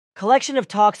collection of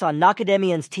talks on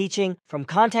Nokodemion's teaching from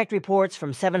Contact Reports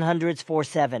from 700s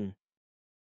 47.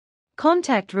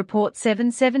 Contact Report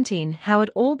 717, how it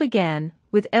all began,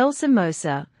 with El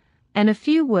Samosa, and a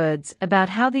few words about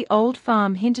how the old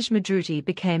farm Hintashmadruti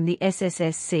became the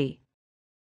SSSC.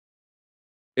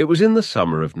 It was in the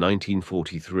summer of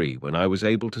 1943 when I was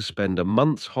able to spend a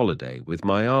month's holiday with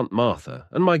my Aunt Martha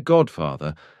and my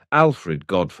godfather, Alfred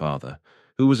Godfather,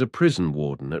 who was a prison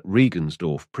warden at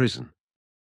Regensdorf prison.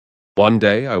 One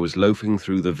day I was loafing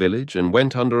through the village and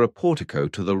went under a portico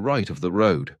to the right of the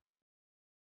road.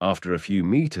 After a few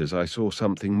meters I saw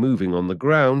something moving on the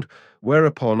ground,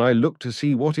 whereupon I looked to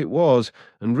see what it was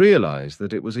and realized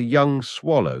that it was a young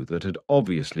swallow that had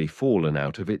obviously fallen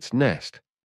out of its nest.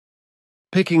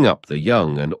 Picking up the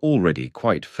young and already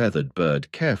quite feathered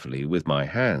bird carefully with my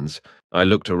hands, I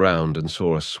looked around and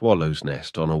saw a swallow's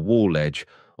nest on a wall ledge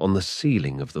on the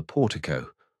ceiling of the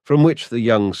portico, from which the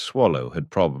young swallow had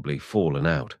probably fallen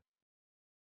out.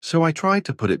 So I tried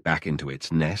to put it back into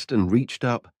its nest and reached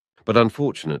up, but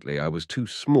unfortunately I was too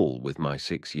small with my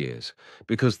 6 years,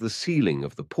 because the ceiling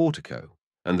of the portico,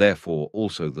 and therefore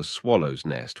also the swallow's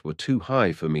nest, were too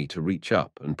high for me to reach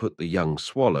up and put the young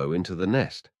swallow into the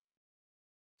nest.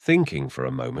 Thinking for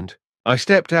a moment, I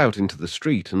stepped out into the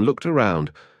street and looked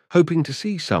around, hoping to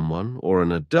see someone or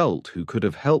an adult who could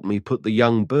have helped me put the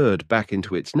young bird back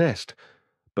into its nest,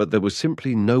 but there was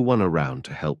simply no one around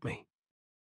to help me.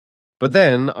 But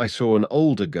then I saw an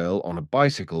older girl on a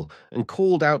bicycle and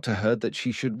called out to her that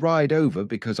she should ride over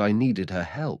because I needed her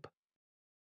help.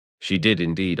 She did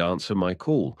indeed answer my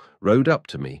call, rode up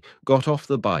to me, got off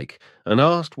the bike, and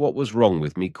asked what was wrong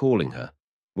with me calling her.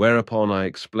 Whereupon I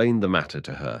explained the matter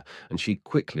to her, and she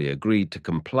quickly agreed to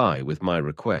comply with my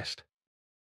request.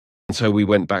 And so we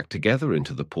went back together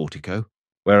into the portico,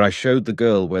 where I showed the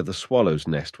girl where the swallow's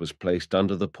nest was placed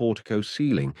under the portico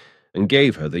ceiling, and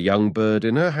gave her the young bird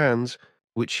in her hands,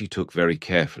 which she took very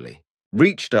carefully,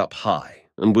 reached up high,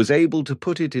 and was able to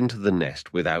put it into the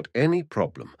nest without any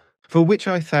problem, for which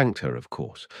I thanked her, of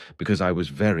course, because I was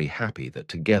very happy that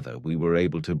together we were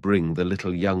able to bring the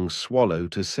little young swallow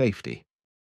to safety.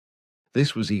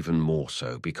 This was even more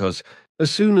so because,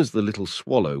 as soon as the little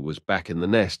swallow was back in the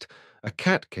nest, a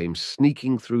cat came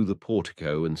sneaking through the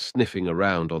portico and sniffing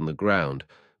around on the ground,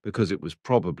 because it was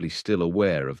probably still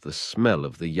aware of the smell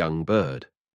of the young bird.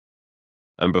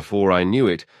 And before I knew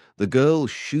it, the girl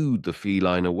shooed the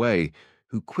feline away,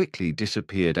 who quickly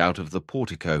disappeared out of the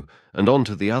portico and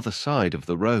onto the other side of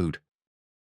the road.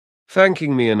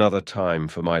 Thanking me another time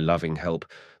for my loving help,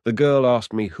 the girl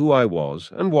asked me who I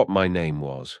was and what my name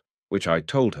was, which I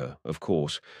told her, of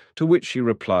course, to which she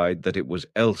replied that it was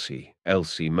Elsie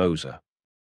Moser.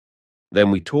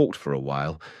 Then we talked for a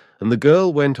while, and the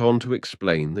girl went on to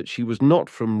explain that she was not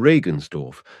from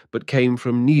Regensdorf, but came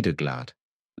from Niederglad,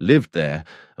 lived there,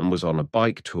 and was on a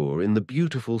bike tour in the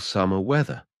beautiful summer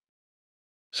weather.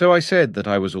 So I said that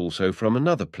I was also from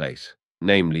another place,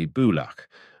 namely Bulach,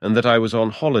 and that I was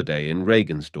on holiday in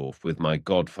Regensdorf with my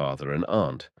godfather and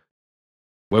aunt.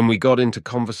 When we got into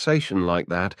conversation like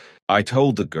that, I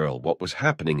told the girl what was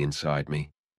happening inside me,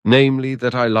 namely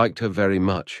that I liked her very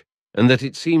much, and that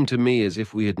it seemed to me as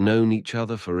if we had known each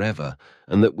other forever,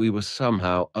 and that we were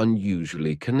somehow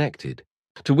unusually connected,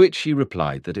 to which she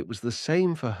replied that it was the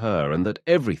same for her and that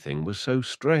everything was so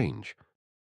strange.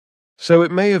 So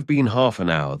it may have been half an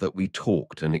hour that we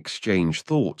talked and exchanged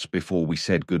thoughts before we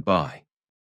said goodbye.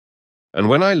 And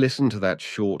when I listened to that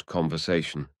short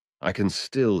conversation, I can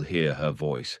still hear her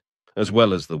voice, as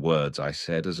well as the words I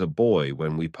said as a boy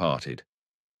when we parted.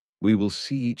 We will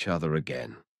see each other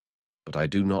again, but I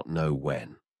do not know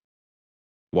when.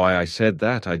 Why I said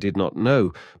that I did not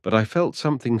know, but I felt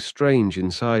something strange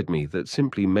inside me that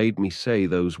simply made me say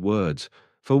those words,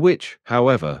 for which,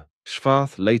 however,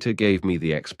 Schwarth later gave me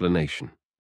the explanation.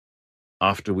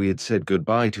 After we had said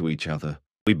goodbye to each other,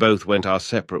 we both went our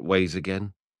separate ways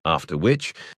again, after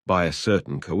which, by a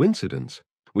certain coincidence,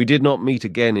 we did not meet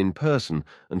again in person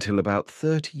until about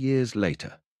 30 years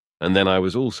later, and then I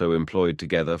was also employed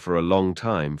together for a long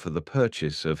time for the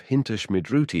purchase of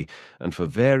Hintashmadruti and for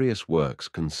various works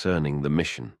concerning the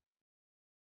mission.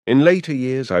 In later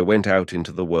years I went out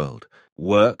into the world,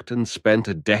 worked and spent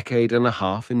a decade and a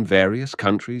half in various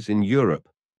countries in Europe,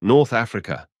 North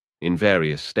Africa, in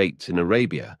various states in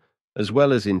Arabia, as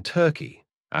well as in Turkey,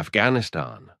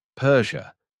 Afghanistan,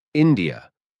 Persia,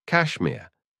 India, Kashmir,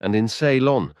 and in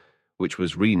Ceylon, which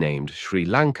was renamed Sri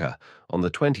Lanka on the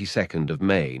 22nd of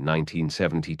May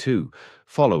 1972,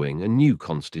 following a new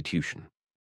constitution.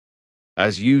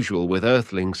 As usual with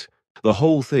Earthlings, the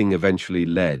whole thing eventually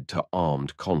led to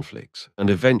armed conflicts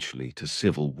and eventually to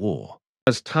civil war.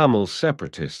 as Tamil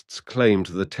separatists claimed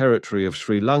the territory of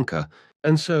Sri Lanka,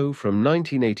 and so from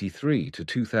 1983 to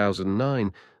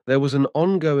 2009 there was an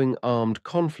ongoing armed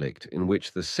conflict in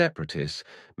which the separatists,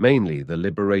 mainly the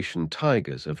Liberation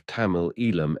Tigers of Tamil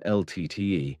Eelam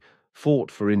LTTE, fought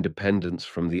for independence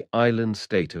from the island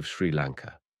state of Sri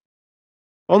Lanka.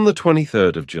 On the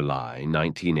 23rd of July,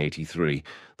 1983,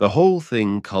 the whole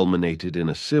thing culminated in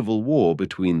a civil war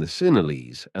between the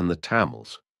Sinhalese and the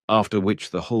Tamils, after which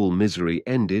the whole misery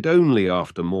ended only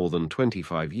after more than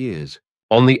 25 years,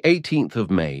 on the 18th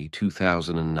of May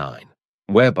 2009,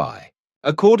 whereby,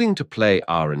 according to Play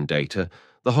Iron data,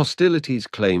 the hostilities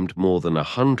claimed more than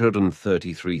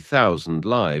 133,000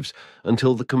 lives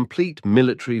until the complete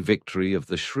military victory of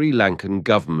the Sri Lankan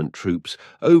government troops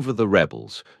over the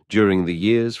rebels during the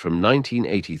years from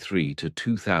 1983 to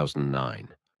 2009.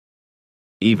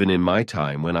 Even in my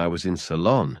time when I was in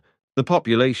Ceylon, the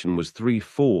population was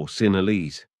 3/4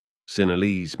 Sinhalese.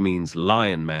 Sinhalese means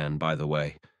lion man, by the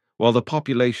way, while the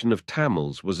population of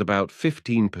Tamils was about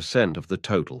 15% of the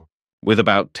total, with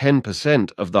about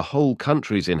 10% of the whole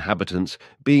country's inhabitants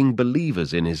being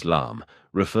believers in Islam,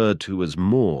 referred to as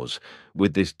Moors,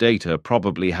 with this data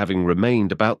probably having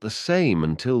remained about the same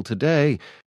until today.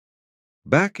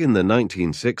 Back in the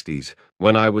 1960s,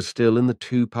 when I was still in the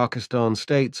two Pakistan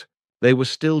states, they were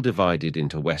still divided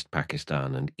into West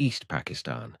Pakistan and East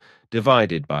Pakistan,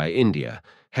 divided by India.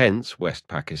 Hence, West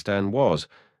Pakistan was,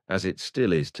 as it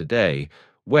still is today,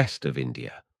 west of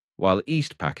India, while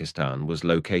East Pakistan was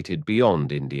located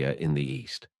beyond India in the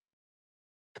east.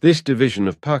 This division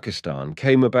of Pakistan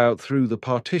came about through the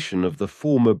partition of the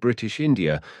former British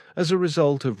India as a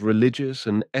result of religious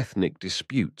and ethnic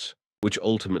disputes, which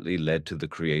ultimately led to the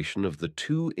creation of the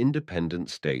two independent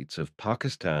states of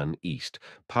Pakistan East,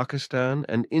 Pakistan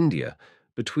and India,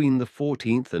 between the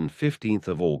 14th and 15th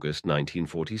of August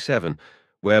 1947,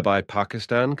 whereby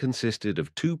Pakistan consisted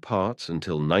of two parts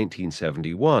until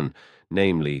 1971,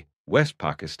 namely West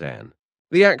Pakistan,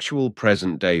 the actual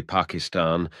present-day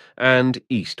Pakistan, and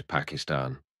East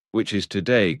Pakistan, which is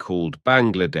today called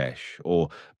Bangladesh or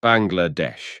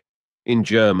Bangladesh, in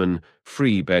German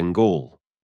Free Bengal.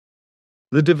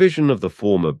 The division of the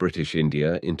former British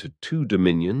India into two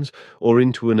dominions or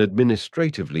into an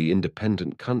administratively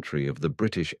independent country of the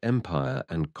British Empire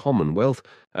and Commonwealth,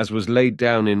 as was laid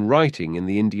down in writing in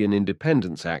the Indian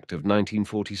Independence Act of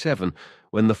 1947,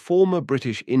 when the former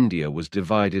British India was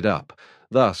divided up,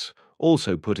 thus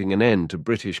also putting an end to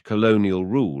British colonial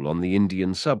rule on the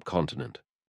Indian subcontinent.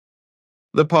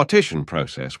 The partition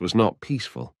process was not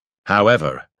peaceful.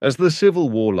 However, as the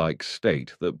civil war-like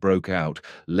state that broke out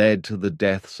led to the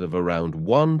deaths of around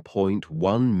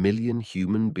 1.1 million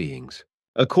human beings.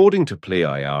 According to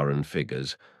Plei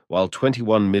figures, while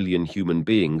 21 million human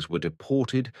beings were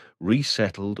deported,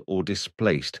 resettled or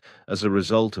displaced as a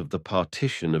result of the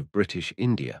partition of British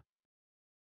India.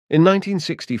 In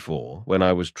 1964, when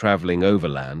I was traveling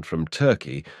overland from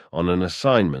Turkey on an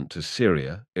assignment to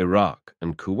Syria, Iraq,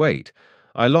 and Kuwait,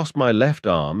 I lost my left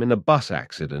arm in a bus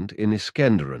accident in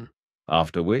Iskenderun,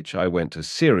 after which I went to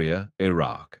Syria,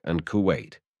 Iraq, and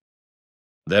Kuwait.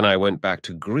 Then I went back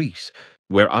to Greece,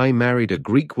 where I married a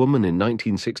Greek woman in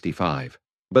 1965,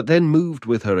 but then moved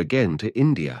with her again to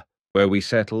India, where we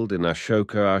settled in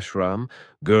Ashoka Ashram,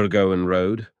 Gurgaon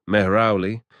Road,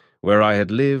 Mehrauli, where I had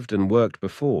lived and worked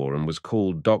before and was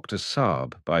called Dr.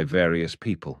 Saab by various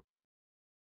people.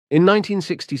 In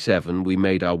 1967, we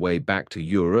made our way back to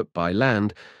Europe by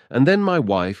land, and then my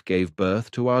wife gave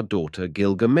birth to our daughter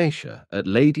Gilgamesha at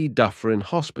Lady Dufferin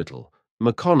Hospital,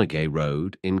 McConaughey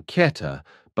Road in Quetta,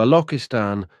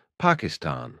 Balochistan,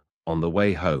 Pakistan, on the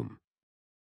way home.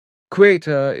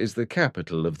 Quetta is the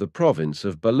capital of the province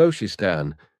of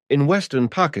Balochistan in western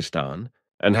Pakistan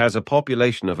and has a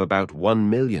population of about 1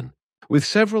 million, with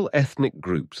several ethnic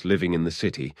groups living in the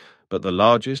city, but the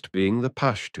largest being the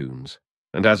Pashtuns.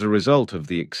 And as a result of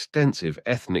the extensive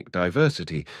ethnic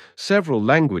diversity, several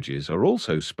languages are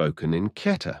also spoken in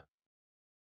Quetta.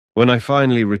 When I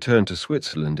finally returned to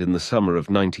Switzerland in the summer of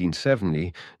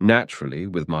 1970, naturally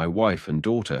with my wife and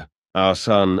daughter, our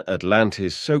son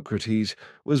Atlantis Socrates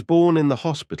was born in the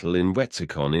hospital in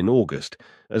Wetzikon in August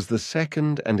as the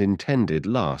second and intended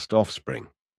last offspring.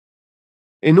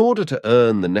 In order to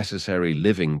earn the necessary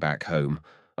living back home,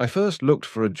 I first looked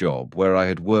for a job where I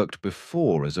had worked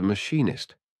before as a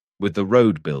machinist, with the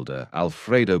road builder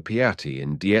Alfredo Piatti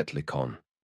in Dietlikon.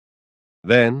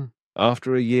 Then,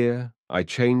 after a year, I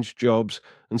changed jobs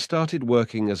and started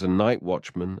working as a night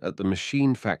watchman at the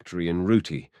machine factory in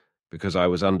Ruti, because I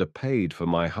was underpaid for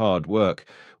my hard work,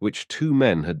 which two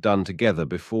men had done together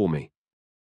before me.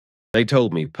 They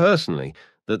told me personally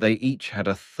that they each had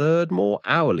a third more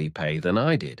hourly pay than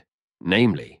I did,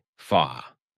 namely,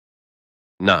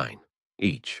 9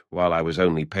 each, while I was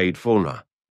only paid 4,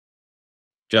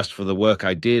 just for the work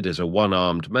I did as a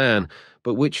one-armed man,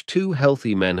 but which 2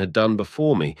 healthy men had done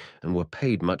before me and were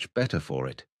paid much better for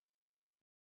it.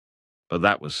 But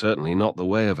that was certainly not the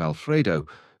way of Alfredo,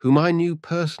 whom I knew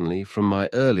personally from my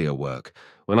earlier work,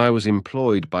 when I was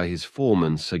employed by his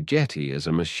foreman Saggetti as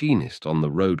a machinist on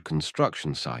the road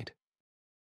construction site.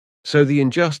 So the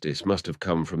injustice must have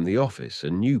come from the office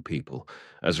and new people,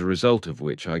 as a result of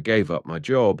which I gave up my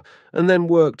job and then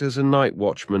worked as a night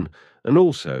watchman and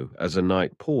also as a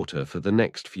night porter for the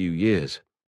next few years.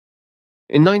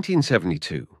 In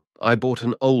 1972, I bought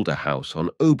an older house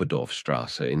on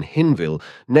Oberdorfstrasse in Hinwil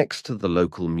next to the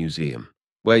local museum,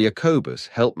 where Jacobus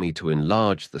helped me to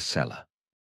enlarge the cellar.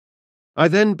 I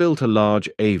then built a large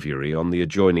aviary on the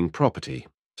adjoining property,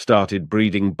 started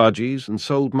breeding budgies and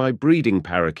sold my breeding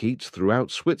parakeets throughout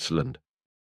Switzerland.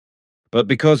 But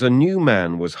because a new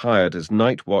man was hired as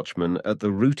night watchman at the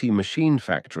Ruti machine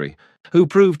factory, who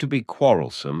proved to be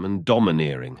quarrelsome and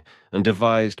domineering and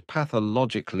devised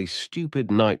pathologically stupid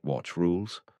night watch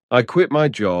rules, I quit my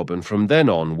job and from then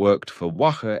on worked for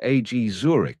Wache AG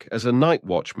Zurich as a night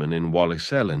watchman in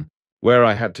Wallisellen, where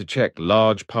I had to check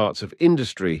large parts of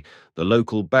industry, the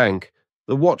local bank,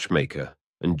 the watchmaker,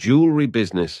 and jewelry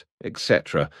business,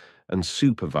 etc., and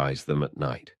supervise them at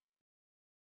night.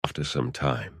 After some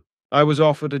time, I was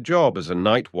offered a job as a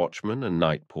night watchman and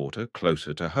night porter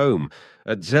closer to home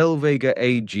at Zellweger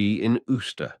AG in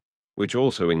Uster, which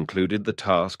also included the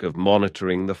task of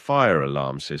monitoring the fire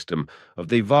alarm system of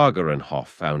the Wagerenhof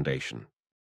Foundation.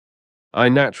 I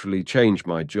naturally changed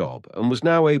my job and was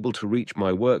now able to reach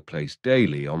my workplace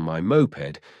daily on my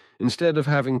moped instead of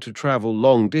having to travel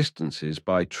long distances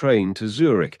by train to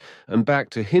Zurich and back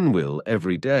to Hinwil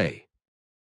every day.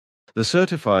 The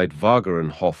certified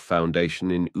Wagerenhof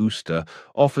Foundation in Uster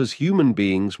offers human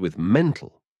beings with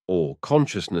mental or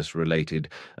consciousness-related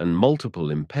and multiple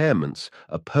impairments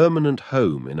a permanent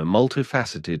home in a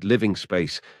multifaceted living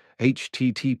space,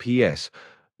 https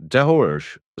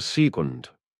Dauersekund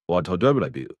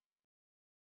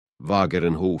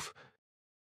Wagerenhof.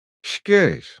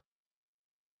 Skes.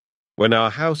 When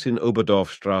our house in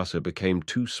Oberdorfstrasse became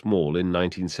too small in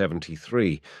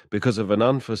 1973 because of an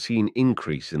unforeseen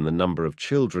increase in the number of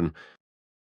children,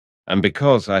 and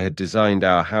because I had designed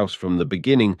our house from the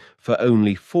beginning for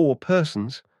only 4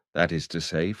 persons, that is to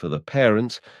say, for the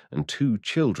parents and 2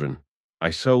 children, I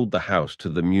sold the house to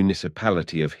the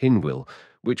municipality of Hinwil,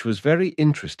 which was very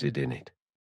interested in it.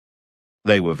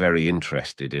 They were very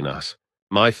interested in us,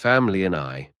 my family and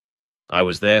I. I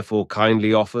was therefore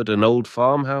kindly offered an old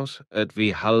farmhouse at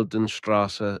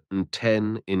Wiehaldenstrasse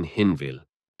 10 in Hinwil,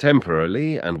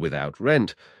 temporarily and without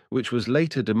rent, which was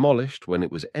later demolished when it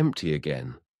was empty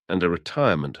again, and a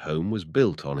retirement home was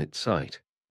built on its site.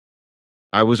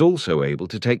 I was also able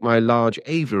to take my large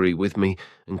aviary with me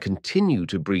and continue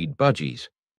to breed budgies,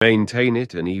 maintain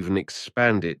it and even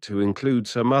expand it to include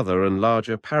some other and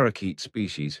larger parakeet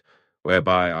species,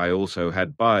 whereby I also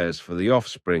had buyers for the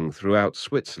offspring throughout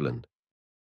Switzerland.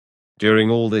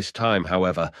 During all this time,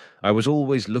 however, I was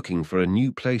always looking for a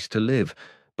new place to live,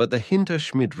 but the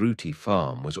Hinterschmidruti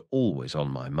farm was always on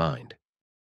my mind.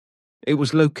 It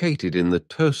was located in the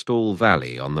Töstal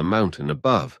Valley on the mountain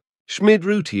above.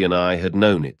 Schmidruti and I had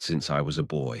known it since I was a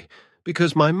boy,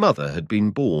 because my mother had been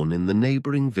born in the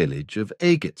neighbouring village of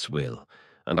Egetswil,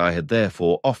 and I had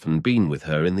therefore often been with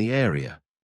her in the area.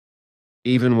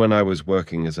 Even when I was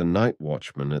working as a night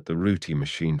watchman at the Ruti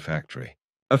machine factory,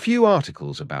 a few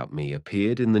articles about me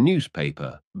appeared in the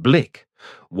newspaper Blick,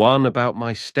 one about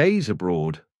my stays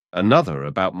abroad, another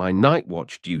about my night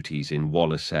watch duties in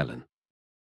Wallisellen.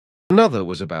 Another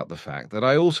was about the fact that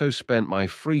I also spent my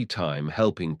free time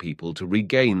helping people to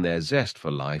regain their zest for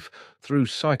life through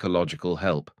psychological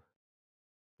help.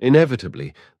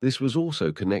 Inevitably, this was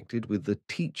also connected with the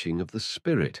teaching of the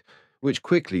spirit, which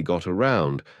quickly got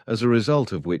around, as a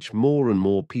result of which more and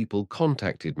more people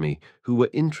contacted me who were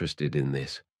interested in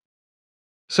this.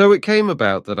 So it came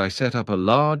about that I set up a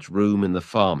large room in the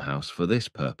farmhouse for this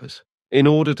purpose, in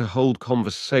order to hold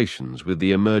conversations with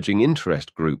the emerging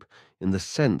interest group in the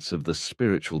sense of the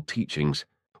spiritual teachings,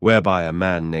 whereby a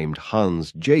man named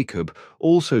Hans Jacob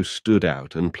also stood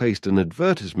out and placed an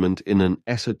advertisement in an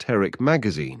esoteric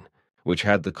magazine, which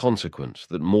had the consequence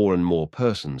that more and more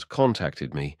persons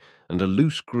contacted me, and a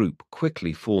loose group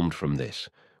quickly formed from this,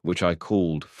 which I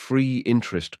called Free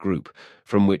Interest Group,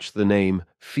 from which the name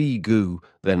Figu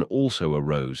then also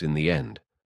arose in the end.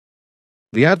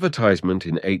 The advertisement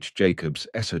in H. Jacobs'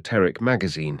 esoteric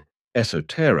magazine,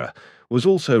 Esotera, was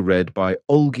also read by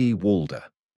Olgi Walder,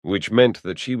 which meant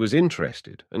that she was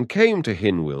interested and came to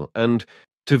Hinwil and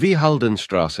to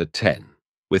Wiehaldenstrasse 10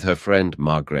 with her friend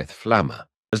Margrethe Flammer,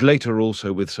 as later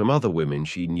also with some other women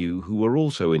she knew who were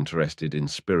also interested in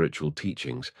spiritual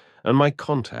teachings, and my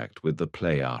contact with the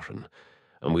Plejaren,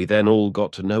 and we then all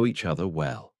got to know each other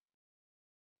well.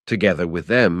 Together with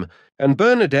them, and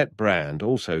Bernadette Brand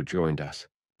also joined us,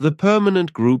 the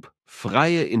permanent group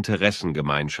Freie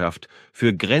Interessengemeinschaft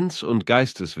für Grenz- und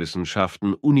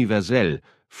Geisteswissenschaften universell,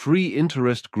 Free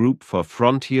Interest Group for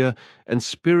Frontier and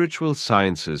Spiritual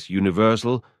Sciences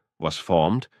Universal, was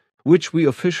formed, which we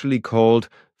officially called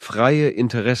Freie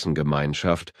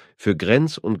Interessengemeinschaft für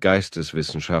Grenz- und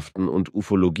Geisteswissenschaften und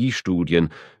Ufologiestudien,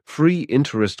 Free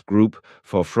Interest Group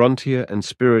for Frontier and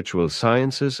Spiritual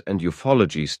Sciences and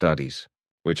Ufology Studies,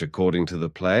 which according to the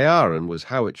Plejaren was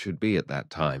how it should be at that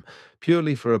time,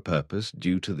 purely for a purpose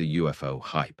due to the UFO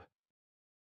hype.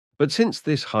 But since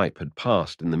this hype had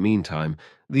passed in the meantime,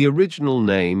 the original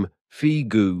name, Phi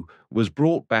Gu, was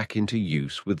brought back into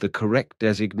use with the correct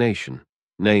designation,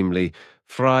 namely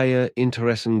Freie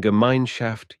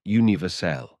Interessengemeinschaft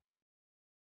Universell.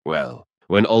 Well,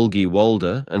 when Olgi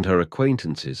Walder and her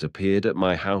acquaintances appeared at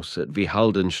my house at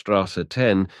Wiehaldenstrasse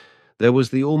 10, there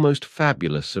was the almost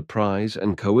fabulous surprise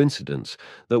and coincidence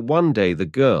that one day the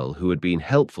girl who had been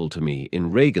helpful to me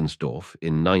in Regensdorf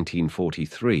in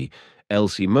 1943,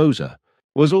 Elsie Moser,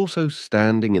 was also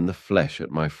standing in the flesh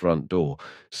at my front door,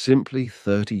 simply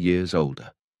 30 years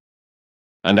older.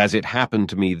 And as it happened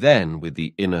to me then with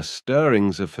the inner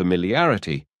stirrings of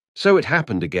familiarity, so it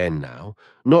happened again now,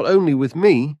 not only with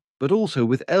me, but also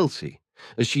with Elsie,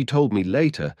 as she told me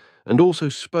later, and also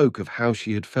spoke of how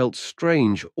she had felt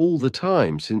strange all the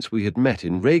time since we had met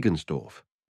in Regensdorf.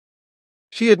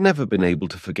 She had never been able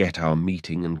to forget our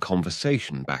meeting and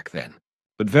conversation back then,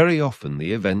 but very often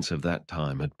the events of that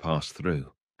time had passed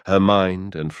through her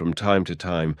mind, and from time to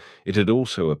time it had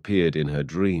also appeared in her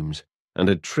dreams, and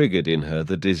had triggered in her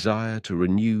the desire to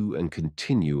renew and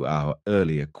continue our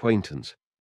early acquaintance.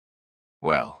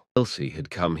 Well, Elsie had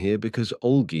come here because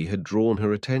Olgi had drawn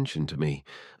her attention to me,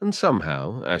 and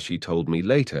somehow, as she told me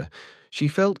later, she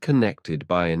felt connected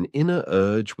by an inner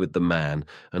urge with the man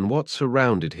and what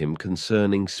surrounded him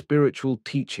concerning spiritual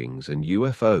teachings and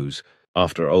UFOs,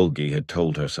 after Olgi had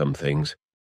told her some things.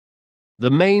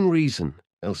 The main reason,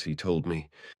 Elsie told me,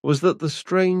 was that the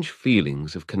strange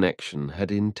feelings of connection had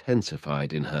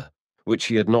intensified in her, which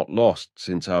she had not lost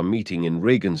since our meeting in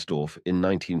Regensdorf in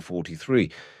 1943,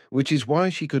 which is why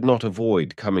she could not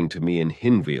avoid coming to me in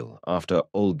Hinwil after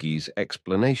Olgi's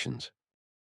explanations.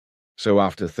 So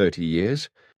after 30 years,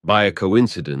 by a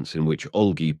coincidence in which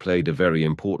Olgi played a very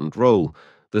important role,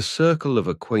 the circle of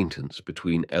acquaintance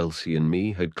between Elsie and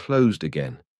me had closed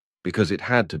again, because it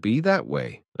had to be that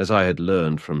way, as I had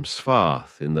learned from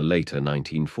Svarth in the later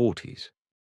 1940s.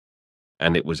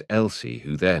 And it was Elsie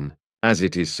who then, as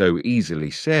it is so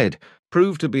easily said,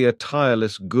 proved to be a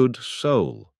tireless good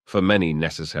soul for many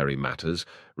necessary matters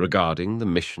regarding the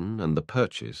mission and the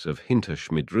purchase of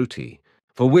Hinterschmidruti,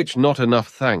 for which not enough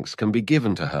thanks can be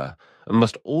given to her, and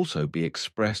must also be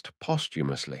expressed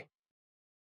posthumously.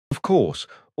 Of course,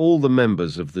 all the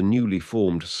members of the newly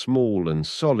formed small and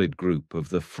solid group of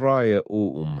the Freie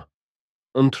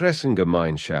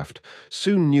Interessengemeinschaft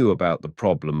soon knew about the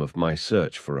problem of my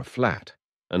search for a flat,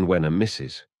 and when a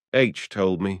Mrs. H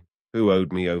told me, who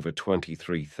owed me over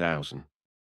 23,000.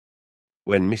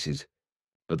 When Mrs.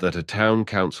 but that a town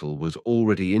council was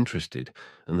already interested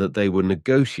and that they were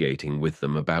negotiating with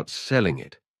them about selling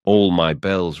it, all my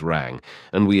bells rang,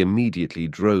 and we immediately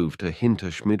drove to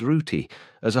Hinterschmidruti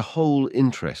as a whole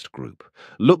interest group,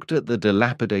 looked at the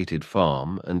dilapidated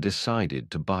farm and decided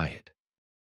to buy it.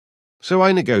 So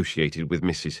I negotiated with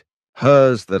Mrs.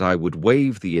 Hers that I would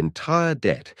waive the entire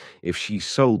debt if she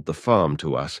sold the farm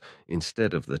to us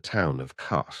instead of the town of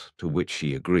Kass, to which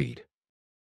she agreed.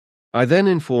 I then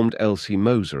informed Elsie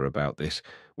Moser about this,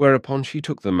 whereupon she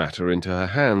took the matter into her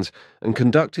hands and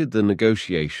conducted the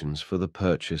negotiations for the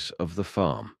purchase of the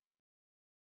farm.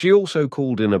 She also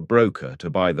called in a broker to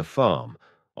buy the farm,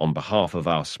 on behalf of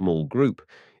our small group,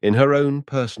 in her own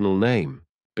personal name,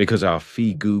 because our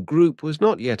Figu group was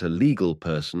not yet a legal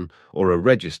person or a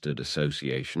registered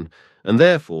association, and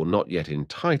therefore not yet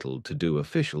entitled to do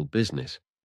official business.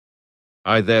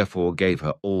 I therefore gave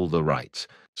her all the rights,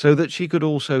 so that she could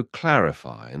also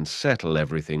clarify and settle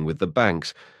everything with the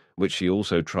banks, which she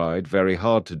also tried very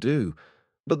hard to do,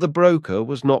 but the broker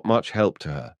was not much help to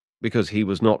her, because he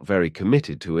was not very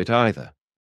committed to it either.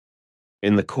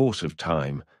 In the course of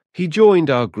time, he joined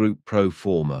our group pro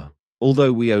forma,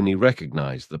 although we only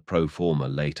recognized the pro forma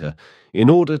later, in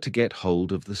order to get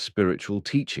hold of the spiritual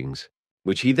teachings,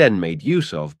 which he then made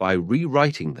use of by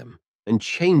rewriting them and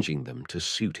changing them to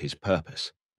suit his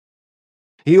purpose.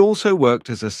 He also worked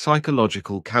as a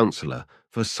psychological counselor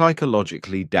for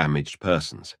psychologically damaged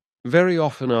persons, very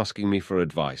often asking me for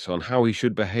advice on how he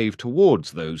should behave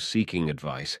towards those seeking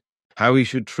advice, how he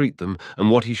should treat them, and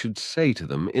what he should say to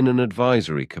them in an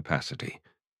advisory capacity,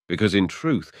 because in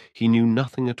truth he knew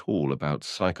nothing at all about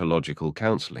psychological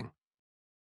counseling.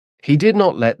 He did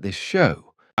not let this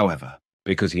show, however,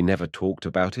 because he never talked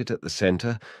about it at the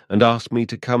center and asked me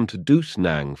to come to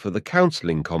Dusnang for the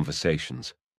counseling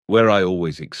conversations, where I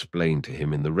always explained to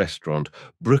him in the restaurant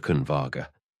Brückenwaage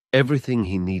everything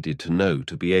he needed to know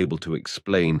to be able to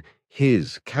explain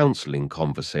his counseling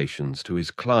conversations to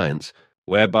his clients,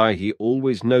 whereby he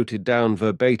always noted down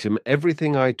verbatim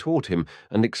everything I taught him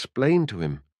and explained to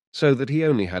him, so that he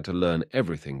only had to learn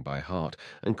everything by heart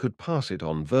and could pass it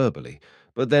on verbally,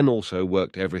 but then also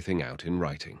worked everything out in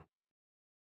writing.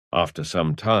 After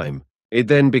some time, it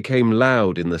then became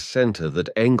loud in the center that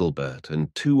Engelbert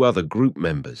and 2 other group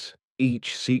members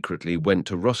each secretly went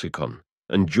to Rosicon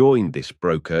and joined this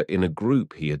broker in a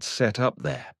group he had set up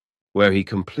there, where he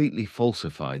completely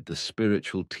falsified the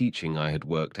spiritual teaching I had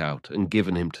worked out and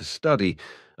given him to study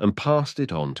and passed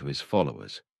it on to his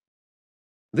followers.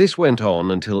 This went on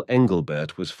until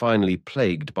Engelbert was finally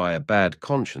plagued by a bad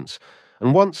conscience,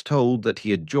 and once told that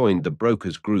he had joined the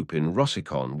brokers' group in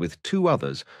Rosicon with 2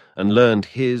 others and learned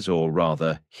his, or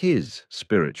rather his,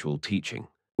 spiritual teaching,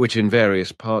 which in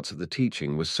various parts of the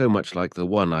teaching was so much like the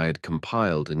one I had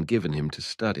compiled and given him to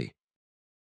study.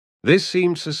 This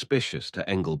seemed suspicious to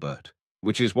Engelbert,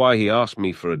 which is why he asked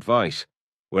me for advice,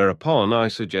 whereupon I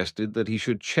suggested that he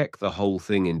should check the whole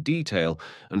thing in detail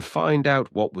and find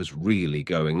out what was really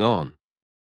going on.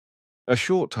 A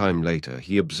short time later,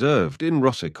 he observed in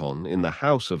Rosicon, in the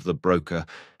house of the broker,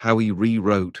 how he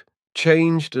rewrote,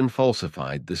 changed and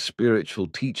falsified the spiritual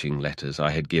teaching letters I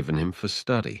had given him for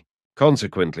study.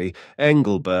 Consequently,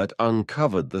 Engelbert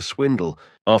uncovered the swindle,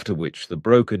 after which the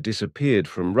broker disappeared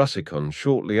from Rosicon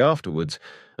shortly afterwards,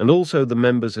 and also the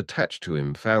members attached to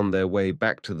him found their way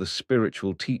back to the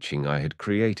spiritual teaching I had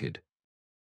created.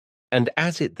 And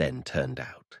as it then turned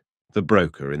out, the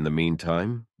broker, in the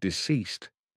meantime, deceased.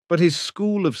 But his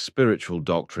school of spiritual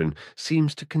doctrine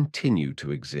seems to continue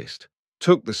to exist,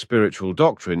 took the spiritual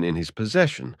doctrine in his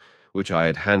possession, which I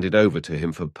had handed over to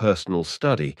him for personal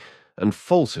study, and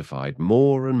falsified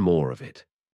more and more of it.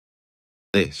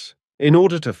 This, in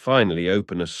order to finally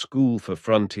open a school for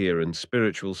frontier and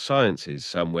spiritual sciences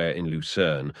somewhere in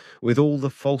Lucerne with all the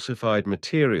falsified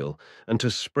material, and to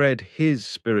spread his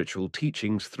spiritual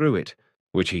teachings through it,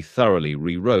 which he thoroughly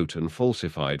rewrote and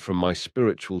falsified from my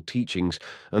spiritual teachings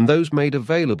and those made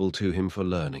available to him for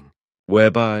learning,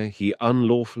 whereby he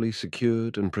unlawfully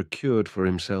secured and procured for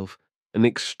himself an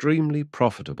extremely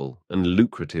profitable and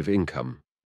lucrative income.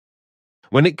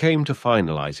 When it came to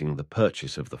finalizing the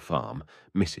purchase of the farm,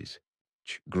 Mrs.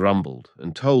 grumbled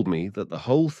and told me that the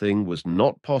whole thing was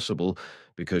not possible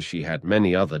because she had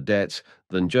many other debts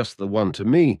than just the one to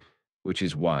me, which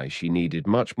is why she needed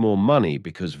much more money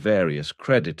because various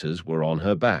creditors were on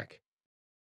her back.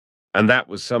 And that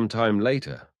was some time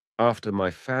later, after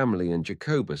my family and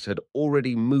Jacobus had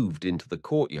already moved into the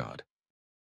courtyard.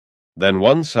 Then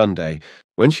one Sunday,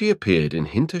 when she appeared in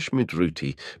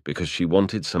Hinterschmidruti because she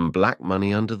wanted some black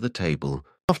money under the table,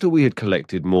 after we had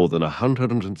collected more than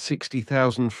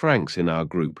 160,000 francs in our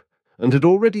group, and had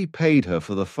already paid her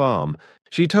for the farm,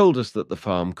 she told us that the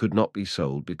farm could not be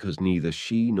sold because neither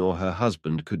she nor her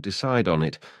husband could decide on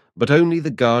it, but only the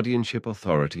guardianship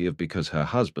authority of because her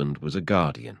husband was a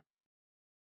guardian.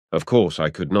 Of course I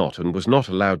could not and was not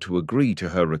allowed to agree to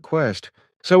her request,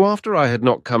 so after I had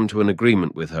not come to an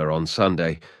agreement with her on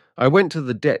Sunday, I went to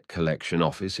the debt collection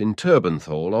office in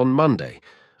Turbenthal on Monday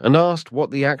and asked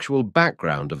what the actual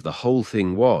background of the whole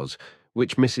thing was,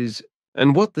 which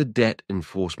and what the debt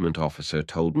enforcement officer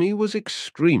told me was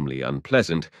extremely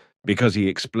unpleasant, because he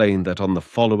explained that on the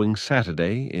following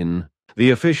Saturday, in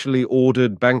the officially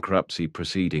ordered bankruptcy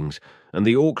proceedings, and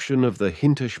the auction of the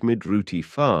Hinterschmidruti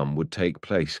farm would take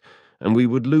place, and we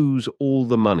would lose all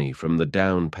the money from the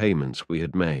down payments we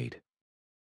had made.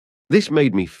 This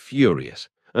made me furious,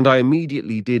 and I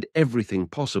immediately did everything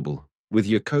possible, with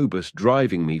Jacobus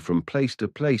driving me from place to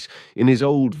place in his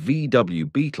old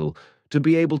VW Beetle, to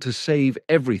be able to save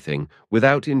everything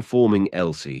without informing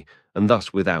Elsie, and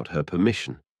thus without her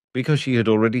permission, because she had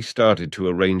already started to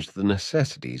arrange the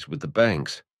necessities with the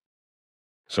banks.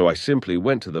 So I simply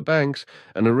went to the banks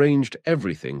and arranged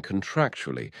everything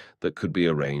contractually that could be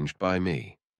arranged by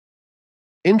me.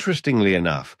 Interestingly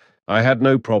enough, I had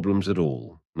no problems at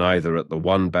all, neither at the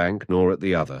one bank nor at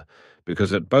the other,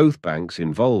 because at both banks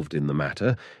involved in the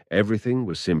matter, everything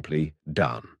was simply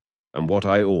done, and what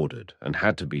I ordered and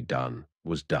had to be done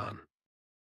was done.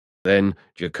 Then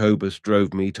Jacobus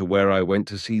drove me to where I went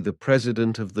to see the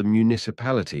president of the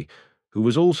municipality, who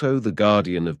was also the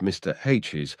guardian of Mr.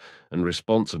 H's and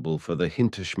responsible for the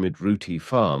Hinterschmidt-Ruti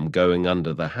farm going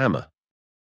under the hammer.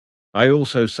 I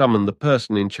also summoned the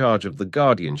person in charge of the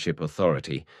guardianship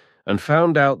authority and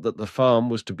found out that the farm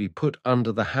was to be put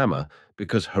under the hammer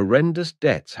because horrendous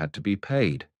debts had to be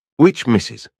paid, which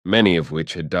misses, many of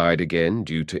which had died again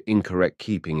due to incorrect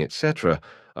keeping, etc.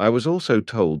 I was also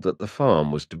told that the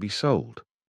farm was to be sold.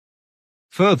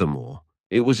 Furthermore,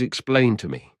 it was explained to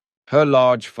me, her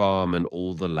large farm and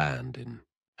all the land in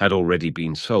had already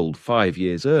been sold 5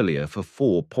 years earlier for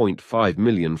 4.5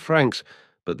 million francs,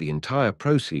 but the entire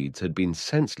proceeds had been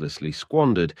senselessly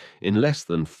squandered in less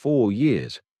than 4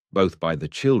 years, both by the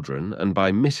children and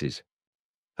by Mrs.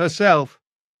 herself,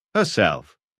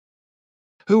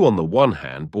 who on the one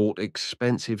hand bought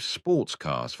expensive sports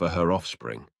cars for her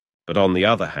offspring, but on the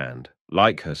other hand,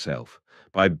 like herself,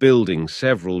 by building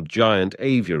several giant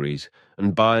aviaries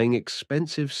and buying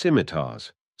expensive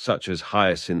scimitars, such as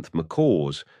hyacinth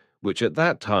macaws, which at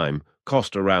that time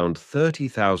cost around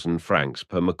 30,000 francs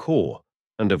per macaw,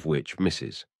 and of which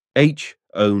Mrs. H.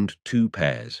 owned 2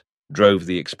 pairs, drove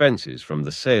the expenses from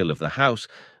the sale of the house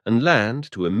and land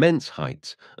to immense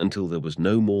heights until there was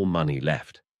no more money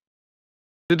left.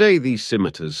 Today these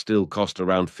scimitars still cost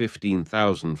around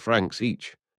 15,000 francs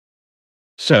each.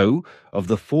 So, of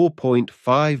the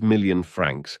 4.5 million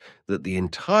francs that the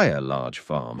entire large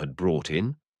farm had brought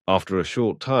in, after a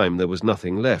short time there was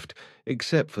nothing left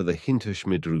except for the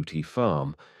Hinterschmidt-Ruti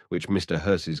farm, which Mr.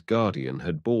 Hers's guardian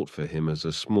had bought for him as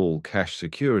a small cash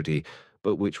security,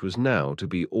 but which was now to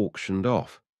be auctioned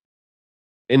off.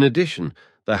 In addition,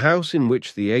 the house in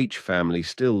which the H family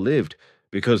still lived,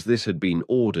 because this had been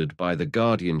ordered by the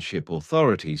guardianship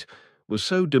authorities, was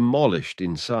so demolished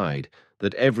inside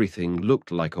that everything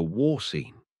looked like a war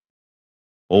scene.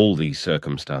 All these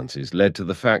circumstances led to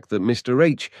the fact that Mr.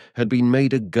 H had been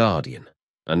made a guardian,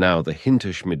 and now the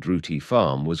Hinterschmidt-Ruti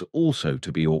farm was also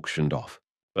to be auctioned off,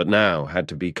 but now had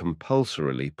to be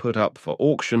compulsorily put up for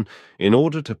auction in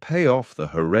order to pay off the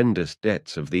horrendous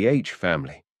debts of the H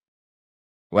family.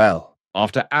 Well,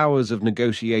 after hours of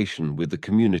negotiation with the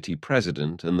community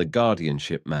president and the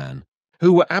guardianship man,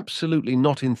 who were absolutely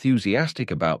not enthusiastic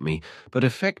about me, but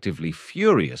effectively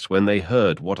furious when they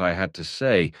heard what I had to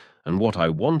say and what I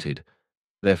wanted,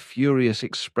 their furious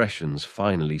expressions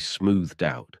finally smoothed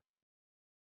out.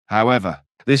 However,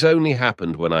 this only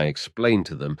happened when I explained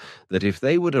to them that if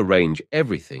they would arrange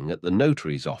everything at the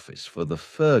notary's office for the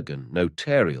Fergan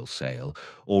notarial sale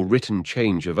or written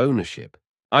change of ownership,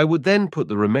 I would then put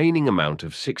the remaining amount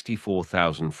of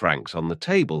 64,000 francs on the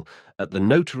table at the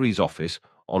notary's office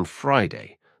on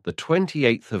Friday, the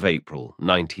 28th of April,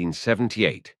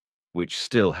 1978, which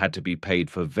still had to be paid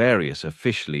for various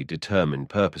officially determined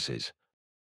purposes.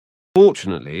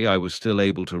 Fortunately, I was still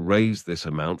able to raise this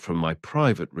amount from my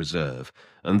private reserve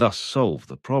and thus solve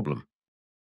the problem.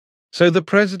 So the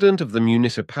president of the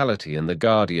municipality and the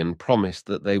guardian promised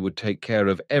that they would take care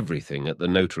of everything at the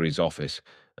notary's office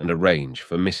and arrange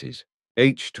for Mrs.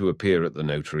 H to appear at the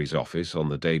notary's office on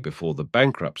the day before the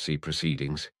bankruptcy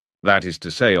proceedings, that is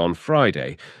to say on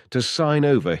Friday, to sign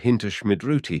over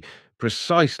Hinterschmidt-Ruti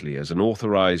precisely as an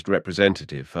authorized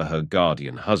representative for her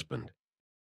guardian husband.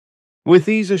 With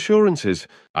these assurances,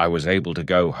 I was able to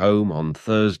go home on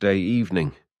Thursday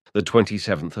evening, the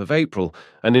 27th of April,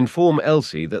 and inform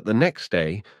Elsie that the next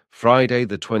day, Friday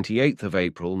the 28th of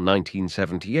April,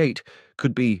 1978,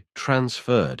 could be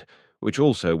transferred, which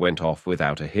also went off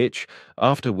without a hitch,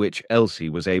 after which Elsie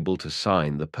was able to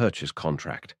sign the purchase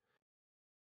contract.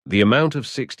 The amount of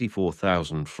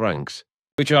 64,000 francs,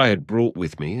 which I had brought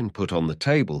with me and put on the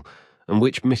table, and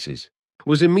which Mrs.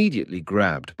 was immediately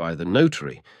grabbed by the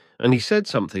notary, and he said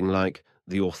something like,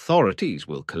 "The authorities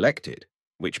will collect it,"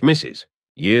 which Mrs.,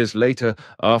 years later,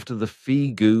 after the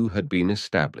FIGU had been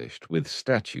established with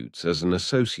statutes as an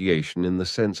association in the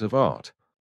sense of art,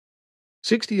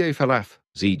 68 Falaf,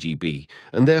 ZGB,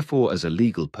 and therefore as a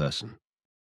legal person.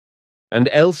 And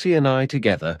Elsie and I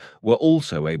together were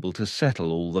also able to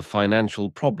settle all the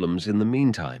financial problems in the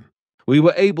meantime. We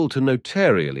were able to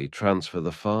notarially transfer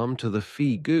the farm to the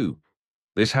FIGU.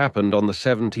 This happened on the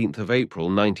 17th of April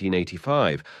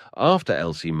 1985, after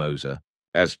Elsie Moser,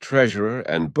 as treasurer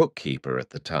and bookkeeper at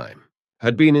the time,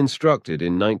 had been instructed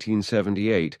in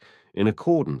 1978, in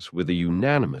accordance with a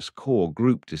unanimous core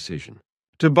group decision,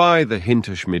 to buy the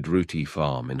Hinterschmidt-Ruti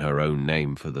farm in her own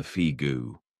name for the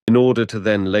FIGU, in order to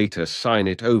then later sign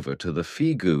it over to the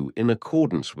FIGU in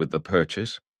accordance with the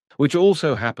purchase, which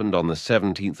also happened on the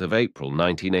 17th of April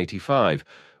 1985,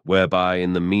 whereby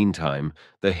in the meantime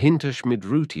the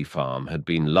Hinterschmidruti farm had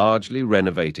been largely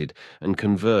renovated and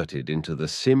converted into the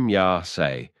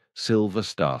Simja-Se Silver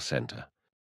Star Center.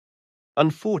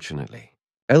 Unfortunately,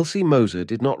 Elsie Moser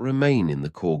did not remain in the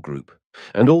core group,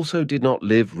 and also did not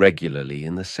live regularly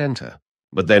in the center,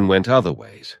 but then went other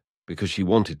ways, because she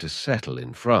wanted to settle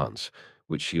in France,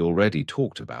 which she already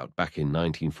talked about back in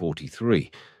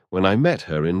 1943, when I met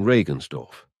her in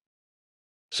Regensdorf.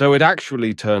 So it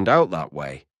actually turned out that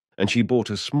way, and she bought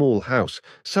a small house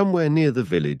somewhere near the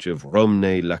village of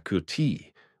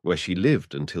Romney-la-Courtille, where she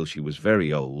lived until she was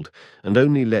very old, and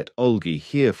only let Olgi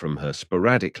hear from her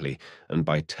sporadically and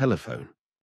by telephone.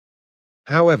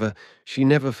 However, she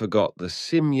never forgot the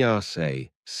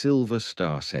Simja-Se Silver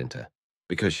Star Center,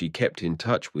 because she kept in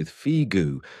touch with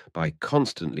Figu by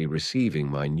constantly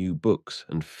receiving my new books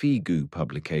and Figu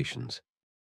publications.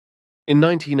 In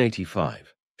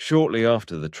 1985, shortly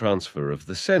after the transfer of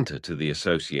the center to the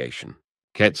association,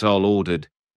 Quetzal ordered,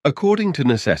 according to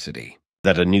necessity,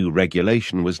 that a new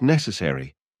regulation was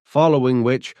necessary, following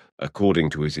which, according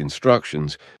to his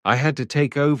instructions, I had to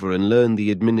take over and learn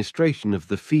the administration of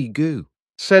the Figu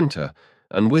center,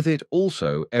 and with it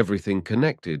also everything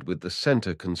connected with the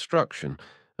center construction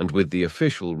and with the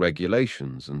official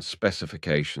regulations and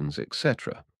specifications,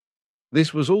 etc.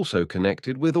 This was also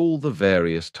connected with all the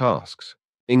various tasks,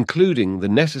 including the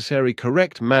necessary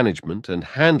correct management and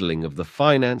handling of the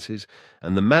finances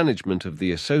and the management of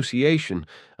the association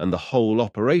and the whole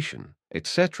operation,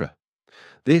 etc.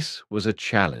 This was a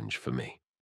challenge for me.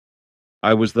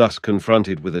 I was thus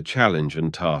confronted with a challenge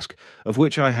and task of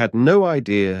which I had no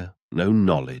idea, no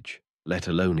knowledge, let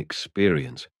alone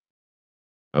experience.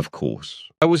 Of course,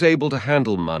 I was able to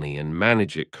handle money and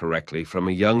manage it correctly from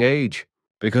a young age,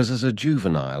 because as a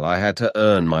juvenile I had to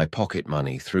earn my pocket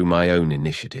money through my own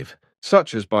initiative,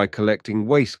 such as by collecting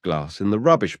waste glass in the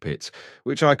rubbish pits,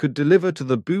 which I could deliver to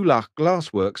the Bulach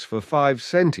glassworks for 5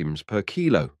 centimes per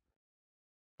kilo.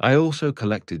 I also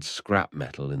collected scrap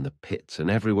metal in the pits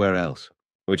and everywhere else,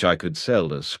 which I could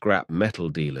sell as scrap metal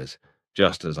dealers,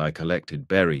 just as I collected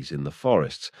berries in the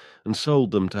forests and sold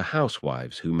them to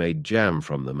housewives who made jam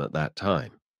from them at that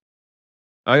time.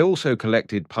 I also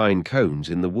collected pine cones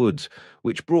in the woods,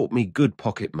 which brought me good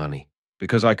pocket money,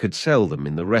 because I could sell them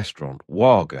in the restaurant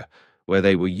Wager, where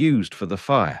they were used for the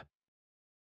fire.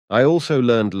 I also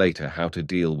learned later how to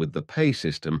deal with the pay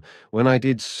system when I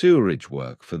did sewerage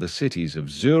work for the cities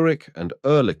of Zurich and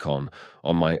Oerlikon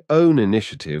on my own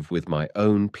initiative with my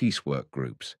own piecework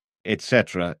groups,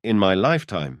 etc. in my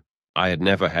lifetime. I had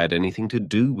never had anything to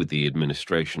do with the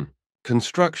administration,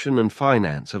 construction and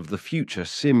finance of the future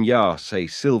Simja-Se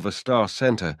Silver Star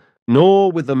Center,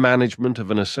 nor with the management of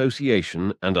an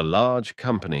association and a large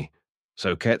company.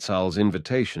 So Quetzal's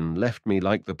invitation left me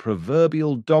like the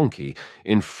proverbial donkey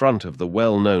in front of the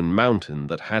well-known mountain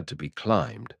that had to be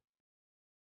climbed.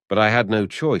 But I had no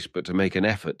choice but to make an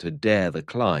effort to dare the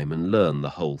climb and learn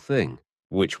the whole thing,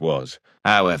 which was,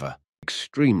 however,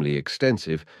 extremely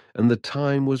extensive, and the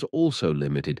time was also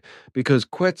limited, because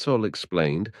Quetzal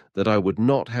explained that I would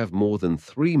not have more than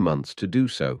 3 months to do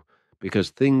so, because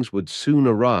things would soon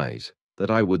arise that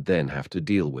I would then have to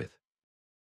deal with.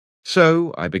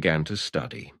 So I began to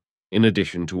study, in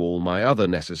addition to all my other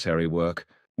necessary work,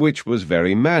 which was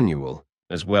very manual,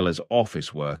 as well as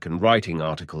office work and writing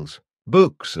articles,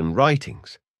 books and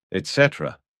writings,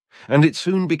 etc. And it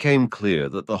soon became clear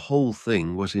that the whole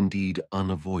thing was indeed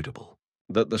unavoidable,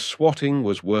 that the swatting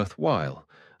was worthwhile,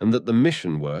 and that the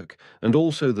mission work and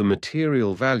also the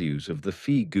material values of the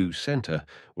Figu Center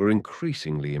were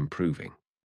increasingly improving.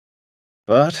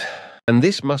 But, and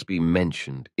this must be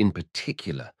mentioned in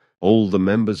particular, all the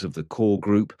members of the core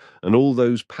group and all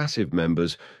those passive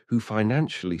members who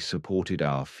financially supported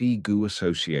our Figu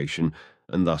Association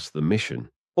and thus the mission,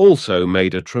 also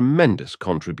made a tremendous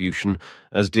contribution,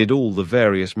 as did all the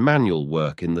various manual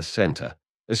work in the center,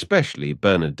 especially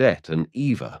Bernadette and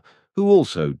Eva, who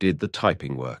also did the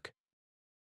typing work.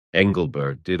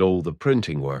 Engelbert did all the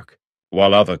printing work,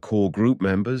 while other core group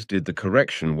members did the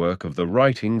correction work of the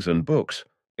writings and books,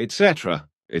 etc.,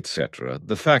 etc.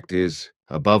 The fact is,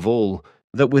 above all,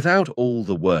 that without all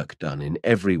the work done in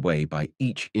every way by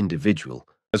each individual,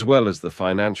 as well as the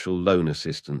financial loan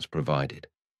assistance provided,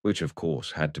 which of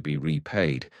course had to be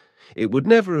repaid, it would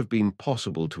never have been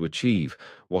possible to achieve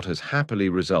what has happily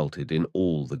resulted in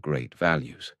all the great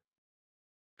values.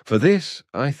 For this,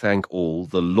 I thank all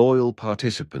the loyal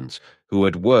participants who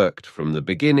had worked from the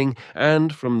beginning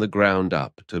and from the ground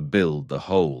up to build the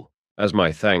whole, as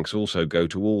my thanks also go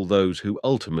to all those who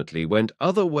ultimately went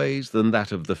other ways than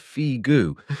that of the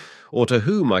Figu, or to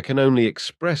whom I can only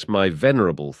express my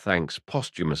venerable thanks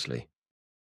posthumously.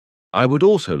 I would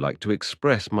also like to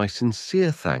express my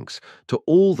sincere thanks to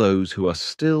all those who are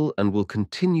still and will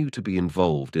continue to be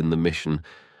involved in the mission,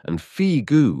 and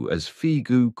FIGU as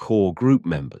FIGU core group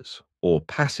members, or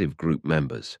passive group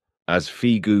members, as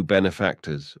FIGU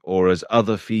benefactors, or as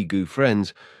other FIGU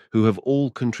friends who have all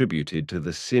contributed to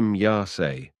the Sim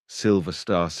Yase Silver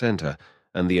Star Center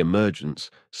and the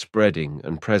emergence, spreading,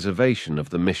 and preservation of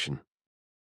the mission.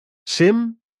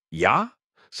 Sim Ya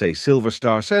say Silver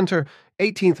Star Center,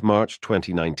 18th March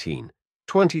 2019,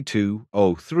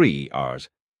 22:03 hours.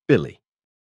 Billy.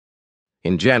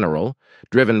 In general,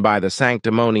 driven by the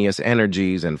sanctimonious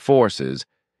energies and forces,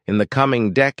 in the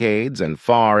coming decades and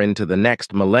far into the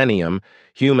next millennium,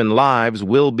 human lives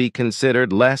will be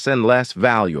considered less and less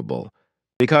valuable,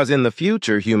 because in the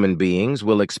future human beings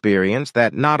will experience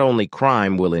that not only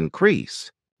crime will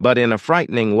increase, but in a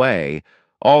frightening way,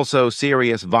 also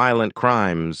serious violent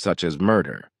crimes such as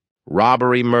murder.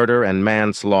 Robbery, murder, and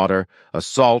manslaughter,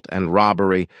 assault and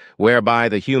robbery, whereby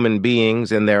the human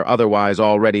beings in their otherwise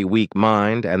already weak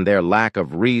mind and their lack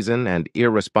of reason and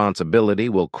irresponsibility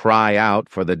will cry out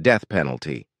for the death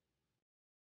penalty.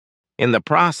 In the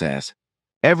process,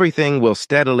 everything will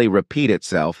steadily repeat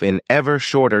itself in ever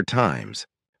shorter times,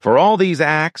 for all these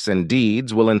acts and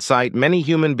deeds will incite many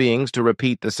human beings to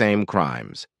repeat the same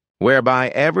crimes, whereby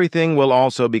everything will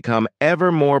also become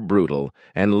ever more brutal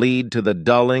and lead to the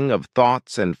dulling of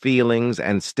thoughts and feelings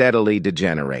and steadily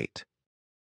degenerate.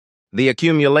 The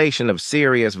accumulation of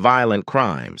serious violent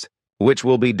crimes, which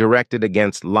will be directed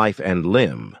against life and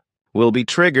limb, will be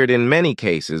triggered in many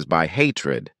cases by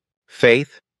hatred,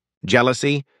 faith,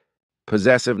 jealousy,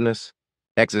 possessiveness,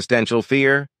 existential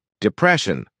fear,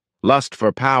 depression, lust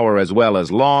for power as well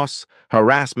as loss,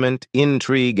 harassment,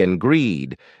 intrigue, and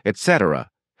greed, etc.,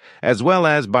 as well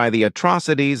as by the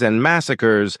atrocities and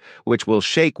massacres which will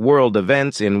shake world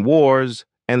events in wars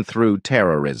and through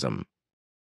terrorism.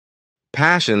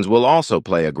 Passions will also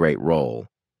play a great role,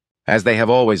 as they have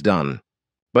always done,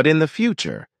 but in the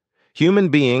future, human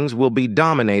beings will be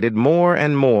dominated more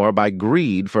and more by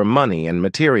greed for money and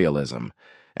materialism,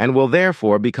 and will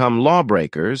therefore become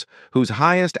lawbreakers whose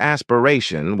highest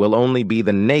aspiration will only be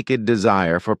the naked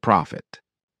desire for profit,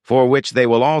 for which they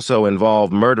will also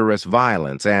involve murderous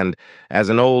violence and, as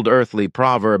an old earthly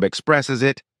proverb expresses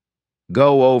it,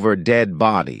 go over dead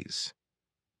bodies.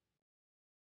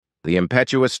 The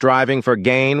impetuous striving for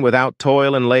gain without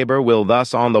toil and labor will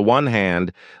thus, on the one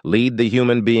hand, lead the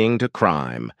human being to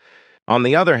crime. On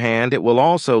the other hand, it will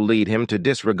also lead him to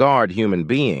disregard human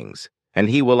beings, and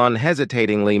he will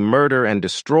unhesitatingly murder and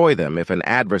destroy them if an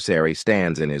adversary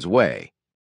stands in his way.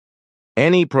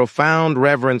 Any profound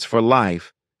reverence for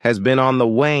life has been on the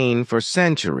wane for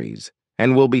centuries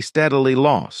and will be steadily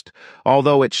lost,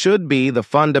 although it should be the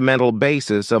fundamental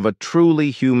basis of a truly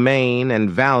humane and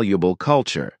valuable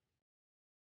culture.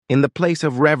 In the place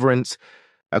of reverence,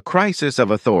 a crisis of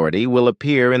authority will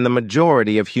appear in the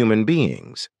majority of human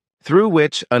beings, through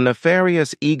which a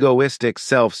nefarious egoistic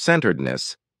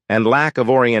self-centeredness and lack of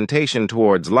orientation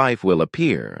towards life will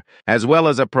appear, as well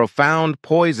as a profound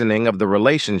poisoning of the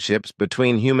relationships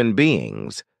between human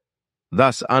beings,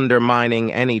 thus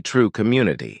undermining any true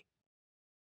community.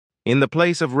 In the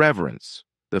place of reverence,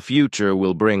 the future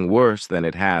will bring worse than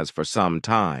it has for some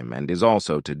time and is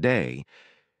also today.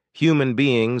 Human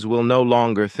beings will no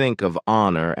longer think of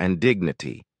honor and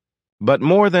dignity, but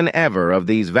more than ever of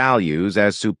these values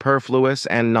as superfluous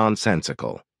and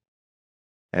nonsensical.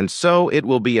 And so it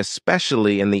will be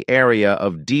especially in the area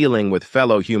of dealing with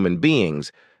fellow human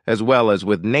beings, as well as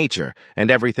with nature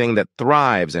and everything that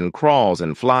thrives and crawls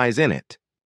and flies in it.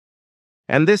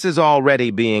 And this is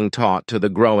already being taught to the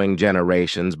growing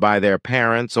generations by their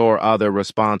parents or other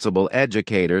responsible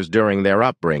educators during their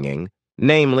upbringing,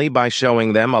 namely by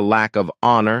showing them a lack of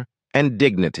honor and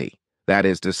dignity, that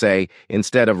is to say,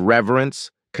 instead of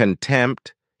reverence,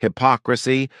 contempt,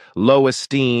 hypocrisy, low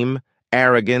esteem,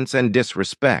 arrogance, and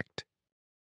disrespect.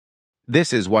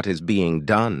 This is what is being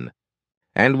done,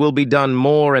 and will be done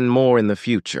more and more in the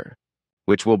future,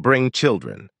 which will bring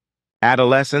children,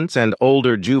 adolescents, and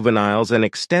older juveniles an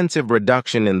extensive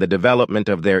reduction in the development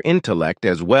of their intellect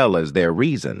as well as their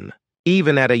reason,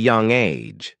 even at a young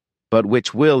age, but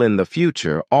which will in the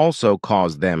future also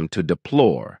cause them to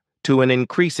deplore, to an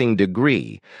increasing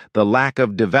degree, the lack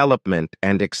of development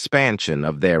and expansion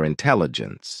of their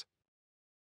intelligence.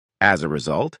 As a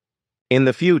result, in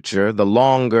the future, the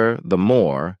longer, the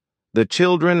more, the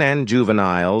children and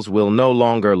juveniles will no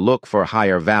longer look for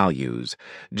higher values,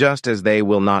 just as they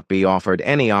will not be offered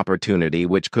any opportunity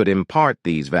which could impart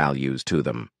these values to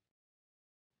them.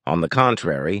 On the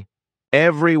contrary,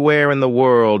 Everywhere in the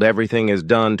world, everything is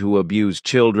done to abuse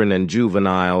children and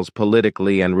juveniles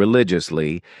politically and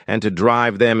religiously, and to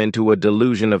drive them into a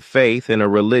delusion of faith in a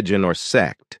religion or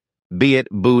sect, be it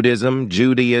Buddhism,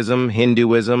 Judaism,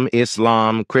 Hinduism,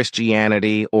 Islam,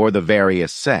 Christianity, or the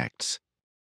various sects.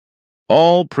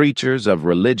 All preachers of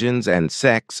religions and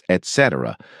sects,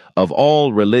 etc., of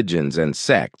all religions and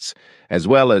sects, as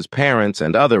well as parents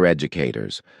and other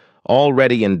educators,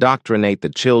 already indoctrinate the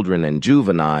children and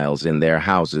juveniles in their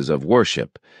houses of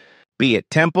worship, be it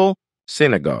temple,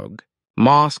 synagogue,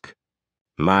 mosque,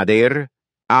 mandir,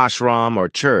 ashram, or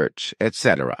church,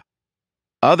 etc.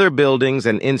 Other buildings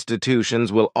and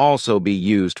institutions will also be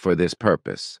used for this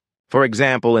purpose. For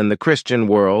example, in the Christian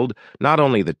world, not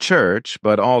only the church,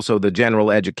 but also the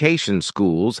general education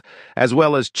schools, as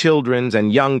well as children's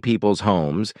and young people's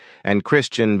homes, and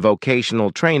Christian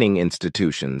vocational training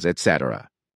institutions, etc.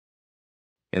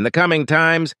 In the coming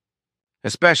times,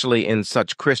 especially in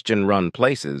such Christian-run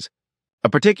places, a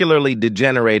particularly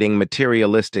degenerating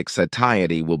materialistic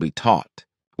satiety will be taught,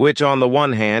 which on the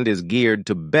one hand is geared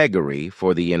to beggary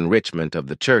for the enrichment of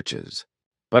the churches,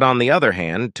 but on the other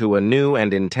hand to a new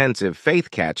and intensive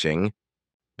faith-catching,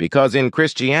 because in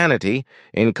Christianity,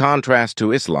 in contrast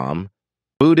to Islam,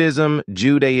 Buddhism,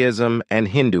 Judaism, and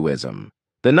Hinduism,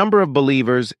 the number of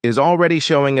believers is already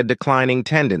showing a declining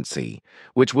tendency,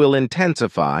 which will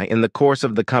intensify in the course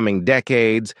of the coming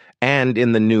decades and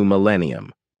in the new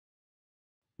millennium.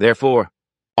 Therefore,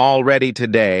 already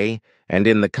today, and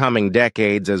in the coming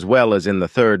decades as well as in the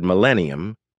third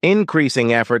millennium,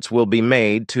 increasing efforts will be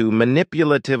made to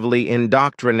manipulatively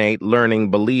indoctrinate learning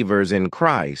believers in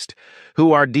Christ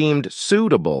who are deemed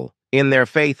suitable in their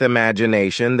faith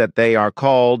imagination that they are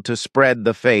called to spread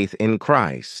the faith in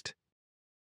Christ.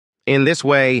 In this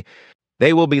way,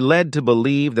 they will be led to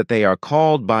believe that they are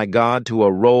called by God to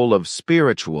a role of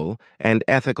spiritual and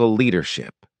ethical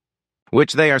leadership,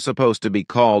 which they are supposed to be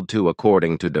called to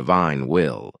according to divine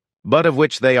will, but of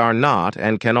which they are not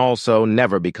and can also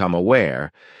never become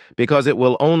aware, because it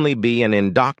will only be an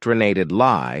indoctrinated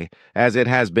lie as it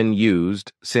has been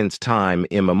used since time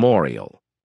immemorial.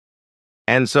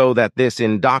 And so that this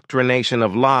indoctrination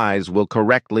of lies will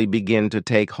correctly begin to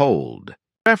take hold,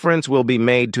 reference will be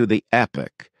made to the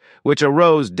epoch, which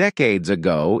arose decades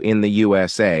ago in the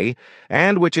USA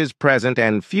and which is present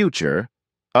and future,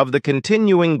 of the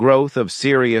continuing growth of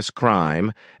serious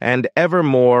crime and ever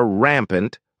more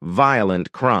rampant,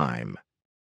 violent crime.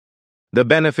 The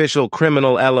beneficial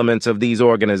criminal elements of these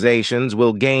organizations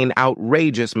will gain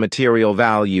outrageous material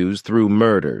values through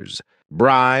murders,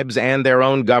 bribes, and their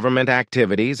own government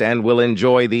activities, and will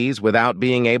enjoy these without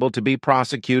being able to be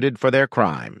prosecuted for their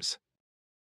crimes.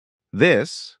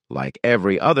 This, like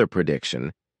every other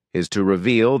prediction, is to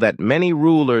reveal that many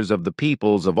rulers of the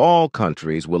peoples of all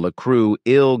countries will accrue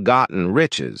ill-gotten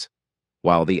riches,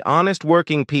 while the honest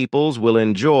working peoples will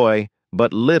enjoy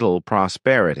but little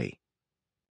prosperity.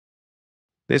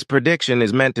 This prediction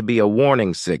is meant to be a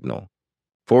warning signal,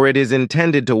 for it is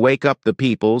intended to wake up the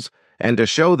peoples and to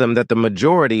show them that the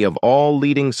majority of all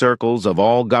leading circles of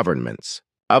all governments,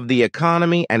 of the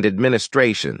economy and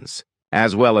administrations,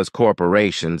 as well as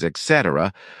corporations,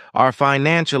 etc., are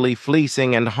financially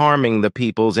fleecing and harming the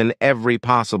peoples in every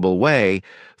possible way,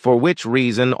 for which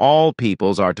reason all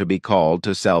peoples are to be called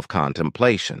to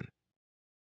self-contemplation.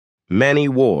 Many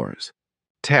wars,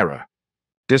 terror,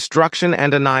 destruction,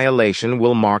 and annihilation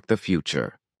will mark the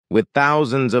future, with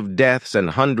thousands of deaths and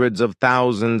hundreds of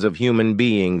thousands of human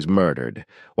beings murdered,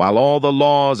 while all the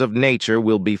laws of nature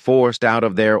will be forced out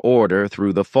of their order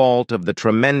through the fault of the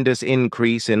tremendous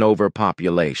increase in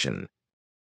overpopulation.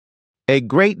 A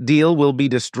great deal will be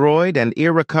destroyed and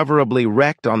irrecoverably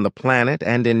wrecked on the planet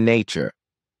and in nature.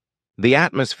 The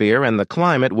atmosphere and the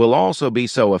climate will also be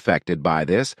so affected by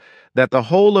this that the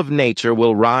whole of nature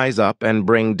will rise up and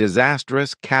bring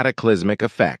disastrous cataclysmic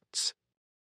effects.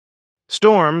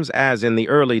 Storms, as in the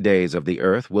early days of the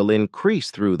earth, will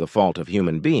increase through the fault of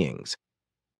human beings.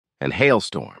 And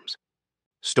hailstorms,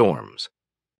 storms,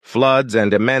 floods,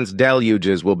 and immense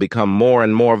deluges will become more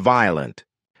and more violent,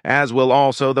 as will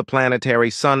also the planetary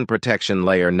sun protection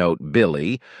layer, note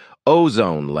Billy,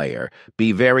 ozone layer,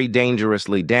 be very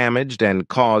dangerously damaged and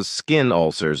cause skin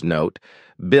ulcers, note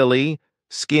Billy,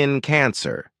 skin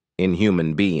cancer in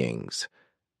human beings.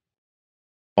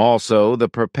 Also the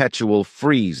perpetual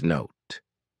freeze, note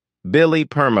Billy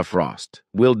permafrost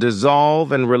will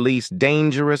dissolve and release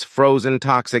dangerous frozen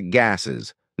toxic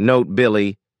gases, note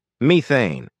Billy,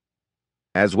 methane,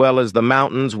 as well as the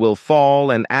mountains will fall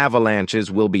and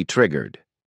avalanches will be triggered.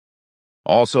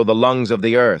 Also the lungs of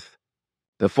the earth,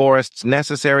 the forests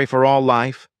necessary for all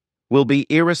life, will be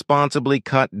irresponsibly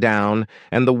cut down,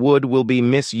 and the wood will be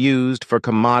misused for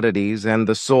commodities and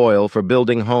the soil for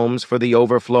building homes for the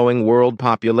overflowing world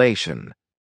population.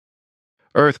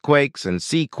 Earthquakes and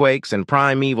seaquakes and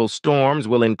primeval storms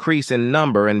will increase in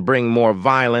number and bring more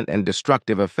violent and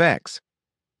destructive effects,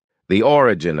 the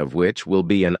origin of which will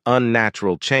be an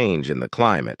unnatural change in the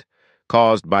climate,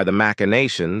 caused by the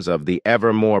machinations of the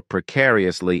ever more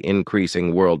precariously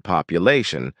increasing world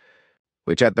population,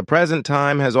 which at the present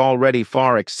time has already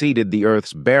far exceeded the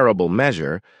Earth's bearable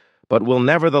measure, but will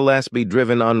nevertheless be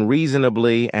driven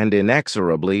unreasonably and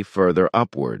inexorably further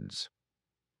upwards.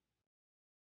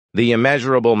 The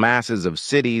immeasurable masses of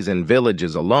cities and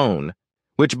villages alone,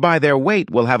 which by their weight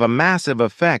will have a massive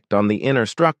effect on the inner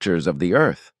structures of the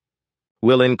Earth,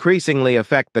 will increasingly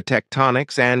affect the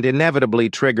tectonics and inevitably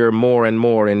trigger more and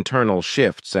more internal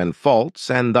shifts and faults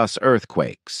and thus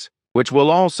earthquakes, which will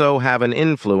also have an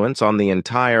influence on the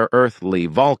entire earthly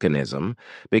volcanism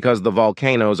because the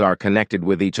volcanoes are connected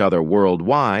with each other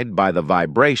worldwide by the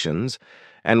vibrations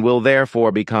and will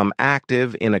therefore become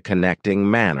active in a connecting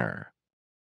manner.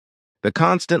 The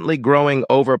constantly growing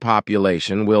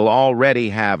overpopulation will already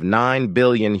have 9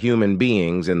 billion human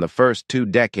beings in the first 2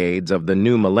 decades of the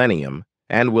new millennium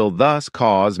and will thus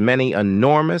cause many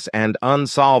enormous and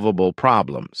unsolvable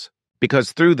problems,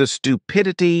 because through the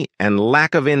stupidity and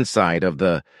lack of insight of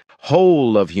the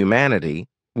whole of humanity,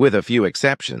 with a few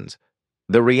exceptions,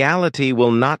 the reality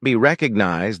will not be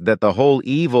recognized that the whole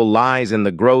evil lies in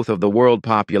the growth of the world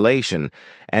population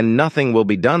and nothing will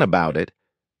be done about it,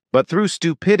 but through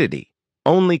stupidity,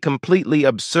 only completely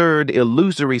absurd,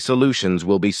 illusory solutions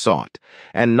will be sought,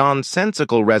 and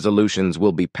nonsensical resolutions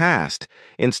will be passed,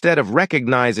 instead of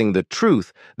recognizing the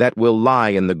truth that will lie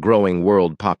in the growing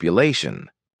world population,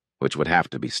 which would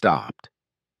have to be stopped.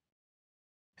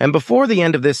 And before the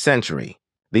end of this century,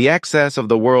 the excess of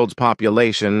the world's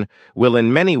population will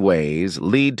in many ways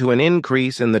lead to an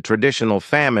increase in the traditional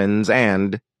famines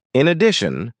and, in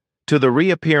addition, to the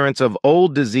reappearance of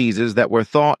old diseases that were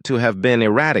thought to have been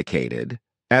eradicated,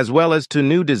 as well as to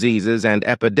new diseases and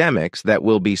epidemics that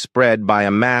will be spread by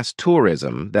a mass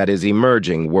tourism that is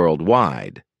emerging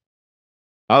worldwide.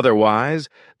 Otherwise,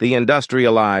 the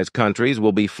industrialized countries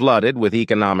will be flooded with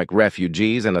economic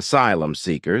refugees and asylum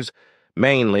seekers,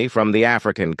 mainly from the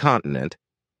African continent,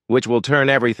 which will turn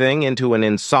everything into an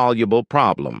insoluble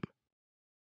problem.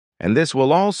 And this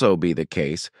will also be the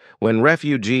case when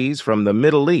refugees from the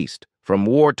Middle East, from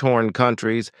war-torn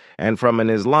countries, and from an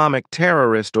Islamic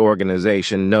terrorist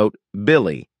organization, note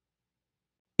Billy,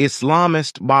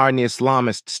 Islamist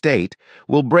state,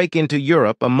 will break into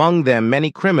Europe, among them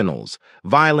many criminals,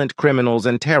 violent criminals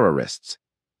and terrorists.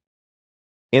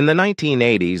 In the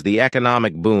 1980s, the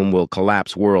economic boom will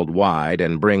collapse worldwide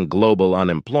and bring global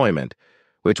unemployment,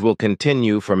 which will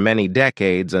continue for many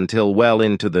decades until well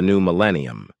into the new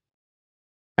millennium.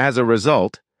 As a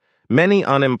result, many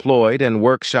unemployed and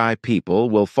work-shy people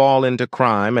will fall into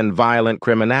crime and violent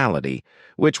criminality,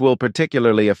 which will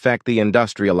particularly affect the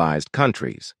industrialized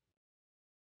countries.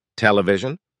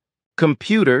 Television,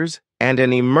 computers, and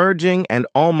an emerging and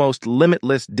almost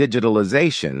limitless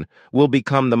digitalization will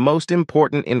become the most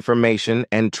important information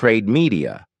and trade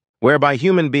media, whereby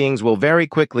human beings will very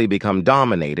quickly become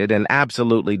dominated and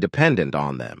absolutely dependent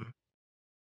on them.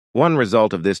 One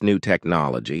result of this new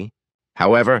technology,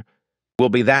 however, will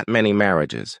be that many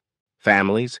marriages,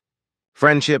 families,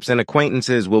 friendships, and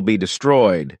acquaintances will be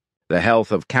destroyed, the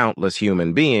health of countless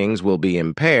human beings will be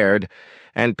impaired,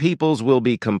 and peoples will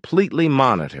be completely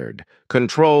monitored,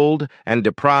 controlled, and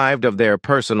deprived of their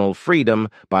personal freedom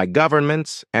by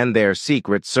governments and their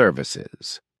secret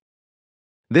services.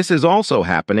 This is also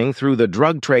happening through the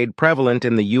drug trade prevalent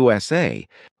in the USA,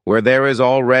 where there is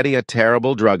already a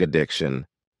terrible drug addiction,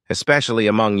 especially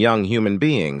among young human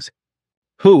beings,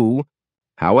 who,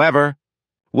 however,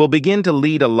 will begin to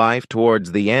lead a life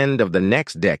towards the end of the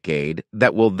next decade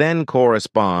that will then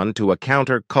correspond to a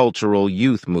countercultural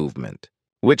youth movement,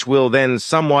 which will then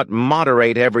somewhat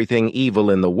moderate everything evil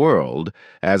in the world,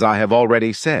 as I have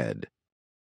already said.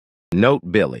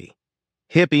 Note Billy,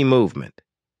 hippie movement,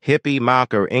 hippie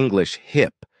mocker English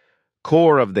hip,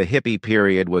 core of the hippie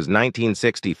period was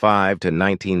 1965 to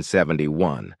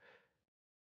 1971.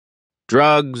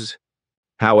 Drugs,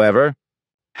 however,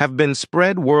 have been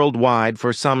spread worldwide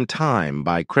for some time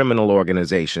by criminal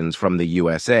organizations from the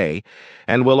USA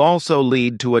and will also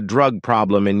lead to a drug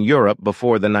problem in Europe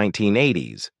before the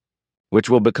 1980s, which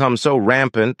will become so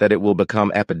rampant that it will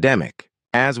become epidemic,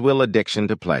 as will addiction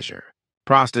to pleasure,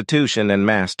 prostitution, and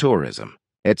mass tourism,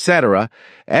 etc.,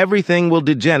 everything will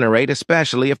degenerate,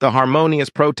 especially if the harmonious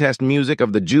protest music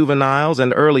of the juveniles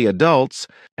and early adults,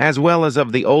 as well as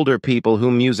of the older people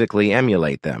who musically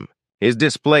emulate them, is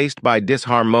displaced by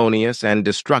disharmonious and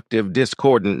destructive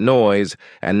discordant noise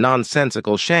and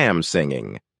nonsensical sham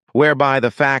singing, whereby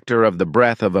the factor of the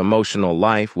breath of emotional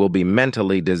life will be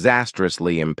mentally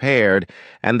disastrously impaired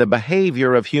and the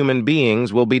behavior of human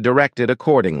beings will be directed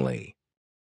accordingly.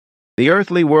 The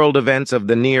earthly world events of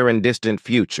the near and distant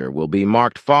future will be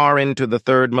marked far into the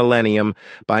third millennium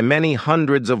by many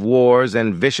hundreds of wars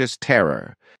and vicious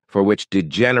terror, for which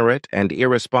degenerate and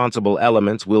irresponsible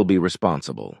elements will be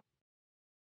responsible.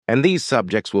 And these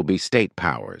subjects will be state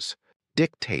powers,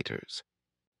 dictators,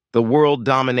 the world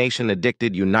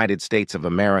domination-addicted United States of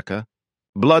America,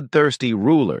 bloodthirsty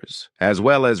rulers, as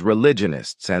well as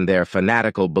religionists and their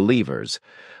fanatical believers,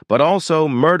 but also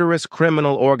murderous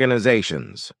criminal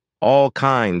organizations, all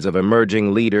kinds of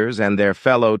emerging leaders and their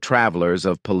fellow travelers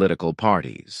of political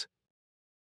parties.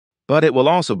 But it will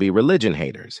also be religion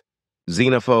haters,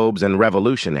 xenophobes and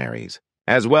revolutionaries,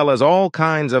 as well as all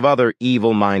kinds of other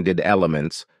evil-minded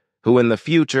elements who in the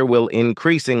future will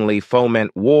increasingly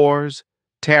foment wars,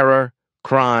 terror,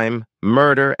 crime,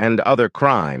 murder, and other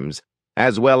crimes,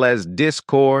 as well as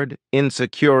discord,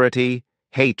 insecurity,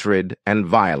 hatred, and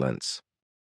violence.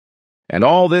 And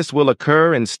all this will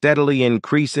occur in steadily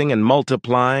increasing and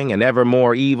multiplying and ever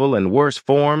more evil and worse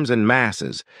forms and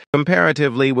masses,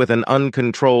 comparatively with an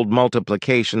uncontrolled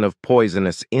multiplication of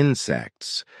poisonous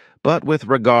insects, but with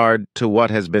regard to what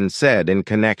has been said in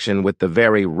connection with the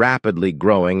very rapidly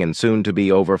growing and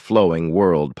soon-to-be overflowing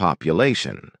world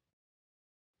population.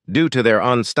 Due to their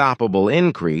unstoppable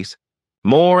increase,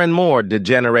 more and more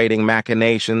degenerating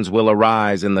machinations will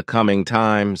arise in the coming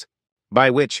times, by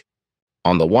which,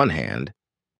 on the one hand,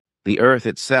 the earth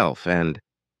itself and,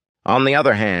 on the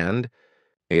other hand,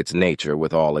 its nature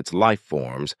with all its life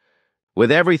forms,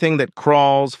 with everything that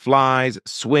crawls, flies,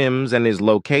 swims, and is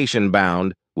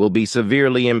location-bound, will be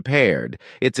severely impaired,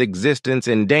 its existence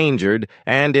endangered,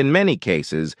 and in many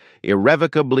cases,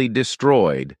 irrevocably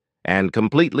destroyed, and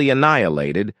completely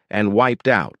annihilated and wiped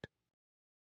out.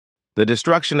 The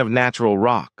destruction of natural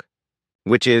rock,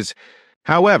 which is,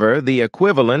 however, the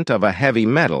equivalent of a heavy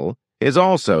metal, is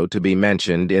also to be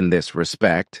mentioned in this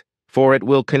respect, for it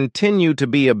will continue to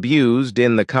be abused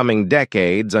in the coming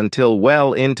decades until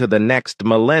well into the next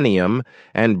millennium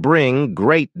and bring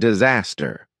great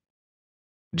disaster.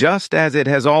 Just as it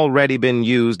has already been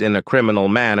used in a criminal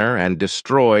manner and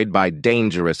destroyed by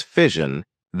dangerous fission,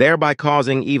 thereby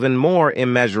causing even more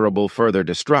immeasurable further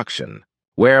destruction,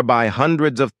 whereby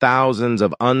hundreds of thousands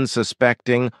of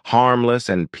unsuspecting, harmless,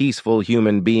 and peaceful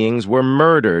human beings were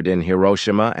murdered in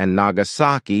Hiroshima and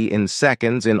Nagasaki in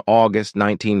seconds in August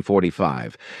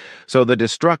 1945, so the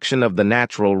destruction of the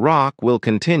natural rock will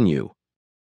continue.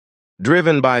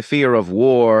 Driven by fear of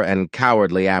war and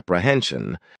cowardly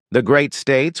apprehension, the great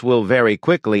states will very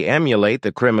quickly emulate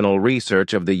the criminal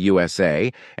research of the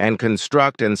USA and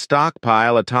construct and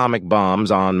stockpile atomic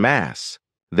bombs en masse,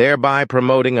 thereby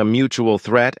promoting a mutual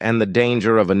threat and the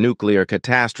danger of a nuclear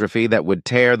catastrophe that would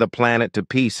tear the planet to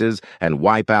pieces and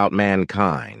wipe out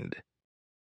mankind.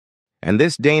 And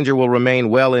this danger will remain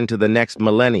well into the next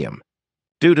millennium,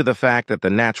 due to the fact that the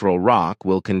natural rock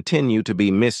will continue to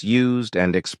be misused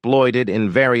and exploited in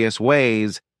various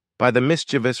ways by the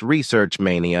mischievous research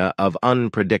mania of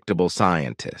unpredictable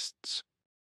scientists.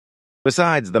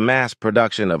 Besides the mass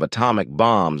production of atomic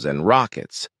bombs and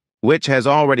rockets, which has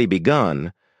already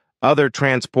begun, other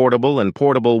transportable and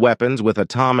portable weapons with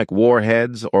atomic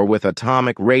warheads or with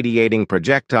atomic radiating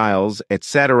projectiles,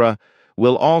 etc.,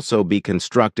 will also be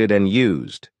constructed and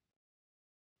used.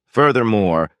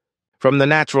 Furthermore, from the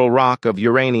natural rock of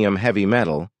uranium heavy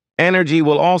metal, energy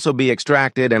will also be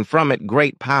extracted and from it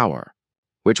great power,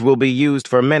 which will be used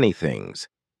for many things,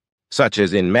 such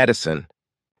as in medicine,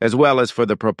 as well as for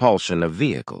the propulsion of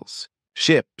vehicles,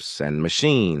 ships, and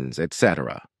machines,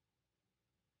 etc.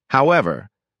 However,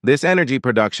 this energy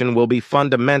production will be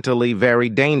fundamentally very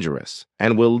dangerous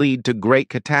and will lead to great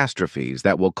catastrophes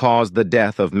that will cause the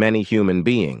death of many human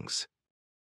beings.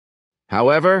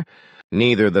 However,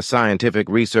 neither the scientific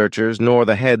researchers nor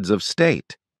the heads of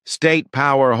state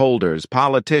power holders,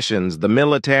 politicians, the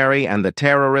military, and the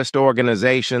terrorist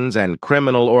organizations and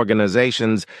criminal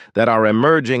organizations that are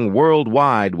emerging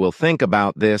worldwide will think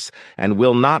about this and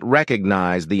will not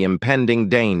recognize the impending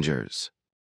dangers.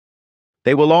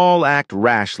 They will all act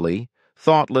rashly,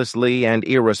 thoughtlessly, and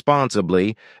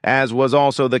irresponsibly, as was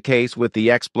also the case with the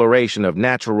exploration of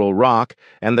natural rock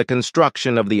and the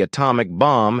construction of the atomic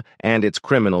bomb and its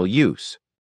criminal use.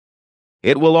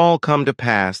 It will all come to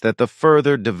pass that the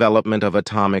further development of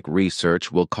atomic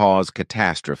research will cause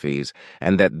catastrophes,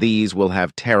 and that these will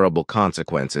have terrible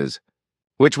consequences,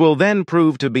 which will then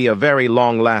prove to be a very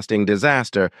long-lasting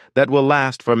disaster that will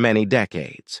last for many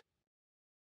decades.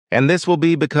 And this will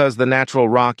be because the natural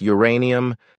rock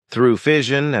uranium, through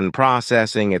fission and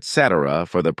processing, etc.,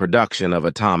 for the production of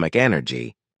atomic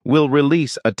energy, will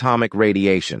release atomic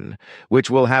radiation,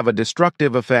 which will have a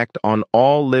destructive effect on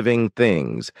all living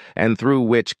things, and through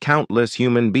which countless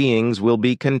human beings will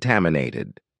be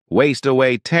contaminated, waste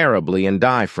away terribly and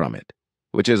die from it,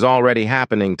 which is already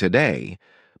happening today,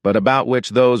 but about which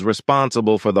those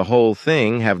responsible for the whole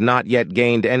thing have not yet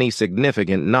gained any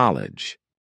significant knowledge.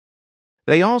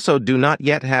 They also do not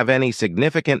yet have any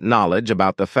significant knowledge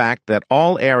about the fact that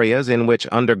all areas in which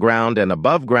underground and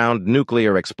above-ground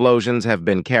nuclear explosions have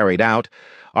been carried out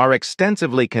are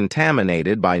extensively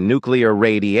contaminated by nuclear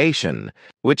radiation,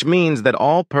 which means that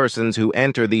all persons who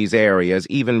enter these areas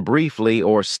even briefly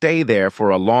or stay there for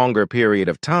a longer period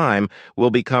of time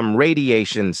will become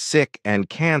radiation sick and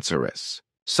cancerous,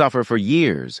 suffer for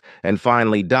years, and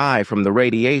finally die from the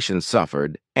radiation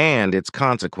suffered and its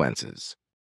consequences.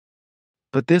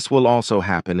 But this will also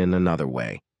happen in another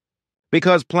way.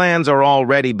 Because plans are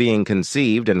already being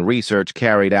conceived and research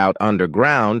carried out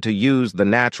underground to use the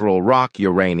natural rock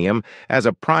uranium as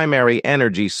a primary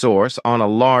energy source on a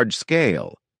large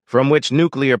scale, from which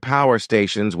nuclear power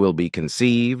stations will be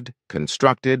conceived,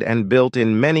 constructed, and built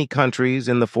in many countries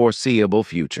in the foreseeable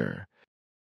future.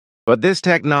 But this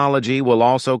technology will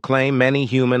also claim many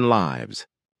human lives,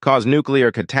 cause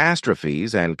nuclear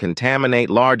catastrophes, and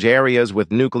contaminate large areas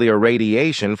with nuclear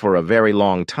radiation for a very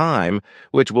long time,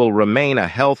 which will remain a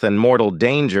health and mortal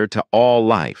danger to all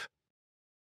life.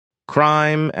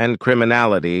 Crime and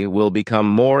criminality will become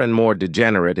more and more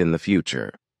degenerate in the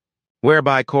future,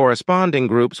 whereby corresponding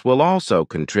groups will also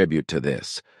contribute to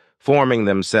this, forming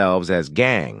themselves as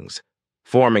gangs,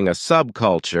 forming a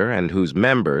subculture and whose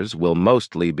members will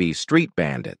mostly be street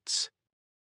bandits.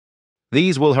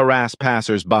 These will harass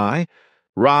passers-by,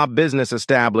 rob business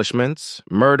establishments,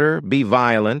 murder, be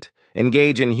violent,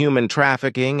 engage in human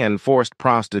trafficking and forced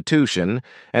prostitution,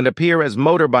 and appear as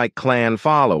motorbike clan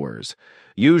followers,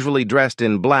 usually dressed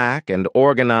in black and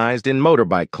organized in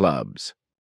motorbike clubs.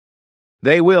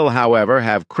 They will, however,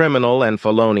 have criminal and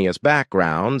felonious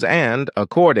backgrounds and,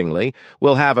 accordingly,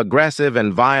 will have aggressive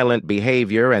and violent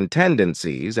behavior and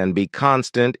tendencies and be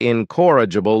constant,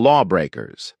 incorrigible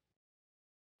lawbreakers.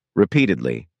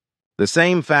 Repeatedly, the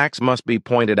same facts must be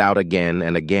pointed out again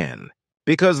and again,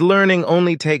 because learning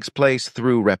only takes place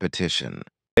through repetition.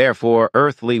 Therefore,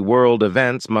 earthly world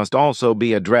events must also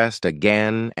be addressed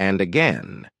again and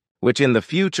again, which in the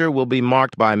future will be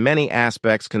marked by many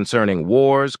aspects concerning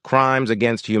wars, crimes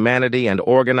against humanity, and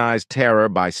organized terror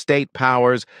by state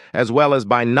powers as well as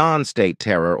by non-state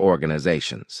terror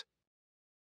organizations.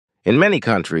 In many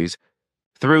countries,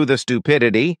 through the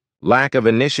stupidity, lack of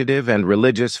initiative, and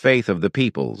religious faith of the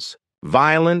peoples,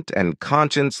 violent and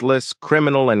conscienceless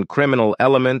criminal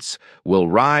elements will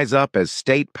rise up as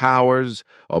state powers,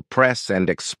 oppress and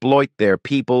exploit their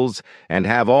peoples, and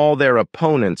have all their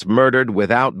opponents murdered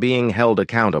without being held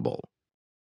accountable.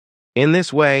 In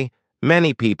this way,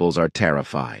 many peoples are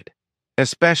terrified,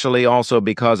 especially also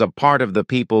because a part of the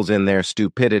peoples in their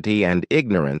stupidity and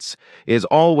ignorance is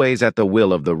always at the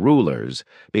will of the rulers,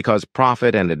 because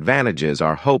profit and advantages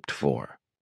are hoped for.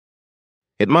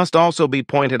 It must also be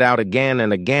pointed out again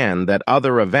and again that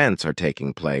other events are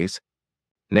taking place,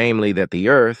 namely that the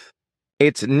earth,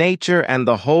 its nature, and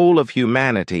the whole of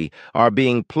humanity are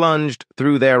being plunged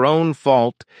through their own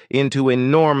fault into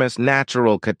enormous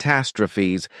natural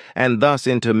catastrophes and thus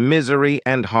into misery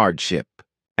and hardship,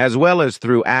 as well as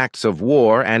through acts of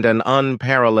war and an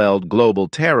unparalleled global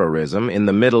terrorism in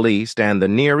the Middle East and the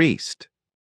Near East.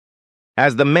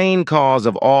 As the main cause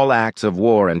of all acts of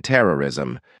war and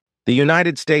terrorism, the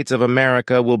United States of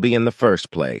America will be in the first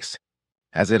place,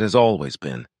 as it has always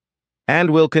been,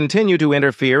 and will continue to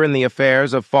interfere in the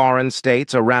affairs of foreign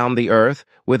states around the earth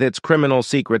with its criminal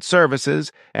secret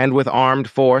services and with armed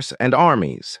force and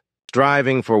armies,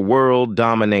 striving for world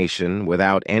domination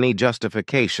without any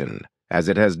justification, as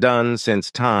it has done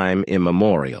since time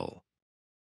immemorial.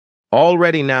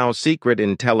 Already now secret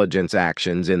intelligence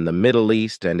actions in the Middle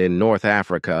East and in North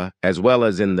Africa, as well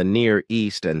as in the Near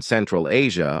East and Central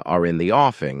Asia, are in the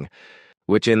offing,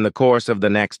 which in the course of the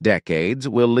next decades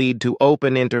will lead to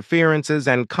open interferences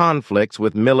and conflicts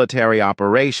with military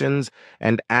operations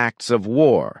and acts of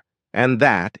war, and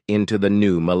that into the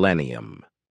new millennium.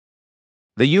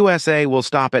 The USA will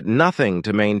stop at nothing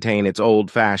to maintain its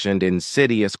old-fashioned,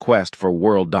 insidious quest for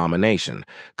world domination.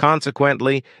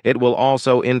 Consequently, it will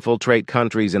also infiltrate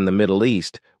countries in the Middle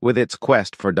East with its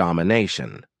quest for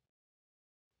domination.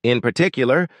 In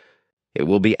particular, it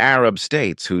will be Arab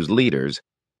states whose leaders,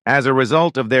 as a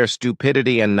result of their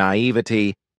stupidity and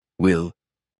naivety, will,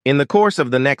 in the course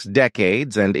of the next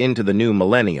decades and into the new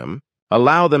millennium,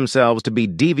 allow themselves to be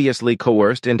deviously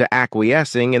coerced into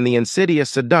acquiescing in the insidious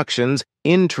seductions,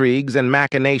 intrigues, and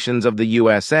machinations of the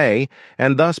USA,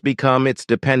 and thus become its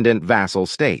dependent vassal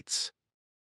states.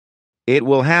 It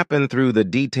will happen through the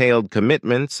detailed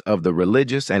commitments of the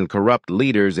religious and corrupt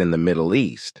leaders in the Middle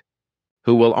East,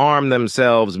 who will arm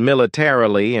themselves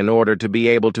militarily in order to be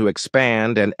able to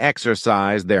expand and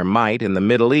exercise their might in the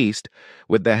Middle East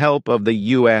with the help of the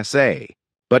USA,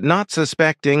 but not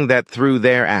suspecting that through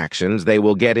their actions they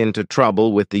will get into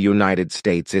trouble with the United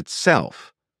States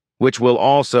itself, which will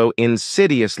also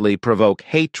insidiously provoke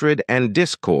hatred and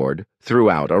discord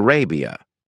throughout Arabia.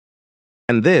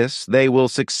 And this they will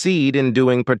succeed in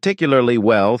doing particularly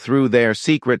well through their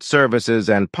secret services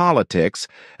and politics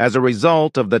as a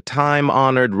result of the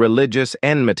time-honored religious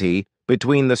enmity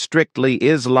between the strictly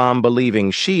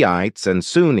Islam-believing Shiites and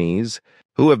Sunnis,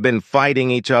 who have been fighting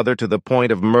each other to the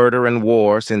point of murder and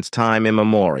war since time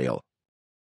immemorial.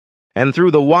 And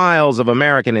through the wiles of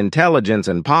American intelligence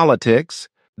and politics,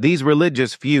 these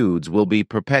religious feuds will be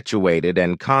perpetuated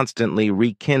and constantly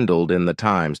rekindled in the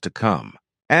times to come,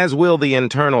 as will the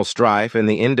internal strife in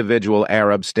the individual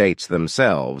Arab states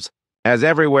themselves, as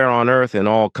everywhere on earth in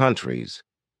all countries,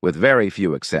 with very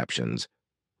few exceptions,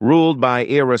 ruled by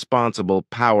irresponsible,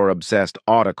 power-obsessed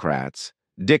autocrats,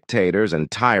 dictators, and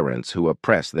tyrants who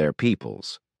oppress their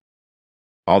peoples.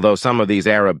 Although some of these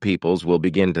Arab peoples will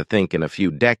begin to think in a few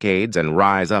decades and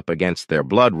rise up against their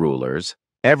blood rulers,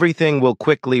 everything will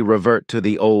quickly revert to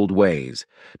the old ways,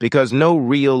 because no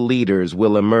real leaders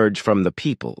will emerge from the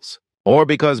peoples, or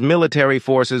because military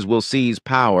forces will seize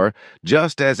power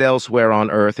just as elsewhere on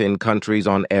earth in countries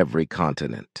on every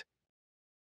continent.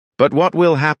 But what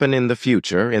will happen in the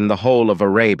future in the whole of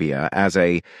Arabia as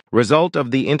a result of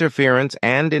the interference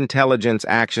and intelligence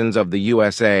actions of the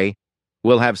USA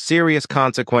will have serious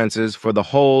consequences for the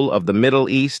whole of the Middle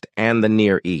East and the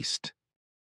Near East.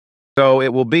 So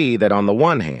it will be that on the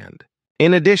one hand,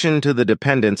 in addition to the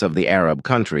dependence of the Arab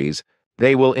countries,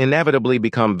 they will inevitably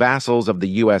become vassals of the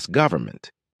U.S. government,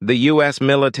 the U.S.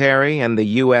 military, and the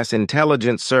U.S.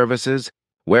 intelligence services,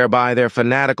 whereby their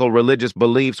fanatical religious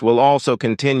beliefs will also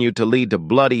continue to lead to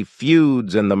bloody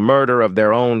feuds and the murder of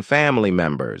their own family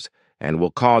members, and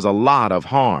will cause a lot of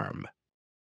harm.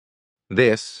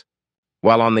 This,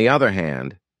 while on the other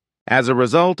hand, as a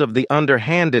result of the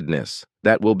underhandedness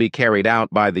that will be carried out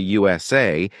by the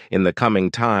USA in the coming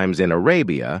times in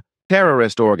Arabia,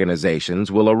 terrorist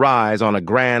organizations will arise on a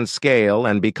grand scale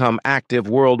and become active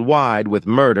worldwide with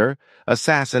murder,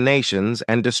 assassinations,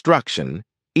 and destruction,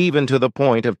 even to the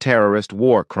point of terrorist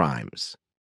war crimes.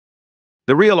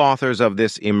 The real authors of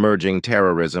this emerging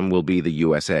terrorism will be the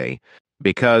USA,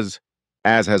 because,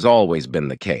 as has always been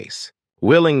the case,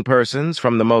 willing persons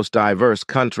from the most diverse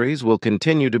countries will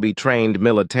continue to be trained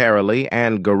militarily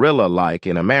and guerrilla-like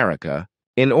in America,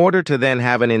 in order to then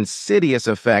have an insidious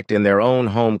effect in their own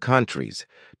home countries,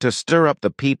 to stir up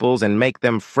the peoples and make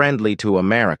them friendly to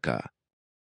America.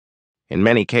 In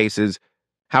many cases,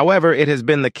 however, it has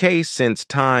been the case since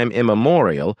time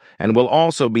immemorial, and will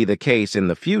also be the case in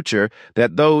the future,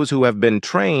 that those who have been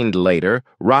trained later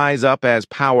rise up as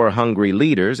power-hungry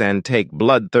leaders and take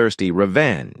bloodthirsty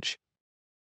revenge.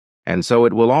 And so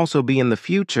it will also be in the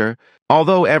future,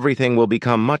 although everything will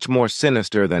become much more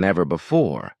sinister than ever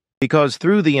before, because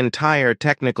through the entire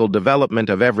technical development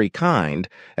of every kind,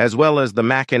 as well as the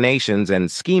machinations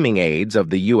and scheming aids of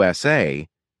the USA,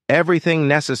 everything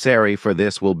necessary for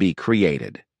this will be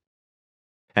created.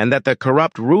 And that the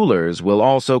corrupt rulers will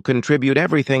also contribute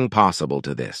everything possible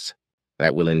to this.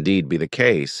 That will indeed be the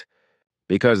case,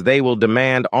 because they will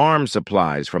demand arms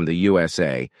supplies from the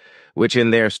USA, which in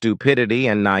their stupidity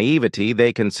and naivety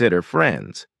they consider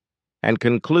friends, and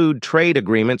conclude trade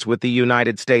agreements with the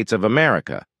United States of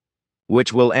America,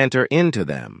 which will enter into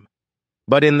them,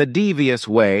 but in the devious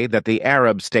way that the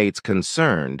Arab states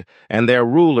concerned, and their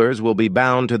rulers will be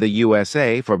bound to the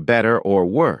USA for better or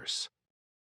worse.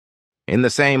 In the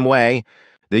same way,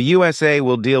 the USA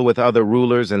will deal with other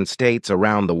rulers and states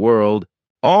around the world,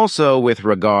 also with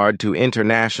regard to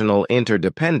international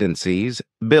interdependencies,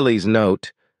 Billy's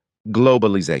note,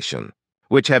 globalization,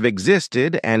 which have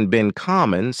existed and been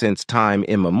common since time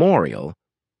immemorial,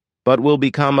 but will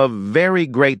become of very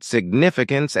great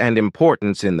significance and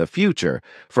importance in the future,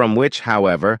 from which,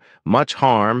 however, much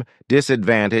harm,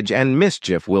 disadvantage, and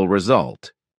mischief will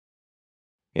result.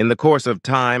 In the course of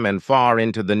time and far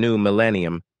into the new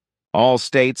millennium, all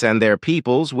states and their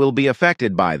peoples will be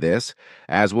affected by this,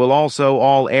 as will also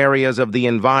all areas of the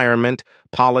environment,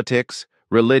 politics,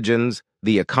 religions,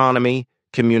 the economy,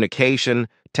 communication,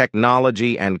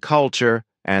 technology and culture,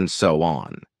 and so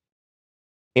on.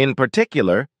 In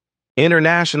particular,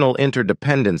 international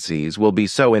interdependencies will be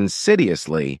so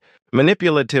insidiously,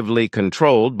 manipulatively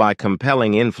controlled by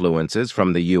compelling influences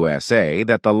from the USA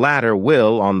that the latter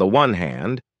will, on the one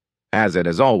hand, as it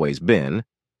has always been,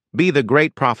 be the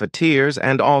great profiteers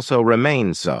and also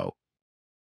remain so.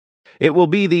 It will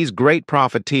be these great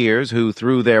profiteers who,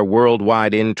 through their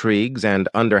worldwide intrigues and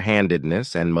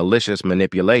underhandedness and malicious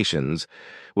manipulations,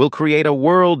 will create a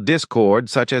world discord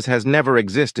such as has never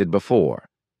existed before.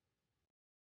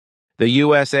 The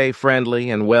USA-friendly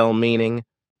and well-meaning,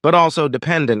 but also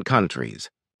dependent countries,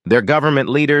 their government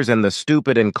leaders and the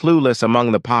stupid and clueless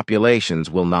among the populations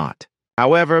will not,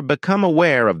 however, become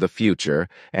aware of the future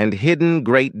and hidden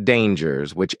great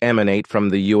dangers which emanate from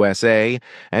the USA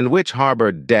and which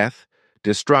harbor death,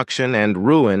 destruction, and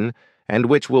ruin, and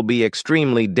which will be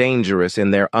extremely dangerous in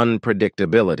their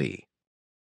unpredictability.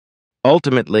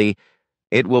 Ultimately,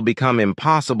 it will become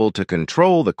impossible to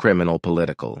control the criminal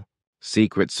political,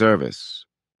 secret service,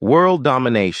 world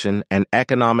domination, and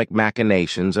economic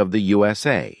machinations of the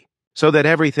USA, so that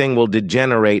everything will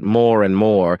degenerate more and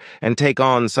more and take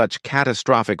on such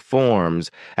catastrophic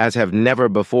forms as have never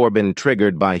before been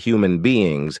triggered by human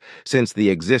beings since the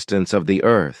existence of the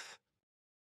earth.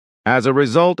 As a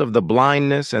result of the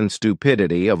blindness and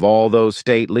stupidity of all those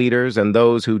state leaders and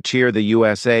those who cheer the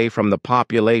USA from the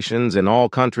populations in all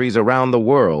countries around the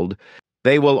world,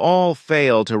 they will all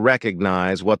fail to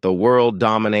recognize what the world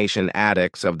domination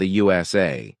addicts of the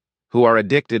USA, who are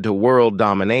addicted to world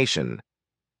domination,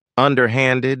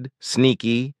 underhanded,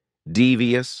 sneaky,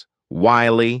 devious,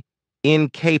 wily,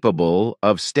 incapable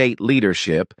of state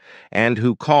leadership, and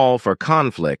who call for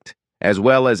conflict, as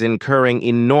well as incurring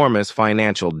enormous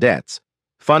financial debts,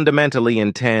 fundamentally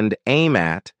intend, aim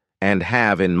at, and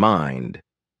have in mind.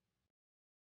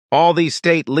 All these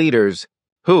state leaders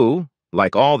who,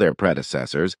 like all their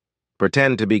predecessors,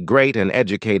 pretend to be great and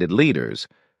educated leaders,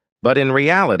 but in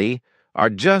reality are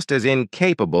just as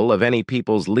incapable of any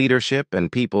people's leadership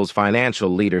and people's financial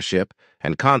leadership,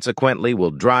 and consequently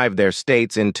will drive their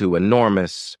states into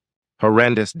enormous,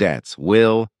 horrendous debts,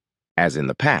 will, as in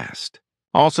the past,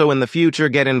 also in the future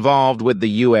get involved with the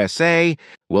USA,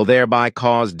 will thereby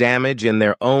cause damage in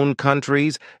their own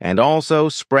countries, and also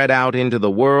spread out into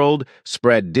the world,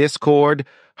 spread discord,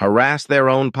 harass their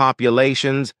own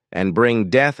populations, and bring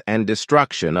death and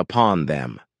destruction upon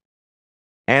them.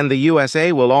 And the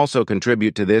USA will also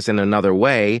contribute to this in another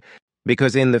way,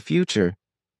 because in the future,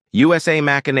 USA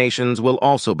machinations will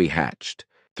also be hatched,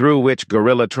 through which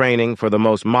guerrilla training for the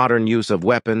most modern use of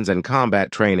weapons and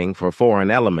combat training for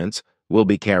foreign elements will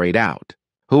be carried out,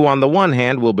 who on the one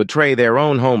hand will betray their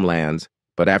own homelands,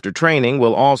 but after training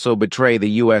will also betray the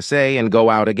USA and go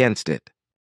out against it.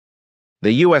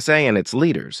 The USA and its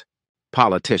leaders,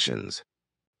 politicians,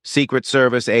 Secret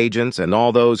Service agents, and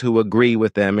all those who agree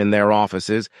with them in their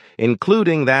offices,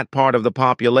 including that part of the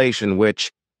population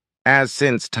which, as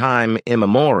since time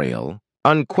immemorial,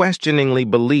 unquestioningly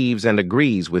believes and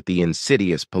agrees with the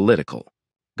insidious political,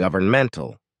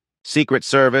 governmental, Secret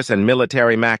Service and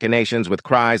military machinations with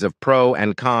cries of pro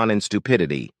and con and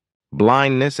stupidity,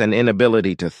 blindness and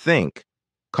inability to think,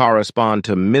 correspond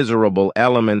to miserable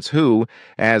elements who,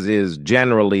 as is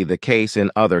generally the case in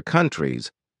other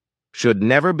countries, should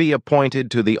never be appointed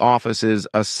to the offices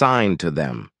assigned to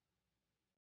them.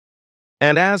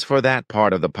 And as for that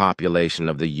part of the population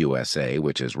of the USA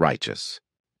which is righteous,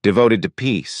 devoted to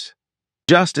peace,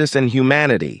 justice, and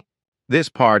humanity, this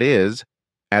part is,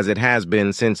 as it has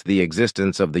been since the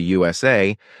existence of the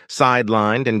USA,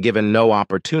 sidelined and given no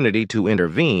opportunity to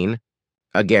intervene,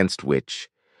 against which,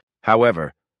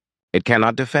 however, it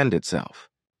cannot defend itself,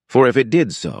 for if it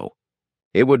did so,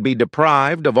 it would be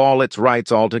deprived of all its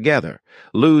rights altogether,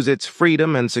 lose its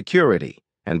freedom and security,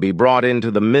 and be brought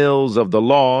into the mills of the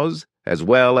laws, as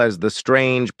well as the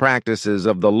strange practices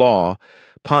of the law,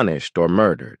 punished or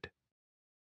murdered.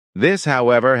 This,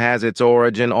 however, has its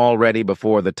origin already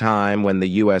before the time when the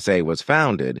USA was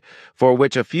founded, for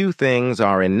which a few things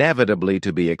are inevitably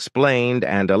to be explained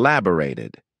and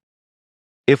elaborated.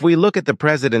 If we look at the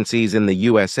presidencies in the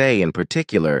USA in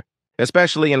particular,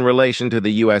 especially in relation to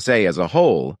the USA as a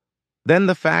whole, then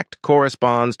the fact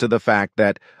corresponds to the fact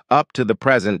that, up to the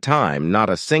present time, not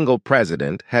a single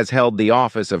president has held the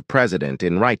office of president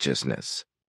in righteousness.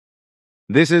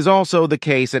 This is also the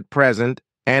case at present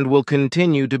and will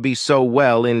continue to be so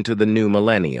well into the new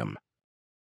millennium.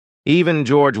 Even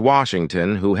George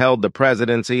Washington, who held the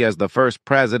presidency as the first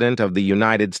president of the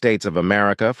United States of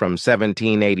America from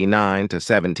 1789 to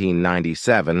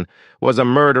 1797, was a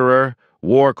murderer,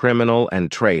 war criminal,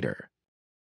 and traitor.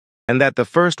 And that the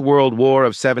First World War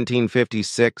of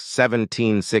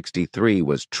 1756-1763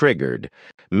 was triggered,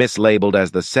 mislabeled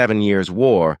as the 7 Years'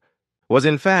 War, was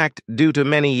in fact due to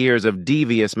many years of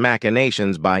devious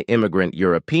machinations by immigrant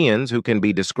Europeans who can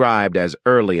be described as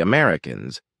early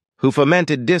Americans, who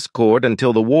fomented discord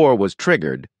until the war was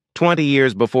triggered 20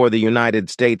 years before the United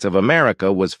States of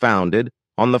America was founded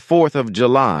on the 4th of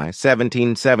July,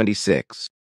 1776.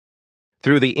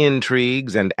 Through the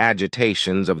intrigues and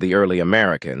agitations of the early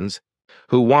Americans,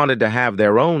 who wanted to have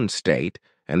their own state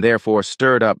and therefore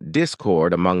stirred up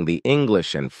discord among the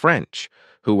English and French,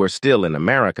 who were still in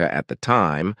America at the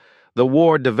time, the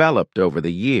war developed over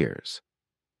the years.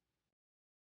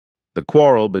 The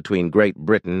quarrel between Great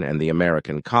Britain and the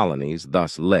American colonies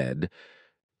thus led,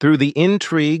 through the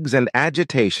intrigues and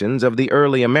agitations of the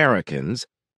early Americans,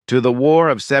 to the War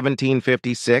of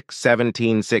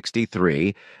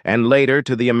 1756-1763, and later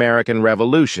to the American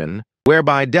Revolution,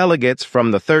 whereby delegates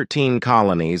from the 13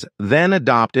 colonies then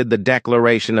adopted the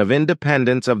Declaration of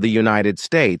Independence of the United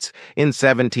States in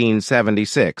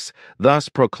 1776, thus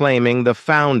proclaiming the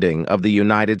founding of the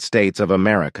United States of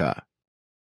America.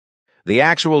 The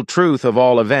actual truth of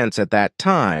all events at that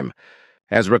time,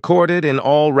 as recorded in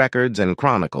all records and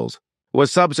chronicles,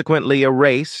 was subsequently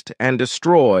erased and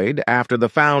destroyed after the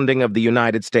founding of the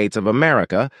United States of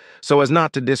America, so as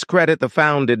not to discredit the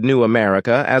founded new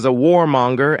America as a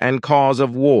warmonger and cause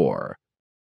of war.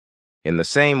 In the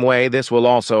same way, this will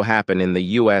also happen in the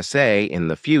USA in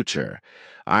the future,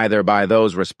 either by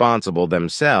those responsible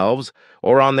themselves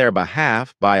or on their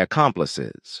behalf by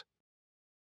accomplices.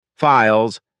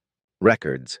 Files,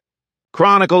 records,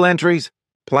 chronicle entries,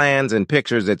 plans and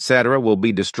pictures, etc. will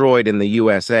be destroyed in the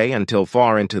USA until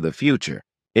far into the future.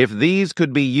 If these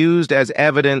could be used as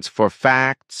evidence for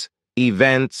facts,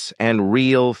 events, and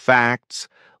real facts,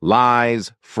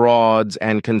 lies, frauds,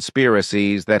 and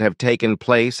conspiracies that have taken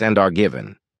place and are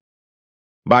given.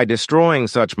 By destroying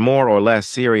such more or less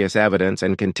serious evidence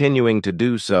and continuing to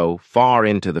do so far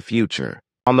into the future,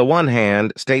 on the one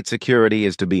hand, state security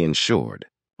is to be ensured.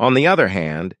 On the other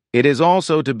hand, it is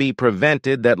also to be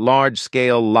prevented that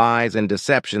large-scale lies and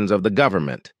deceptions of the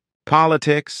government,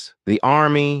 politics, the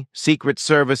army, secret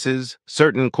services,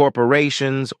 certain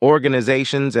corporations,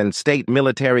 organizations, and state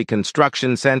military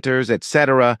construction centers,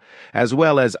 etc., as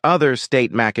well as other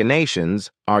state machinations,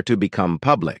 are to become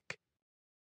public.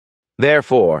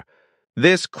 Therefore,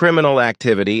 this criminal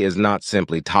activity is not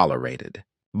simply tolerated,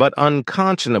 but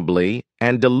unconscionably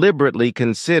and deliberately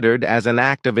considered as an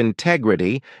act of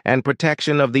integrity and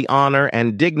protection of the honor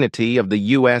and dignity of the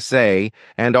USA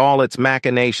and all its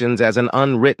machinations as an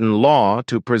unwritten law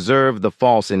to preserve the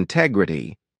false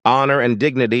integrity, honor and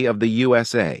dignity of the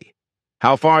USA.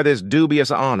 How far this dubious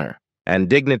honor and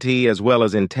dignity as well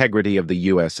as integrity of the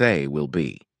USA will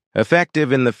be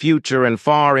effective in the future and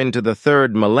far into the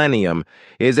third millennium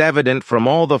is evident from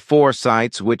all the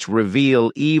foresights which reveal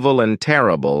evil and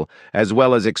terrible as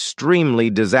well as extremely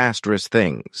disastrous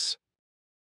things.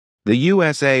 The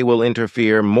USA will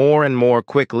interfere more and more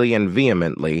quickly and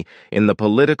vehemently in the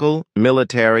political,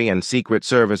 military, and secret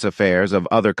service affairs of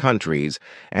other countries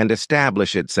and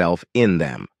establish itself in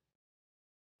them.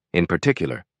 In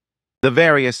particular, the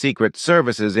various secret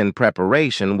services in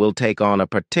preparation will take on a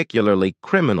particularly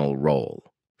criminal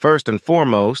role. First and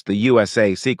foremost, the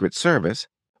USA Secret Service,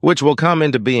 which will come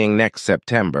into being next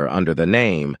September under the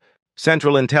name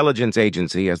Central Intelligence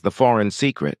Agency as the Foreign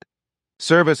Secret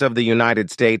Service of the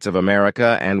United States of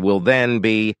America, and will then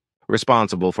be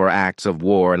responsible for acts of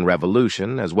war and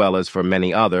revolution, as well as for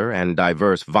many other and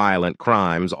diverse violent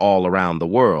crimes all around the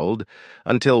world,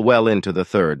 until well into the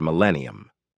third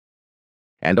millennium.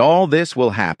 And all this will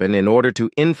happen in order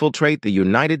to infiltrate the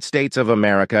United States of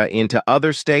America into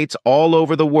other states all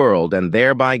over the world and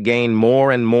thereby gain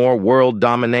more and more world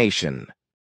domination.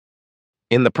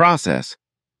 In the process,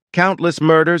 countless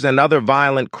murders and other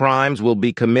violent crimes will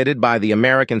be committed by the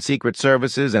American Secret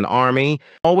Services and Army,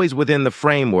 always within the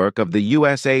framework of the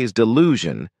USA's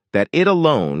delusion that it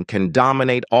alone can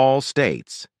dominate all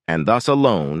states, and thus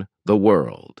alone the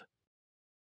world.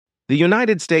 The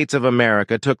United States of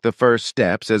America took the first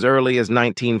steps as early as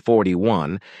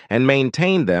 1941 and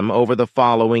maintained them over the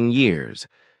following years,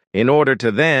 in order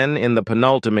to then, in the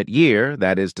penultimate year,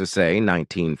 that is to say,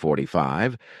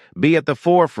 1945, be at the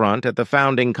forefront at the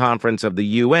founding conference of the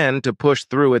UN to push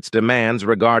through its demands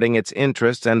regarding its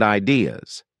interests and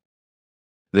ideas.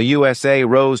 The USA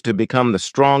rose to become the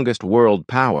strongest world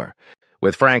power,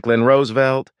 with Franklin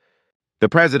Roosevelt, the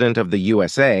President of the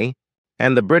USA,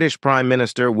 and the British Prime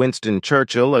Minister Winston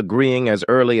Churchill agreeing as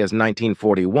early as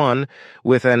 1941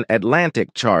 with an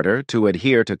Atlantic Charter to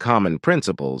adhere to common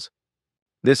principles,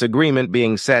 this agreement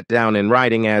being set down in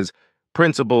writing as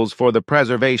Principles for the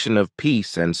Preservation of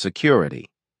Peace and Security.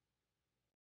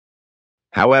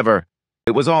 However,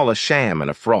 it was all a sham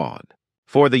and a fraud,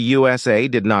 for the USA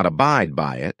did not abide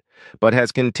by it, but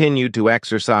has continued to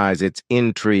exercise its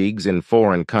intrigues in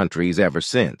foreign countries ever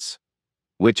since,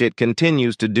 which it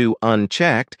continues to do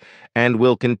unchecked and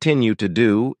will continue to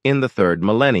do in the third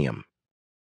millennium.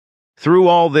 Through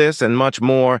all this and much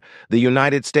more, the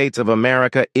United States of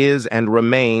America is and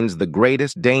remains the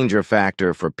greatest danger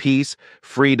factor for peace,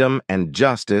 freedom, and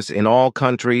justice in all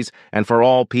countries and for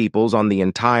all peoples on the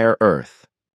entire earth.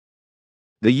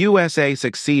 The USA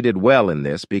succeeded well in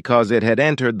this because it had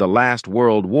entered the last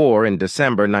World War in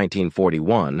December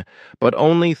 1941, but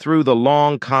only through the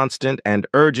long, constant, and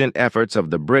urgent efforts of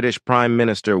the British Prime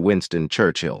Minister Winston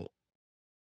Churchill.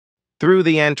 Through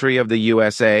the entry of the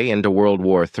USA into World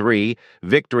War III,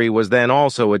 victory was then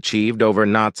also achieved over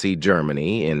Nazi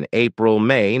Germany in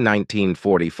April-May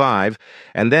 1945,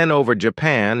 and then over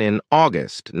Japan in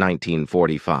August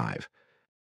 1945.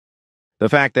 The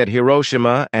fact that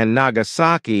Hiroshima and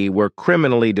Nagasaki were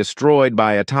criminally destroyed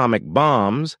by atomic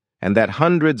bombs, and that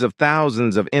hundreds of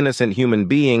thousands of innocent human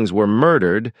beings were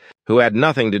murdered who had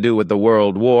nothing to do with the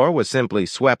World War was simply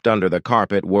swept under the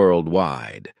carpet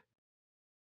worldwide.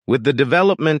 With the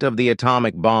development of the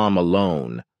atomic bomb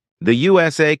alone, the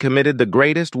USA committed the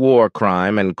greatest war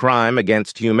crime and crime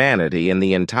against humanity in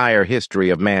the entire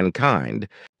history of mankind,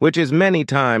 which is many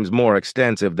times more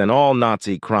extensive than all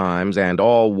Nazi crimes and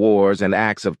all wars and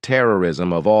acts of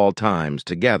terrorism of all times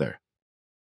together.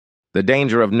 The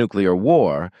danger of nuclear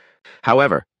war,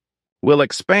 however, will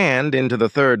expand into the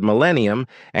third millennium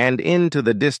and into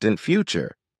the distant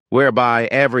future, whereby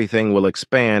everything will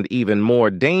expand even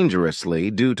more dangerously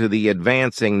due to the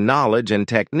advancing knowledge and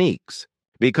techniques,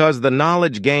 because the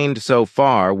knowledge gained so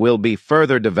far will be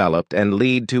further developed and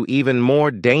lead to even more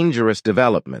dangerous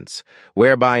developments,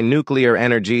 whereby nuclear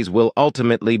energies will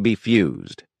ultimately be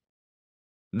fused.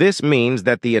 This means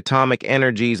that the atomic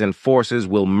energies and forces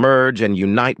will merge and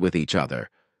unite with each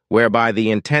other, whereby the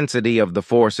intensity of the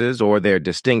forces or their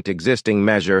distinct existing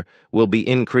measure will be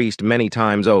increased many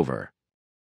times over.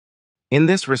 In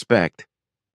this respect,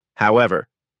 however,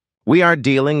 we are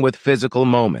dealing with physical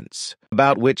moments,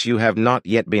 about which you have not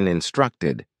yet been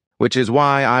instructed, which is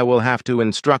why I will have to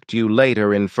instruct you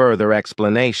later in further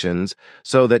explanations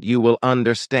so that you will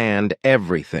understand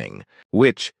everything,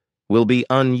 which will be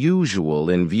unusual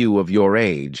in view of your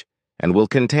age, and will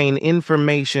contain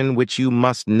information which you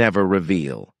must never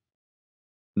reveal.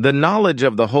 The knowledge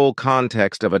of the whole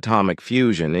context of atomic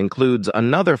fusion includes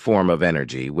another form of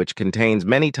energy which contains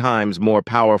many times more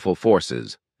powerful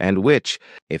forces, and which,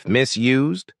 if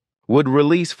misused, would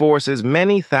release forces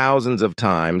many thousands of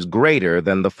times greater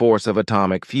than the force of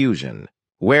atomic fusion,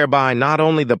 whereby not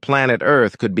only the planet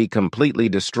Earth could be completely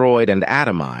destroyed and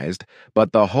atomized,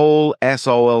 but the whole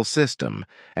SOL system,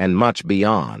 and much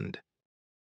beyond.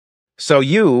 So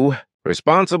you,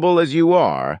 responsible as you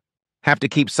are, have to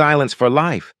keep silence for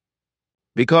life,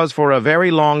 because for a very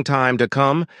long time to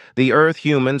come, the Earth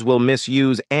humans will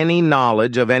misuse any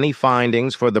knowledge of any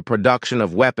findings for the production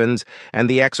of weapons and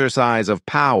the exercise of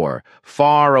power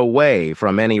far away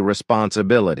from any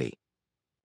responsibility.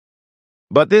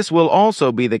 But this will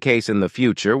also be the case in the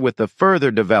future with the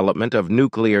further development of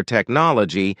nuclear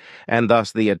technology and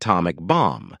thus the atomic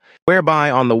bomb,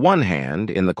 whereby on the one hand,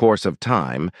 in the course of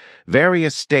time,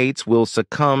 various states will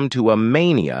succumb to a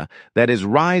mania that is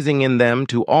rising in them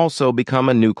to also become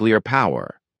a nuclear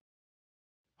power.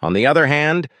 On the other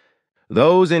hand,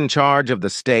 those in charge of the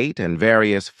state and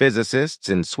various physicists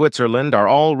in Switzerland are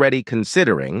already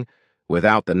considering,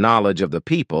 without the knowledge of the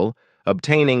people,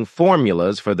 obtaining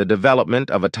formulas for the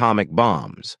development of atomic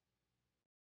bombs.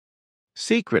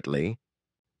 Secretly,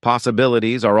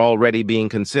 possibilities are already being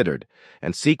considered,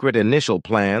 and secret initial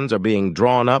plans are being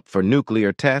drawn up for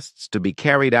nuclear tests to be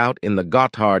carried out in the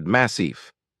Gotthard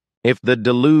Massif. If the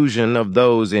delusion of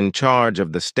those in charge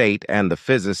of the state and the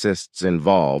physicists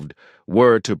involved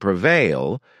were to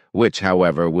prevail, which,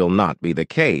 however, will not be the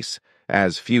case,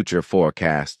 as future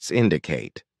forecasts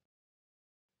indicate.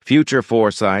 Future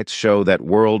foresights show that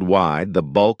worldwide the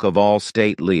bulk of all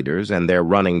state leaders and their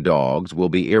running dogs will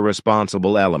be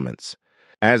irresponsible elements,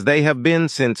 as they have been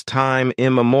since time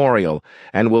immemorial,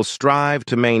 and will strive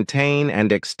to maintain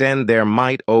and extend their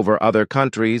might over other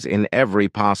countries in every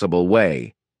possible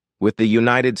way, with the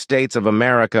United States of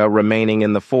America remaining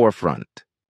in the forefront.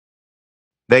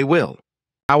 They will,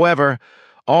 however,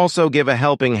 also give a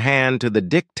helping hand to the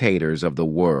dictators of the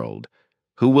world,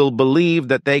 who will believe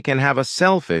that they can have a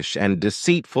selfish and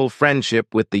deceitful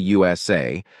friendship with the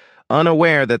USA,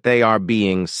 unaware that they are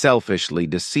being selfishly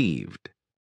deceived.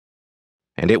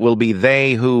 And it will be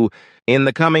they who, in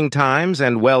the coming times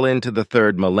and well into the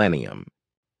third millennium,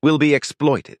 will be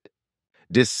exploited,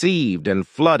 deceived and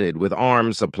flooded with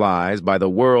arms supplies by the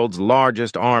world's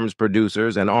largest arms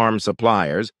producers and arms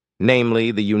suppliers,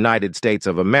 namely the United States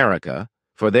of America,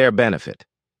 for their benefit,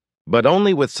 but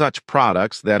only with such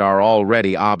products that are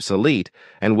already obsolete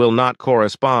and will not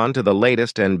correspond to the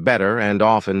latest and better and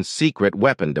often secret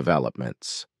weapon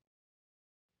developments.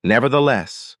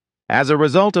 Nevertheless, as a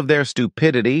result of their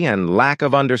stupidity and lack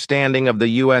of understanding of the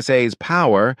USA's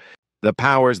power, the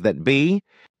powers that be,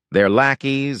 their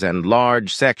lackeys and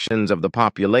large sections of the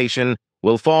population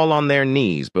will fall on their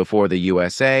knees before the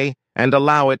USA and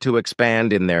allow it to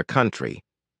expand in their country.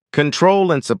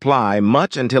 Control and supply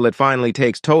much until it finally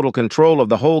takes total control of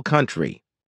the whole country.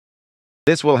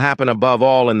 This will happen above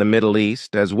all in the Middle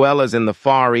East, as well as in the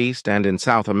Far East and in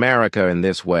South America in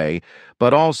this way,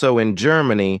 but also in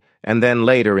Germany and then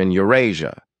later in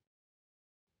Eurasia.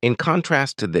 In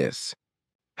contrast to this,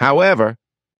 however,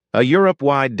 a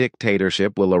Europe-wide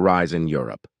dictatorship will arise in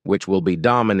Europe, which will be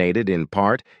dominated in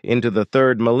part into the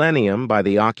third millennium by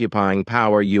the occupying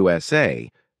power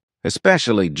USA,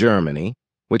 especially Germany,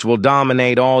 which will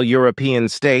dominate all European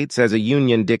states as a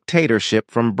union dictatorship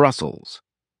from Brussels.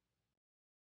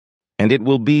 And it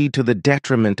will be to the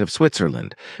detriment of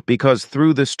Switzerland, because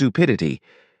through the stupidity,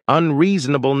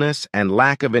 unreasonableness, and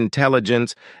lack of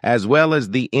intelligence, as well as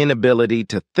the inability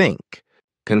to think,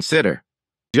 consider,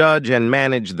 judge, and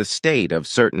manage the state of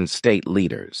certain state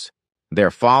leaders, their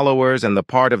followers, and the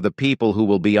part of the people who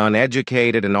will be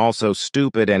uneducated and also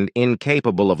stupid and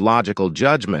incapable of logical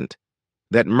judgment,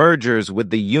 that mergers with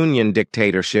the Union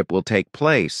dictatorship will take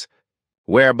place,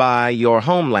 whereby your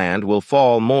homeland will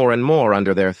fall more and more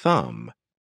under their thumb.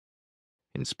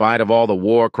 In spite of all the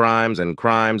war crimes and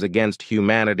crimes against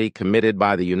humanity committed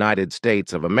by the United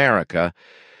States of America,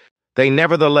 they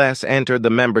nevertheless entered the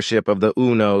membership of the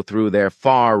UNO through their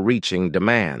far-reaching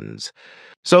demands,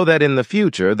 so that in the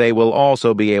future they will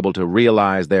also be able to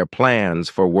realize their plans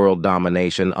for world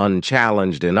domination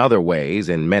unchallenged in other ways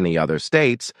in many other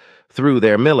states through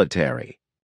their military.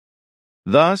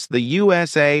 Thus, the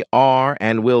USA are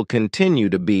and will continue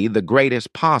to be the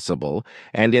greatest possible,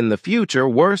 and in the future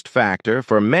worst factor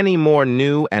for many more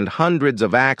new and hundreds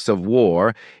of acts of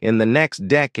war in the next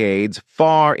decades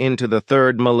far into the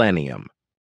third millennium.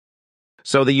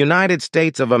 So the United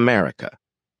States of America,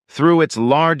 through its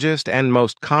largest and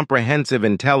most comprehensive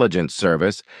intelligence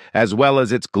service, as well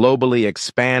as its globally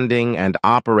expanding and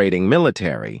operating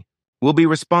military, will be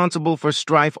responsible for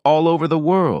strife all over the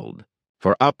world,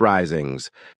 for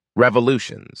uprisings,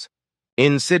 revolutions,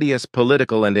 insidious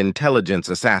political and intelligence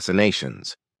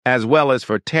assassinations, as well as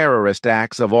for terrorist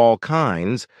acts of all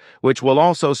kinds, which will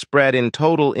also spread in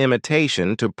total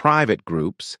imitation to private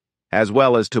groups, as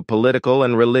well as to political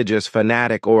and religious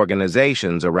fanatic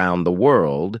organizations around the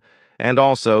world, and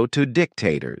also to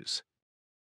dictators.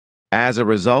 As a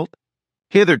result,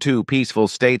 hitherto peaceful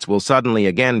states will suddenly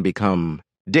again become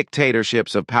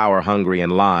dictatorships of power-hungry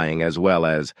and lying, as well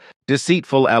as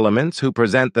deceitful elements who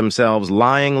present themselves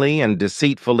lyingly and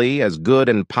deceitfully as good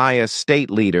and pious state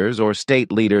leaders or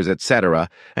state leaders, etc.,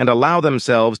 and allow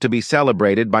themselves to be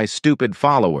celebrated by stupid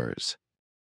followers.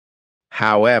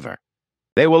 However,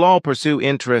 they will all pursue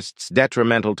interests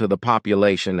detrimental to the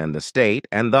population and the state,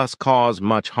 and thus cause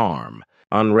much harm,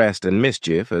 unrest and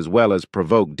mischief, as well as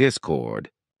provoke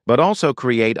discord, but also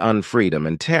create unfreedom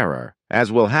and terror, as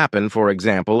will happen, for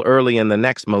example, early in the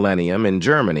next millennium in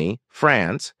Germany,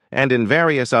 France, and in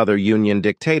various other Union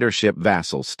dictatorship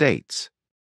vassal states.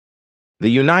 The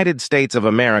United States of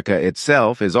America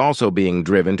itself is also being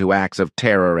driven to acts of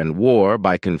terror and war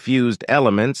by confused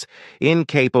elements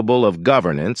incapable of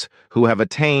governance who have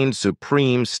attained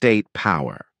supreme state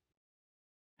power.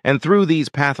 And through these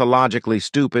pathologically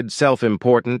stupid,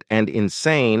 self-important, and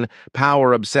insane,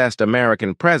 power-obsessed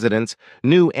American presidents,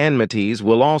 new enmities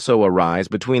will also arise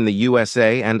between the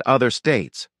USA and other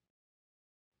states.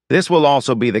 This will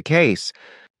also be the case,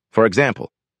 for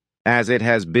example, as it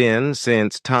has been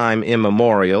since time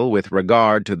immemorial with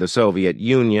regard to the Soviet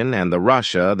Union and the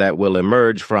Russia that will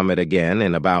emerge from it again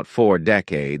in about 4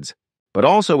 decades, but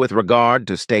also with regard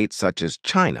to states such as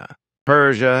China,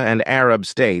 Persia, and Arab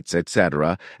states,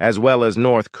 etc., as well as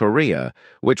North Korea,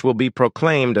 which will be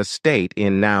proclaimed a state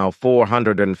in now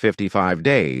 455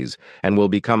 days and will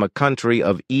become a country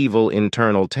of evil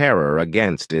internal terror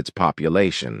against its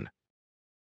population.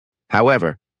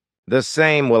 However, the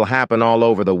same will happen all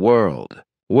over the world,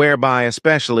 whereby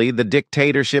especially the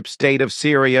dictatorship state of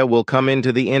Syria will come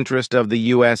into the interest of the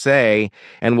USA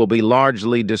and will be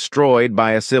largely destroyed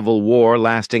by a civil war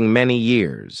lasting many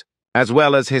years, as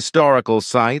well as historical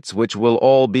sites which will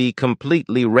all be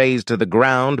completely razed to the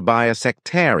ground by a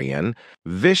sectarian,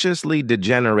 viciously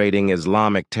degenerating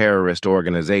Islamic terrorist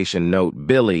organization Note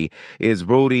is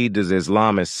Ruri's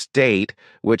Islamist State,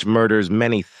 which murders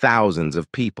many thousands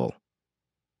of people.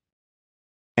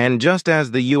 And just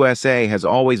as the USA has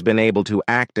always been able to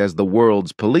act as the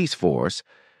world's police force,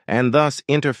 and thus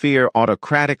interfere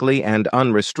autocratically and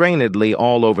unrestrainedly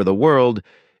all over the world,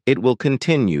 it will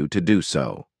continue to do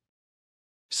so.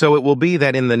 So it will be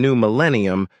that in the new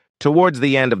millennium, towards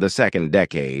the end of the second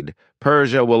decade,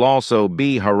 Persia will also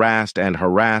be harassed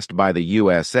by the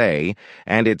USA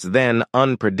and its then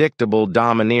unpredictable,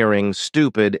 domineering,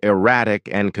 stupid, erratic,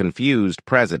 and confused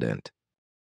president.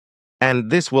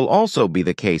 And this will also be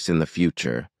the case in the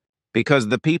future, because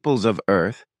the peoples of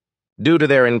Earth, due to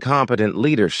their incompetent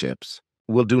leaderships,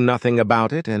 will do nothing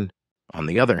about it, and, on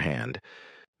the other hand,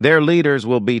 their leaders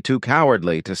will be too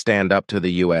cowardly to stand up to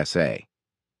the USA.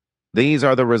 These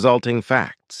are the resulting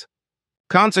facts.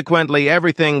 Consequently,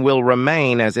 everything will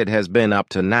remain as it has been up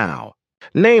to now,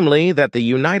 namely that the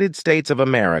United States of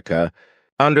America,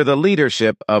 under the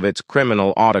leadership of its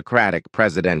criminal autocratic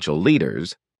presidential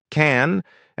leaders, can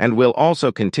and will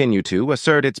also continue to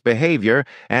assert its behavior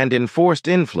and enforced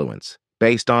influence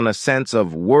based on a sense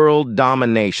of world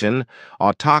domination,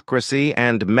 autocracy,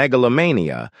 and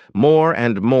megalomania more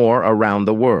and more around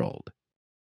the world.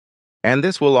 And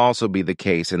this will also be the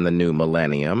case in the new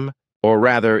millennium, or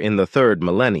rather in the third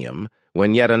millennium,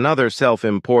 when yet another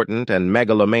self-important and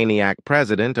megalomaniac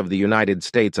president of the United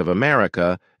States of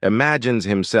America imagines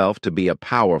himself to be a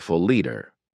powerful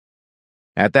leader.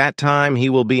 At that time, he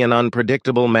will be an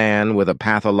unpredictable man with a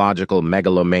pathological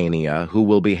megalomania who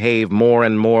will behave more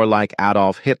and more like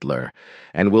Adolf Hitler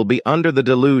and will be under the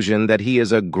delusion that he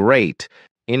is a great,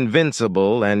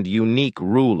 invincible, and unique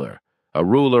ruler, a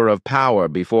ruler of power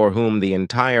before whom the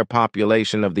entire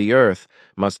population of the earth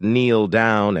must kneel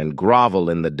down and grovel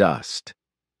in the dust.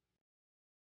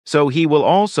 So he will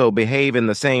also behave in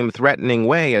the same threatening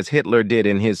way as Hitler did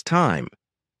in his time.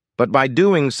 But by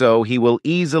doing so, he will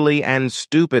easily and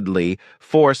stupidly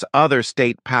force other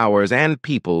state powers and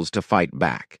peoples to fight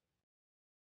back.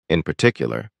 In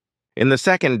particular, in the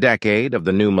second decade of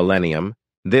the new millennium,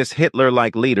 this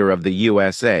Hitler-like leader of the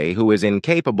USA, who is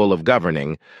incapable of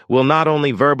governing, will not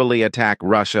only verbally attack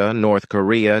Russia, North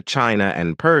Korea, China,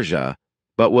 and Persia,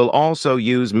 but will also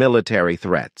use military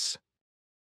threats.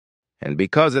 And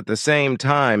because at the same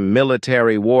time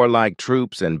military warlike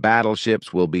troops and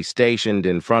battleships will be stationed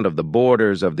in front of the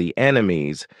borders of the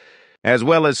enemies, as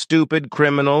well as stupid,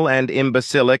 criminal, and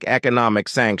imbecilic economic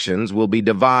sanctions will be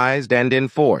devised and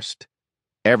enforced,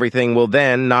 everything will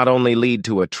then not only lead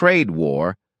to a trade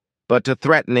war, but to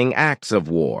threatening acts of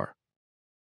war.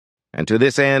 And to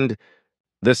this end,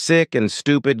 the sick and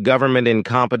stupid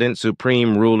government-incompetent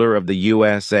supreme ruler of the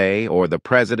USA, or the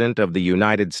President of the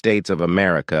United States of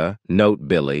America, note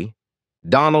Billy,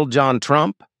 Donald John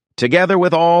Trump, together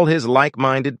with all his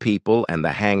like-minded people and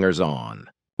the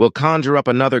hangers-on, will conjure up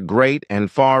another great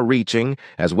and far-reaching,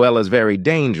 as well as very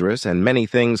dangerous and many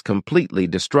things completely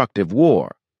destructive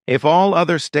war, if all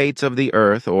other states of the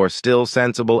earth or still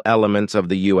sensible elements of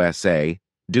the USA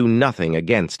do nothing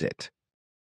against it.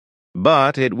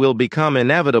 But it will become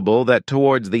inevitable that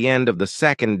towards the end of the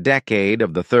second decade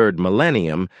of the third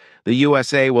millennium, the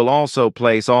USA will also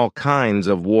place all kinds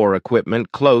of war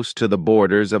equipment close to the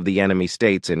borders of the enemy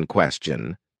states in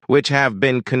question, which have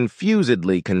been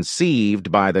confusedly conceived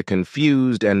by the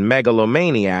confused and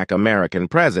megalomaniac American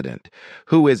president,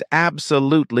 who is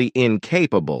absolutely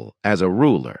incapable as a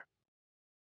ruler.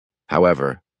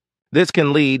 However, this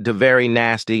can lead to very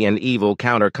nasty and evil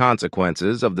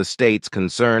counter-consequences of the states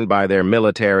concerned by their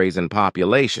militaries and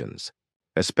populations,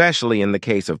 especially in the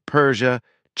case of Persia,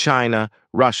 China,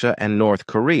 Russia, and North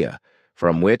Korea,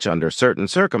 from which, under certain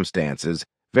circumstances,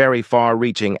 very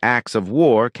far-reaching acts of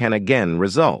war can again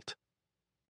result.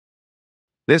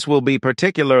 This will be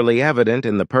particularly evident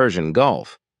in the Persian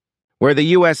Gulf, where the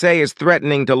USA is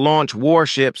threatening to launch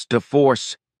warships to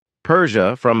force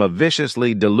Persia, from a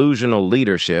viciously delusional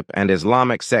leadership and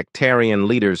Islamic sectarian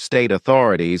leaders' state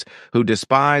authorities who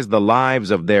despise the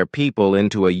lives of their people,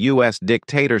 into a U.S.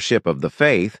 dictatorship of the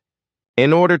faith,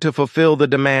 in order to fulfill the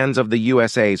demands of the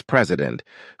USA's president,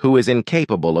 who is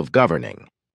incapable of governing.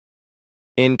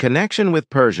 In connection with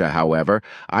Persia, however,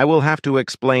 I will have to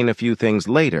explain a few things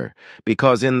later,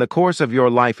 because in the course of your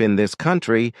life in this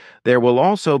country, there will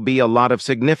also be a lot of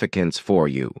significance for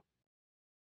you.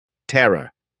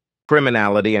 Terror.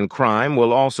 Criminality and crime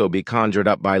will also be conjured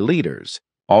up by leaders,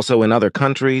 also in other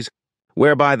countries,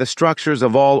 whereby the structures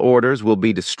of all orders will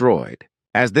be destroyed,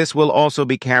 as this will also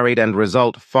be carried and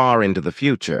result far into the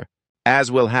future,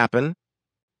 as will happen,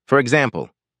 for example,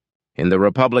 in the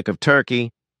Republic of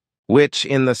Turkey, which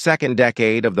in the second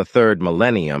decade of the third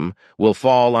millennium will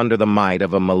fall under the might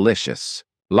of a malicious,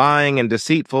 lying and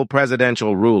deceitful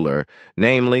presidential ruler,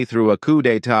 namely through a coup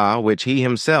d'etat which he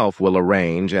himself will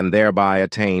arrange and thereby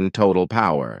attain total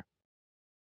power.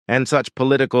 And such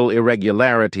political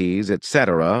irregularities,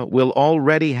 etc., will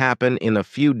already happen in a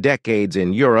few decades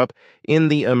in Europe, in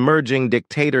the emerging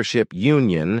dictatorship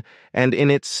Union, and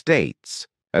in its states,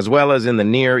 as well as in the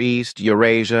Near East,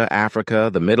 Eurasia, Africa,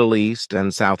 the Middle East,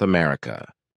 and South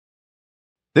America.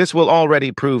 This will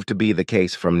already prove to be the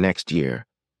case from next year,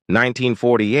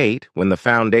 1948, when the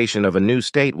foundation of a new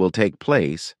state will take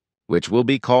place, which will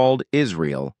be called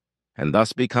Israel, and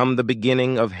thus become the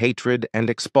beginning of hatred and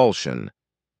expulsion,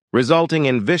 resulting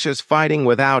in vicious fighting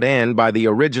without end by the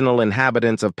original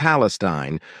inhabitants of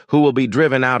Palestine, who will be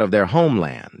driven out of their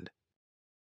homeland.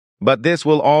 But this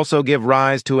will also give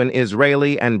rise to an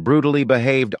Israeli and brutally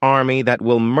behaved army that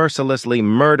will mercilessly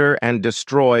murder and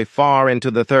destroy far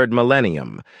into the third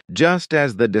millennium, just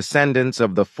as the descendants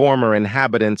of the former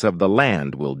inhabitants of the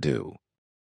land will do.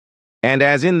 And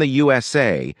as in the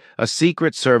USA, a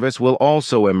secret service will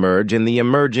also emerge in the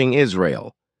emerging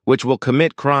Israel, which will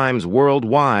commit crimes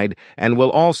worldwide and will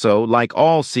also, like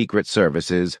all secret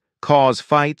services, cause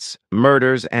fights,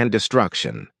 murders, and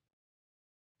destruction.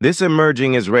 This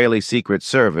emerging Israeli Secret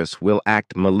Service will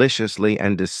act maliciously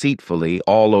and deceitfully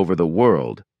all over the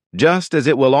world, just as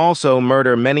it will also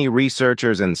murder many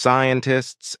researchers and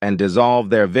scientists and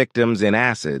dissolve their victims in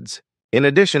acids, in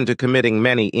addition to committing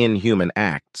many inhuman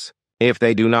acts, if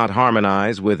they do not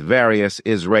harmonize with various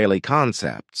Israeli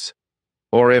concepts,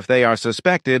 or if they are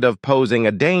suspected of posing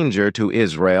a danger to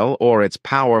Israel or its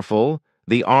powerful,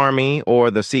 the army, or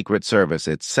the Secret Service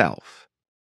itself.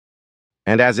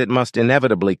 And as it must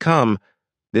inevitably come,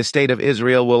 the State of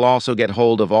Israel will also get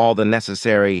hold of all the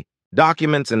necessary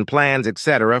documents and plans,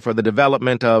 etc., for the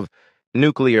development of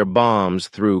nuclear bombs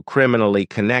through criminally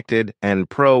connected and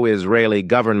pro-Israeli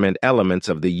government elements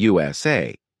of the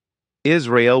USA.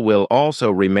 Israel will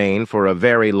also remain for a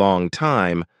very long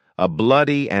time a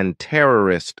bloody and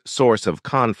terrorist source of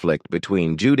conflict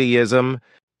between Judaism,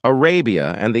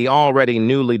 Arabia, and the already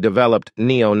newly developed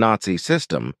neo-Nazi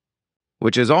system,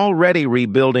 which is already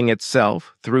rebuilding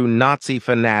itself through Nazi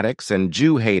fanatics and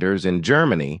Jew haters in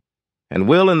Germany, and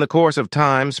will in the course of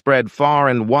time spread far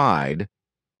and wide,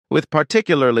 with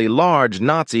particularly large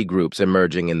Nazi groups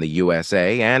emerging in the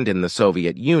USA and in the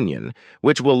Soviet Union,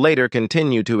 which will later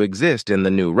continue to exist in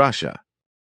the new Russia.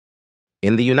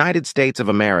 In the United States of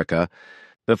America,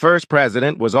 the first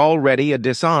president was already a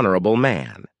dishonorable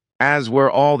man, as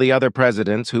were all the other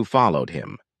presidents who followed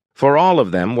him. For all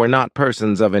of them were not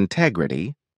persons of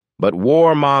integrity, but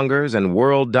warmongers and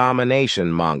world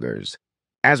domination mongers,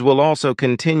 as will also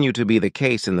continue to be the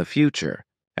case in the future,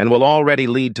 and will already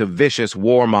lead to vicious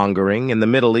warmongering in the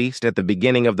Middle East at the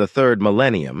beginning of the third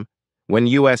millennium, when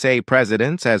USA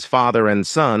presidents, as father and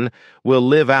son, will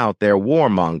live out their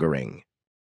warmongering.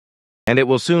 And it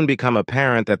will soon become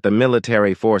apparent that the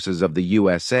military forces of the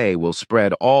USA will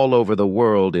spread all over the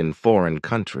world in foreign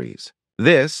countries.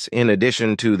 This, in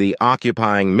addition to the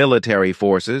occupying military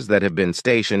forces that have been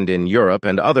stationed in Europe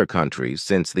and other countries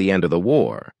since the end of the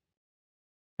war.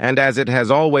 And as it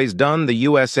has always done, the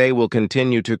USA will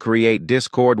continue to create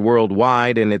discord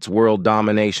worldwide in its world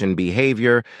domination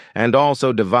behavior and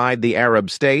also divide the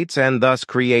Arab states and thus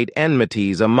create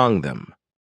enmities among them.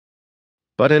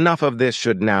 But enough of this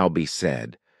should now be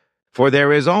said, for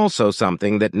there is also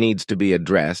something that needs to be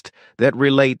addressed that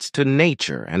relates to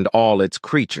nature and all its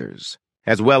creatures,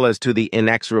 as well as to the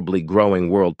inexorably growing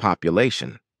world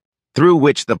population, through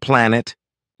which the planet,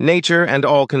 nature, and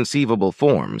all conceivable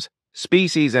forms,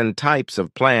 species and types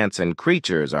of plants and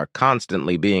creatures are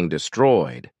constantly being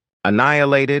destroyed,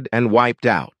 annihilated, and wiped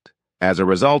out, as a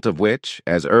result of which,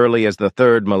 as early as the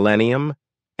third millennium,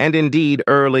 and indeed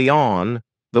early on,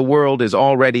 the world is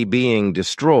already being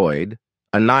destroyed,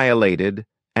 annihilated,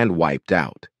 and wiped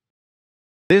out.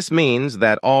 This means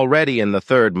that already in the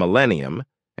third millennium,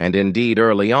 and indeed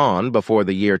early on before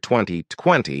the year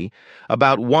 2020,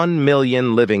 about 1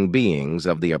 million living beings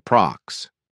of the approx.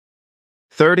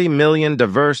 30 million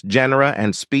diverse genera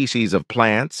and species of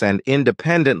plants and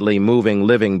independently moving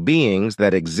living beings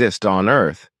that exist on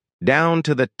Earth, down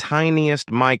to the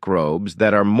tiniest microbes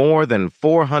that are more than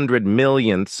 400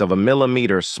 millionths of a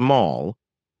millimeter small,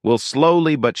 will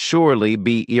slowly but surely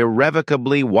be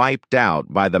irrevocably wiped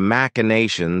out by the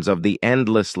machinations of the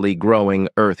endlessly growing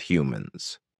Earth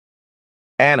humans.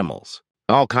 Animals,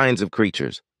 all kinds of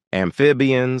creatures,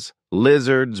 amphibians,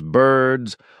 lizards,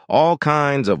 birds, all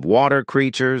kinds of water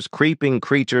creatures, creeping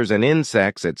creatures, and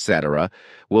insects, etc.,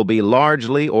 will be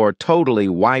largely or totally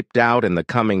wiped out in the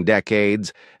coming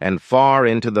decades and far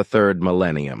into the third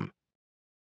millennium.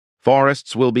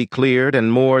 Forests will be cleared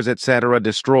and moors, etc.,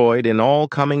 destroyed in all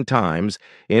coming times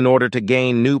in order to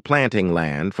gain new planting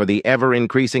land for the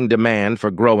ever-increasing demand for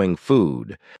growing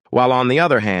food, while on the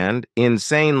other hand,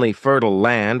 insanely fertile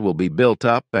land will be built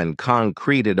up and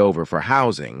concreted over for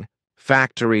housing,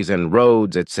 factories and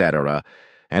roads, etc.,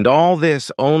 and all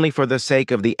this only for the sake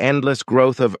of the endless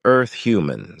growth of Earth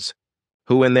humans,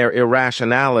 who in their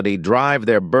irrationality drive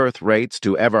their birth rates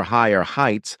to ever higher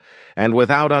heights and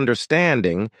without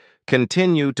understanding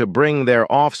continue to bring their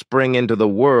offspring into the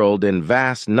world in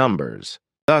vast numbers,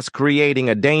 thus creating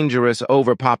a dangerous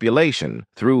overpopulation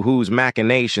through whose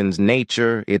machinations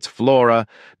nature, its flora,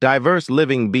 diverse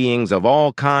living beings of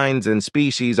all kinds and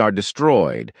species are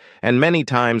destroyed and many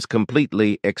times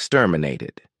completely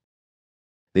exterminated.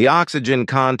 The oxygen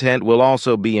content will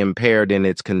also be impaired in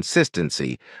its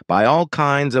consistency by all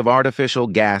kinds of artificial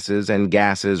gases and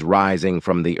gases rising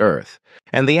from the Earth,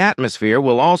 and the atmosphere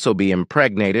will also be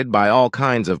impregnated by all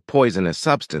kinds of poisonous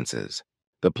substances.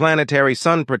 The planetary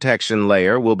sun protection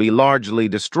layer will be largely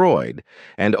destroyed,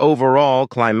 and overall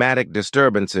climatic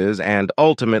disturbances and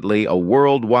ultimately a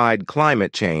worldwide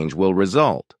climate change will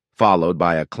result, followed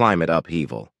by a climate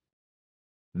upheaval.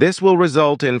 This will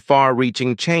result in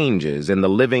far-reaching changes in the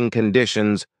living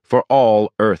conditions for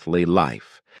all earthly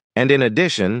life. And in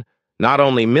addition, not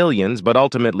only millions but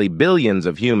ultimately billions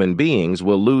of human beings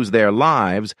will lose their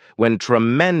lives when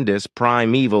tremendous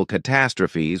primeval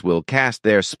catastrophes will cast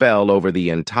their spell over the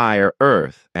entire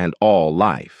Earth and all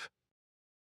life.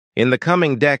 In the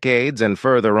coming decades and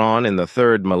further on in the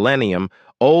third millennium,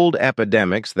 old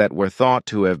epidemics that were thought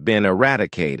to have been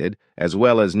eradicated, as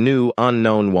well as new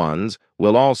unknown ones,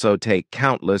 will also take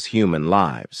countless human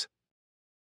lives.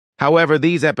 However,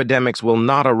 these epidemics will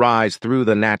not arise through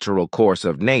the natural course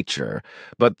of nature,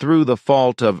 but through the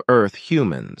fault of Earth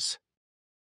humans.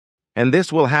 And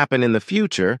this will happen in the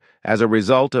future as a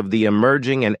result of the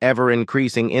emerging and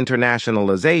ever-increasing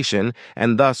internationalization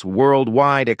and thus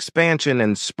worldwide expansion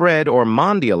and spread or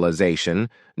mondialization,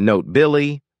 note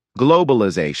Billy,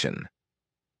 globalization.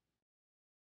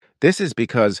 This is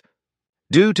because,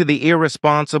 due to the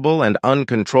irresponsible and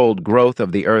uncontrolled growth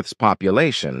of the Earth's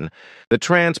population, the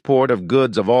transport of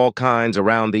goods of all kinds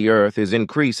around the Earth is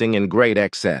increasing in great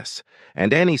excess,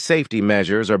 and any safety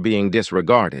measures are being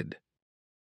disregarded.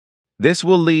 This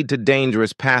will lead to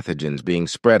dangerous pathogens being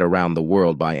spread around the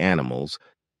world by animals,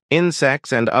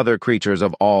 insects and other creatures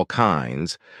of all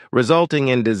kinds, resulting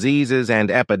in diseases and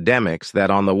epidemics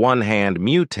that on the one hand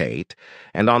mutate,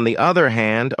 and on the other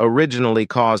hand originally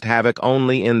caused havoc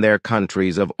only in their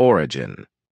countries of origin.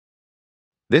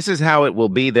 This is how it will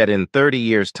be that in 30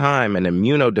 years' time an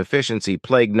immunodeficiency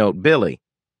plague, note Billy,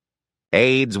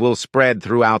 AIDS will spread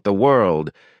throughout the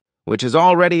world, which has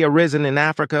already arisen in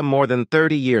Africa more than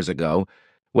 30 years ago,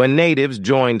 when natives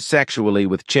joined sexually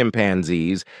with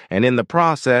chimpanzees and in the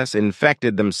process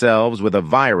infected themselves with a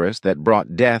virus that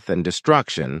brought death and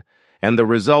destruction, and the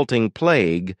resulting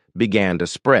plague began to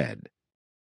spread.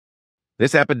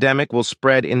 This epidemic will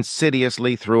spread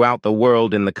insidiously throughout the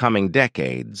world in the coming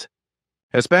decades,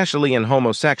 especially in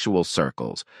homosexual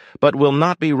circles, but will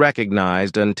not be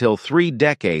recognized until 3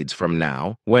 decades from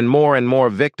now, when more and more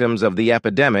victims of the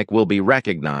epidemic will be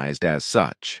recognized as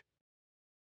such.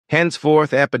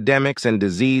 Henceforth, epidemics and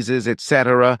diseases,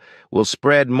 etc., will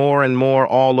spread more and more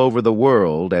all over the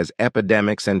world as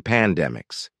epidemics and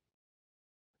pandemics.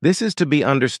 This is to be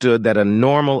understood that a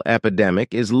normal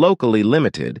epidemic is locally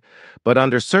limited, but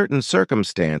under certain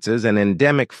circumstances an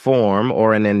endemic form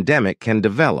or an endemic can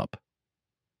develop.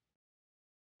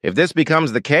 If this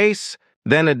becomes the case,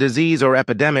 then a disease or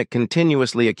epidemic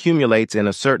continuously accumulates in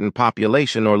a certain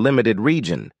population or limited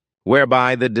region,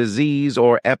 whereby the disease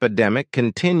or epidemic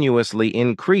continuously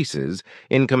increases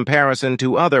in comparison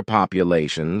to other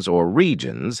populations or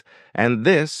regions, and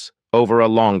this over a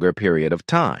longer period of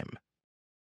time.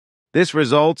 This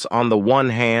results on the one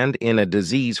hand in a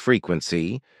disease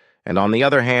frequency, and on the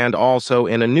other hand also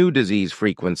in a new disease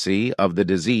frequency of the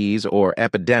disease or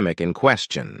epidemic in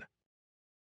question.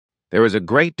 There is a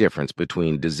great difference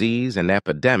between disease and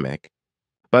epidemic,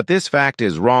 but this fact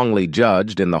is wrongly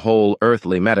judged in the whole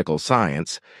earthly medical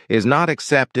science, is not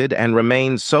accepted, and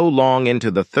remains so long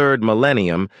into the third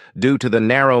millennium due to the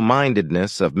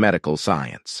narrow-mindedness of medical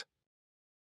science.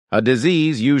 A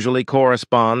disease usually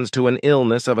corresponds to an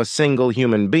illness of a single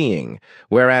human being,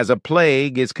 whereas a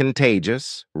plague is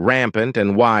contagious, rampant,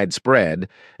 and widespread,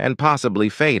 and possibly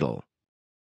fatal.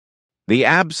 The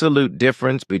absolute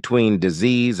difference between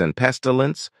disease and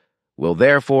pestilence will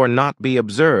therefore not be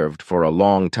observed for a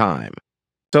long time,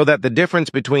 so that the difference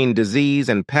between disease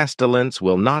and pestilence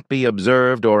will not be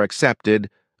observed or accepted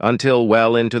until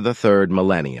well into the third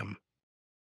millennium.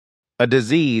 A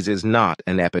disease is not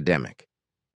an epidemic,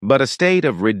 but a state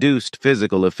of reduced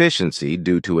physical efficiency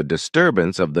due to a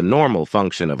disturbance of the normal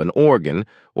function of an organ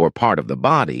or part of the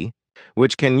body,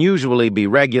 which can usually be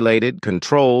regulated,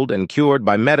 controlled, and cured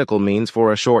by medical means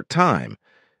for a short time,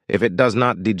 if it does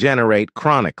not degenerate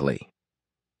chronically.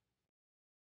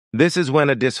 This is when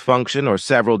a dysfunction or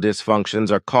several dysfunctions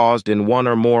are caused in one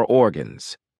or more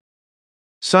organs.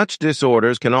 Such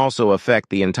disorders can also affect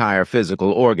the entire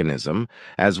physical organism,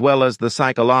 as well as the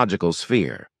psychological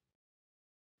sphere.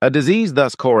 A disease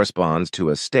thus corresponds to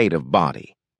a state of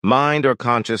body, mind, or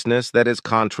consciousness that is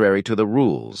contrary to the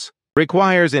rules,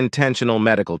 requires intentional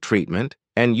medical treatment,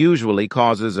 and usually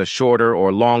causes a shorter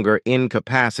or longer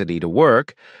incapacity to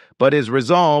work, but is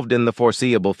resolved in the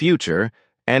foreseeable future,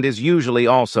 and is usually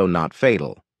also not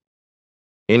fatal.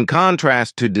 In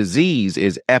contrast to disease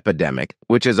is epidemic,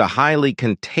 which is a highly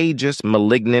contagious,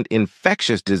 malignant,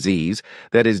 infectious disease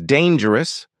that is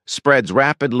dangerous, spreads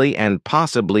rapidly, and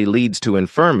possibly leads to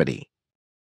infirmity.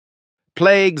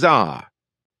 Plagues are,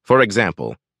 for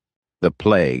example, the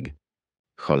plague,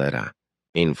 cholera,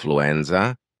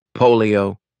 influenza,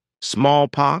 polio,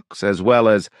 smallpox, as well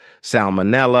as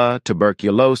salmonella,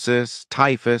 tuberculosis,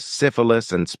 typhus,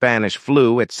 syphilis, and Spanish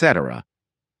flu, etc.,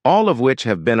 all of which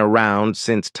have been around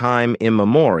since time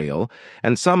immemorial,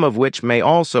 and some of which may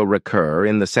also recur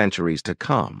in the centuries to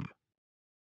come.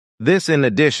 This in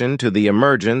addition to the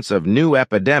emergence of new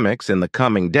epidemics in the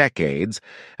coming decades,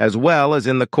 as well as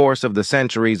in the course of the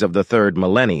centuries of the third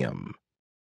millennium.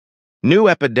 New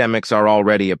epidemics are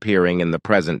already appearing in the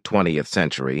present 20th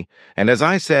century, and as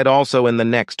I said, also in the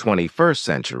next 21st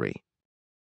century.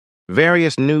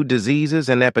 Various new diseases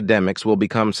and epidemics will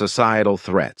become societal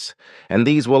threats, and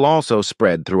these will also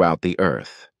spread throughout the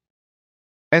earth.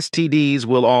 STDs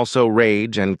will also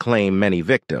rage and claim many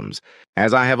victims,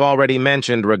 as I have already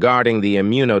mentioned regarding the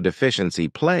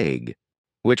immunodeficiency plague,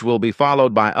 which will be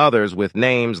followed by others with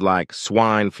names like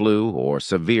swine flu or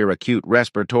severe acute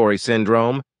respiratory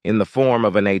syndrome in the form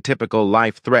of an atypical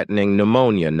life-threatening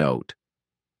pneumonia note.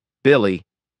 Billy,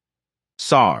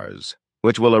 SARS,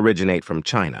 which will originate from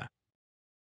China.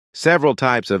 Several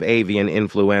types of avian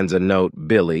influenza note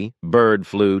Billy, bird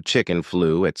flu, chicken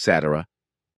flu, etc.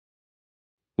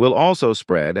 will also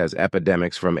spread as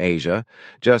epidemics from Asia,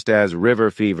 just as river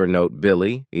fever note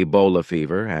Billy, Ebola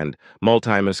fever, and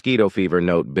multi-mosquito fever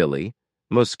note Billy,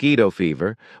 mosquito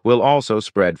fever, will also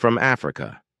spread from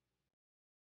Africa.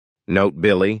 Note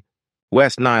Billy,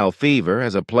 West Nile fever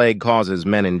as a plague causes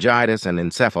meningitis and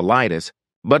encephalitis,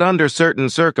 but under certain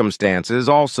circumstances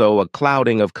also a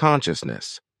clouding of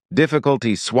consciousness,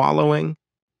 difficulty swallowing,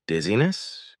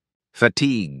 dizziness,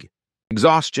 fatigue,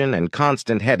 exhaustion and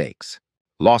constant headaches,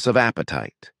 loss of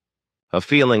appetite, a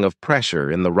feeling of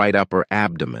pressure in the right upper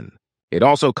abdomen. It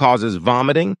also causes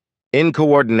vomiting,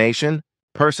 incoordination,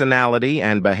 personality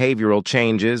and behavioral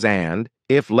changes and,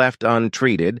 if left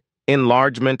untreated,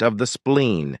 enlargement of the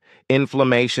spleen,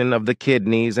 inflammation of the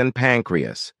kidneys and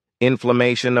pancreas,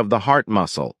 inflammation of the heart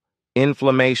muscle,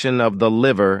 inflammation of the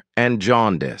liver, and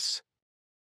jaundice.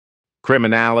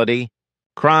 Criminality,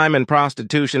 crime and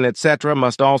prostitution, etc.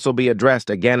 must also be addressed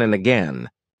again and again,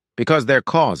 because their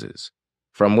causes,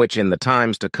 from which in the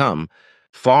times to come,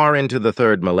 far into the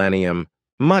third millennium,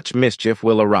 much mischief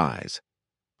will arise,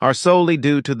 are solely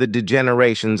due to the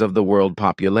degenerations of the world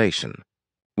population,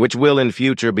 which will in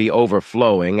future be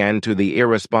overflowing, and to the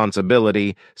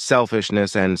irresponsibility,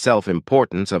 selfishness, and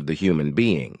self-importance of the human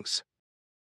beings.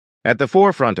 At the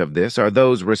forefront of this are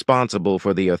those responsible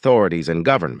for the authorities and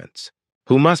governments,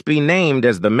 who must be named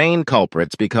as the main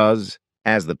culprits because,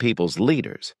 as the people's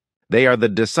leaders, they are the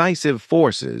decisive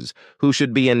forces who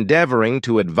should be endeavoring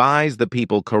to advise the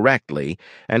people correctly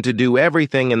and to do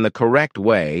everything in the correct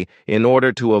way in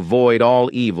order to avoid all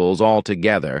evils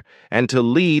altogether and to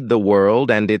lead the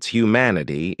world and its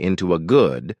humanity into a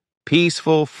good,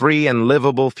 peaceful, free, and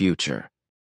livable future.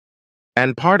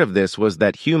 And part of this was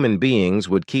that human beings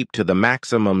would keep to the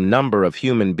maximum number of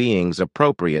human beings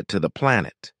appropriate to the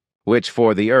planet, which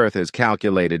for the Earth is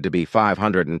calculated to be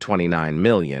 529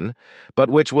 million, but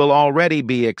which will already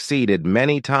be exceeded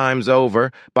many times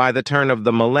over by the turn of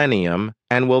the millennium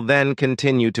and will then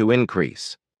continue to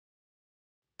increase.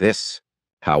 This,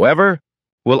 however,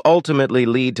 will ultimately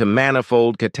lead to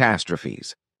manifold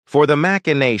catastrophes, for the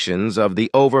machinations of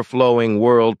the overflowing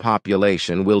world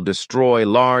population will destroy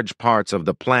large parts of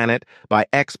the planet by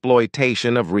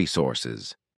exploitation of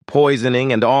resources,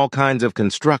 poisoning, and all kinds of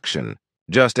construction,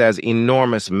 just as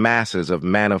enormous masses of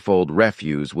manifold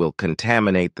refuse will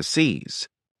contaminate the seas,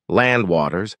 land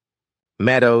waters,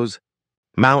 meadows,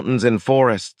 mountains and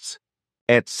forests,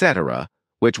 etc.,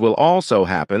 which will also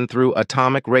happen through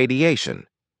atomic radiation,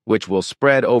 which will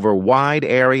spread over wide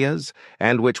areas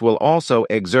and which will also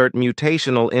exert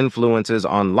mutational influences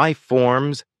on life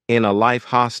forms in a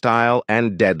life-hostile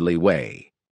and deadly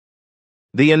way.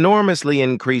 The enormously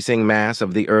increasing mass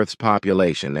of the Earth's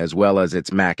population, as well as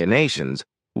its machinations,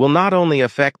 will not only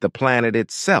affect the planet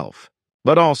itself,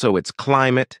 but also its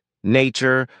climate,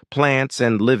 nature, plants,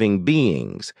 and living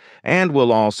beings, and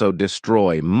will also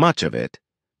destroy much of it,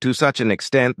 to such an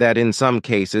extent that in some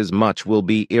cases much will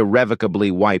be irrevocably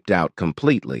wiped out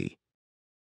completely.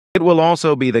 It will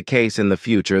also be the case in the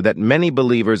future that many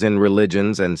believers in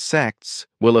religions and sects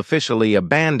will officially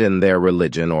abandon their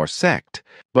religion or sect,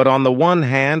 but on the one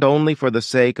hand only for the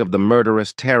sake of the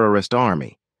murderous terrorist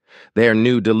army, their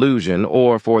new delusion,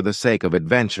 or for the sake of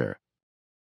adventure.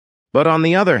 But on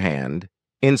the other hand,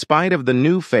 in spite of the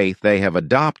new faith they have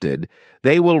adopted,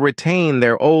 they will retain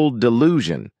their old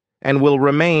delusion and will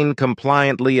remain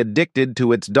compliantly addicted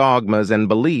to its dogmas and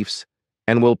beliefs,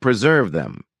 and will preserve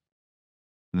them.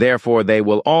 Therefore, they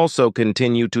will also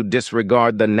continue to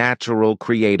disregard the natural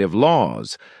creative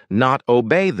laws, not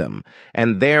obey them,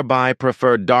 and thereby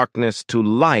prefer darkness to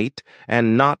light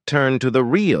and not turn to the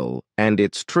real and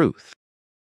its truth.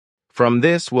 From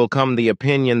this will come the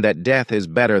opinion that death is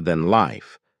better than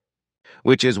life,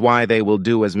 which is why they will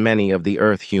do as many of the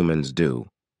Earth humans do,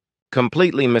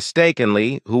 completely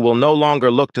mistakenly, who will no longer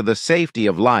look to the safety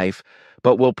of life,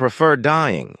 but will prefer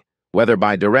dying, whether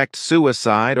by direct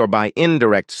suicide or by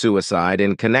indirect suicide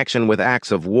in connection with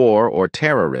acts of war or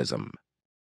terrorism.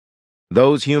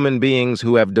 Those human beings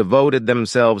who have devoted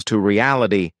themselves to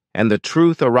reality and the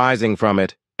truth arising from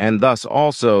it, and thus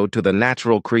also to the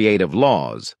natural creative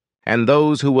laws, and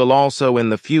those who will also in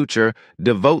the future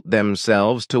devote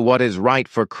themselves to what is right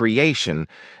for creation,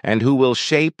 and who will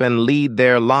shape and lead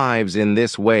their lives in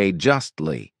this way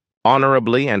justly,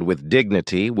 honorably, and with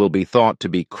dignity, will be thought to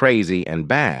be crazy and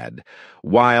bad,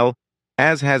 while,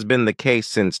 as has been the case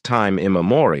since time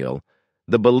immemorial,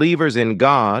 the believers in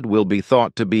God will be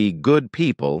thought to be good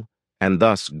people, and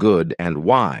thus good and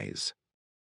wise.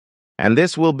 And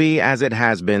this will be as it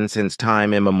has been since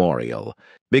time immemorial,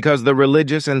 because the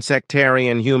religious and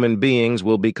sectarian human beings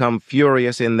will become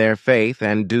furious in their faith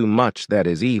and do much that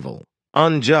is evil,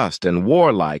 unjust and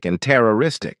warlike and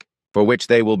terroristic, for which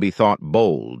they will be thought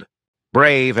bold,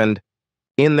 brave, and,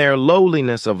 in their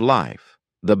lowliness of life,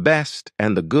 the best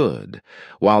and the good,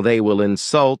 while they will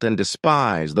insult and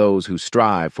despise those who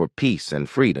strive for peace and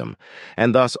freedom,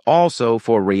 and thus also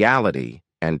for reality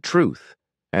and truth,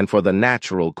 and for the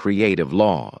natural creative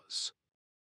laws.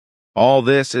 All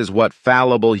this is what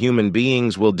fallible human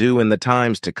beings will do in the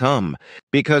times to come,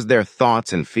 because their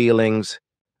thoughts and feelings,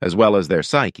 as well as their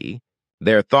psyche,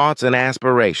 their thoughts and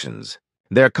aspirations,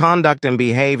 their conduct and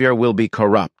behavior will be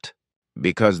corrupt,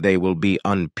 because they will be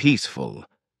unpeaceful,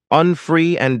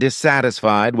 unfree, and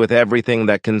dissatisfied with everything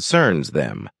that concerns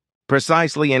them,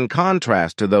 precisely in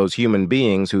contrast to those human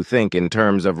beings who think in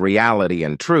terms of reality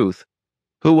and truth,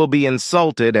 who will be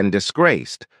insulted and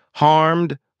disgraced,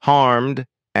 harmed,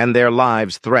 and their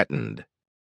lives threatened.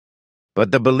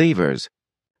 But the believers,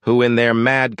 who in their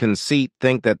mad conceit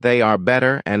think that they are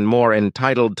better and more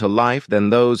entitled to life than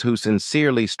those who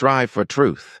sincerely strive for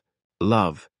truth,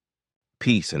 love,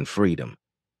 peace, and freedom,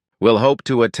 will hope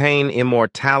to attain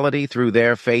immortality through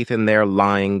their faith in their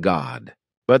lying God.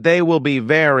 But they will be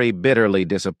very bitterly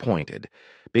disappointed,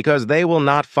 because they will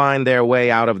not find their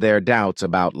way out of their doubts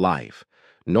about life,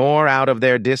 nor out of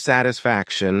their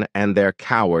dissatisfaction and their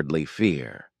cowardly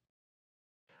fear.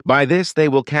 By this they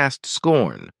will cast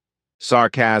scorn,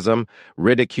 sarcasm,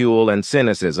 ridicule, and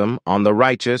cynicism on the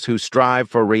righteous who strive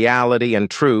for reality and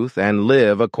truth and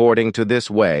live according to this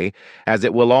way, as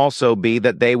it will also be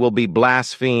that they will be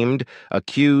blasphemed,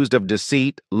 accused of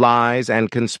deceit, lies, and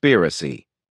conspiracy.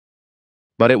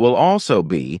 but it will also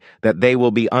be that they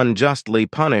will be unjustly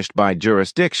punished by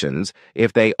jurisdictions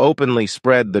if they openly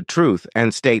spread the truth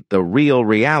and state the real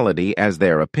reality as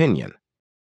their opinion.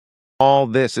 All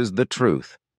this is the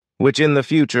truth, which in the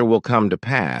future will come to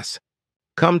pass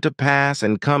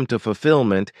and come to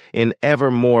fulfillment in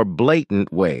ever more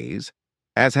blatant ways,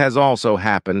 as has also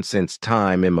happened since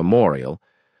time immemorial,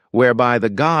 whereby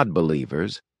the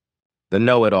God-believers, the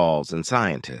know-it-alls and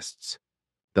scientists,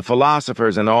 the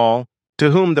philosophers and all, to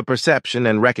whom the perception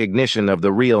and recognition of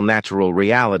the real natural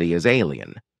reality is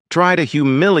alien, try to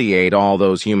humiliate all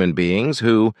those human beings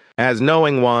who, as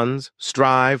knowing ones,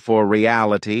 strive for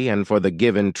reality and for the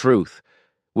given truth,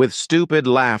 with stupid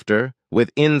laughter, with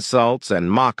insults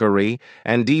and mockery,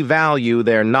 and devalue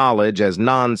their knowledge as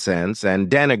nonsense and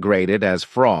denigrate it as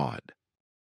fraud.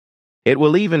 It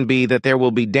will even be that there will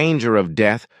be danger of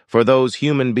death for those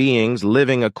human beings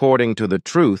living according to the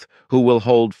truth who will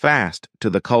hold fast to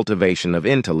the cultivation of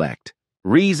intellect,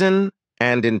 reason,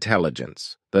 and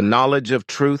intelligence, the knowledge of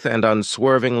truth and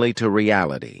unswervingly to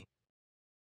reality.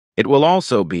 It will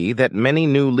also be that many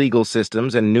new legal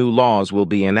systems and new laws will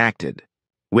be enacted,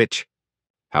 which,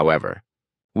 however,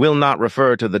 will not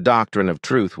refer to the doctrine of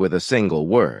truth with a single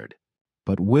word,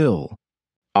 but will,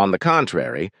 on the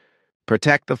contrary,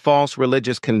 protect the false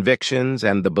religious convictions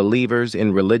and the believers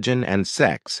in religion and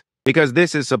sex, because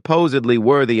this is supposedly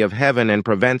worthy of heaven and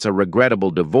prevents a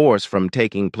regrettable divorce from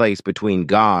taking place between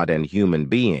God and human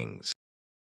beings.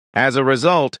 As a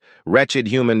result, wretched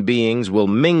human beings will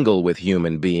mingle with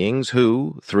human beings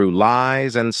who, through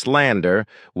lies and slander,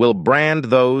 will brand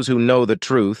those who know the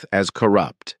truth as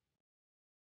corrupt.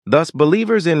 Thus,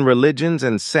 believers in religions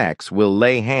and sects will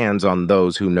lay hands on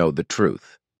those who know the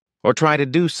truth, or try to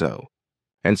do so,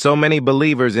 and so many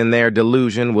believers in their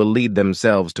delusion will lead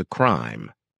themselves to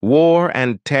crime, war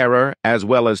and terror, as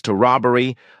well as to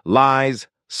robbery, lies,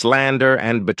 slander,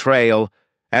 and betrayal,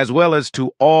 as well as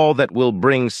to all that will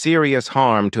bring serious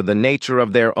harm to the nature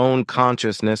of their own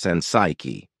consciousness and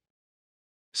psyche.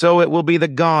 So it will be the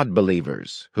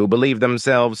God-believers who believe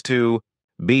themselves to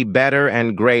be better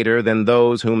and greater than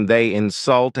those whom they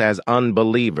insult as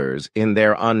unbelievers in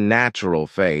their unnatural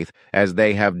faith, as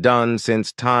they have done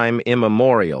since time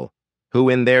immemorial, who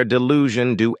in their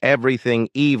delusion do everything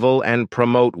evil and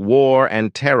promote war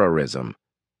and terrorism,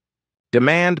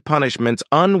 demand punishments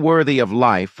unworthy of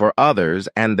life for others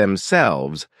and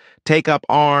themselves, take up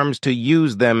arms to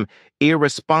use them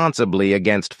irresponsibly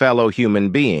against fellow human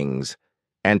beings,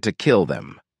 and to kill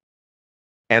them.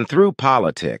 And through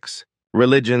politics,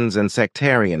 religions, and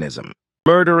sectarianism,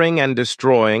 murdering and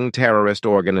destroying terrorist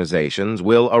organizations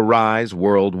will arise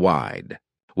worldwide,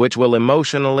 which will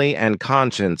emotionally and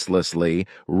consciencelessly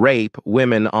rape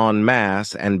women en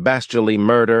masse and bestially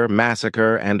murder,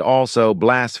 massacre, and also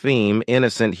blaspheme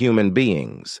innocent human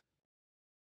beings.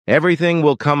 Everything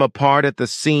will come apart at the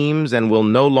seams and will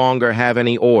no longer have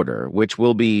any order, which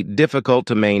will be difficult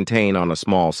to maintain on a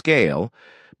small scale,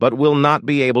 but will not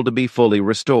be able to be fully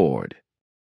restored.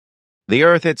 The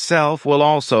earth itself will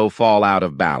also fall out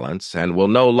of balance and will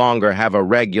no longer have a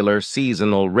regular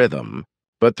seasonal rhythm,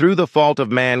 but through the fault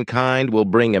of mankind will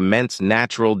bring immense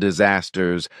natural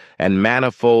disasters and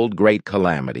manifold great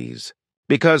calamities.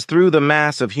 Because through the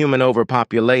mass of human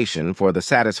overpopulation for the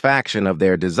satisfaction of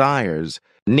their desires,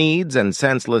 needs and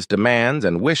senseless demands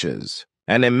and wishes,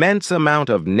 an immense amount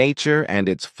of nature and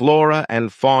its flora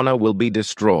and fauna will be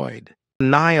destroyed,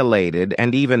 annihilated,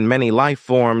 and even many life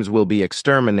forms will be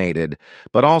exterminated,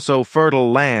 but also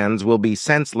fertile lands will be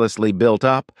senselessly built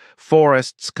up,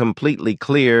 forests completely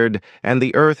cleared, and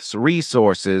the earth's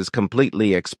resources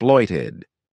completely exploited.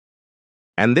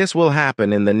 And this will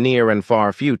happen in the near and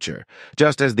far future,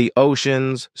 just as the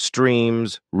oceans,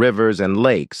 streams, rivers, and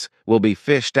lakes will be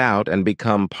fished out and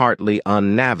become partly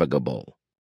unnavigable.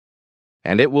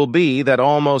 And it will be that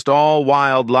almost all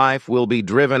wildlife will be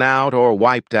driven out or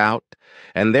wiped out,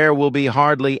 and there will be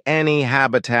hardly any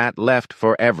habitat left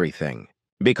for everything,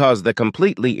 because the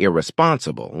completely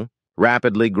irresponsible,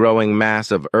 rapidly growing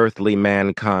mass of earthly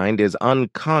mankind is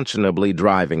unconscionably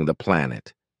driving the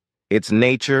planet, its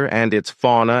nature and its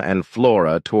fauna and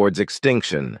flora towards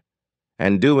extinction,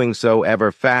 and doing so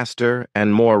ever faster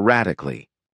and more radically.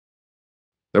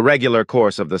 The regular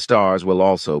course of the stars will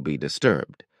also be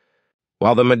disturbed,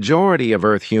 while the majority of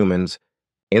Earth humans,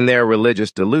 in their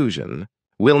religious delusion,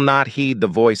 will not heed the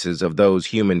voices of those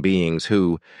human beings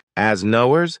who, as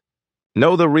knowers,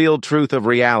 know the real truth of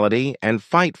reality and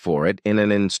fight for it in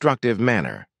an instructive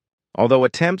manner, although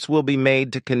attempts will be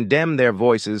made to condemn their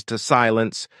voices to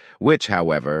silence, which,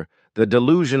 however, the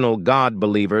delusional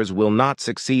God-believers will not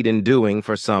succeed in doing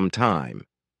for some time.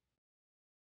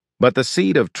 But the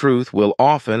seed of truth will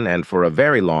often and for a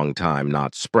very long time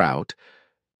not sprout,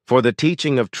 for the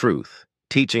teaching of truth,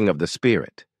 teaching of the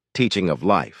Spirit, teaching of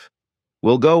life,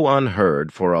 will go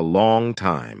unheard for a long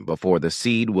time before the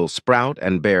seed will sprout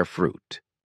and bear fruit.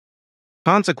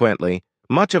 Consequently,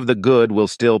 much of the good will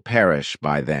still perish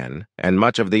by then, and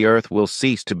much of the earth will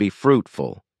cease to be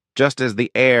fruitful, just as the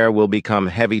air will become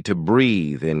heavy to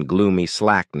breathe in gloomy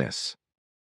slackness.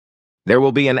 There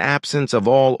will be an absence of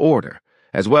all order,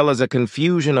 as well as a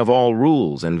confusion of all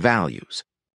rules and values.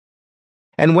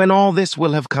 And when all this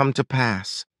will have come to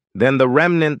pass, then the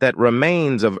remnant that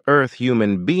remains of earth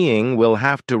human being will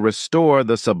have to restore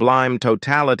the sublime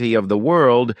totality of the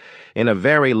world in a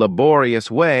very laborious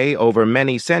way over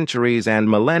many centuries and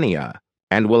millennia,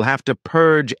 and will have to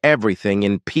purge everything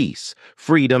in peace,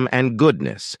 freedom, and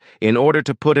goodness in order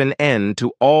to put an end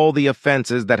to all the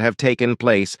offenses that have taken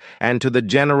place and to the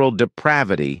general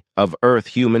depravity of earth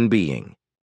human being.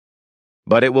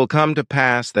 But it will come to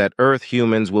pass that earth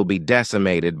humans will be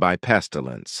decimated by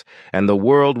pestilence, and the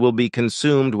world will be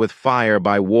consumed with fire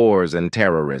by wars and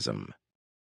terrorism.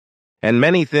 And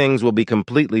many things will be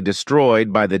completely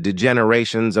destroyed by the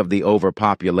degenerations of the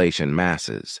overpopulation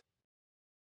masses.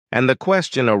 And the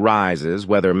question arises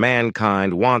whether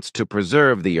mankind wants to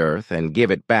preserve the earth and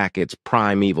give it back its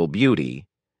primeval beauty,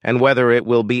 and whether it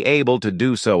will be able to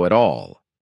do so at all.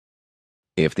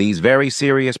 If these very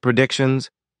serious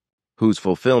predictions, whose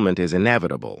fulfillment is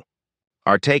inevitable,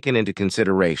 are taken into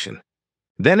consideration,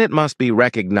 then it must be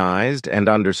recognized and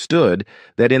understood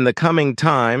that in the coming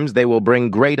times they will bring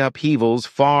great upheavals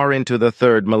far into the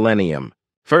third millennium.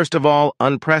 First of all,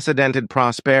 unprecedented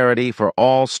prosperity for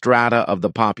all strata of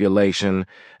the population,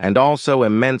 and also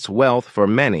immense wealth for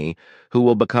many who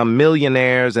will become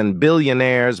millionaires and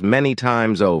billionaires many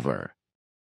times over.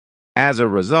 As a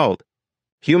result,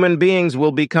 human beings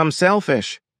will become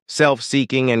selfish,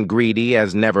 self-seeking and greedy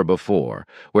as never before,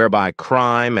 whereby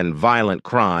crime and violent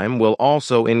crime will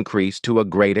also increase to a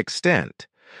great extent,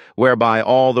 whereby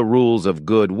all the rules of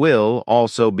good will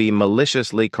also be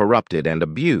maliciously corrupted and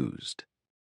abused.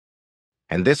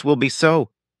 And this will be so,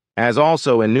 as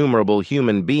also innumerable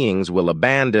human beings will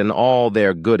abandon all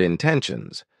their good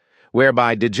intentions,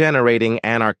 whereby degenerating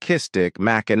anarchistic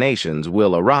machinations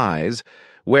will arise,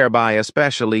 whereby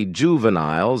especially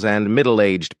juveniles and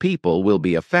middle-aged people will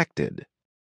be affected.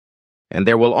 And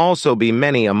there will also be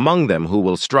many among them who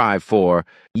will strive for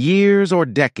years or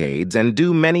decades and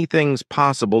do many things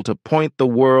possible to point the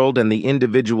world and the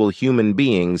individual human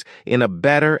beings in a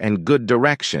better and good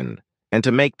direction, and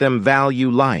to make them value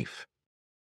life.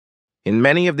 In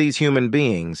many of these human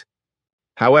beings,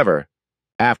 however,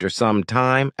 after some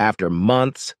time, after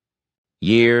months,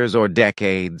 years, or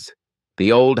decades,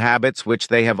 the old habits which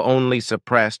they have only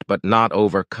suppressed but not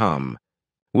overcome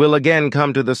will again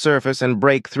come to the surface and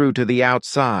break through to the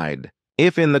outside,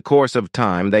 if in the course of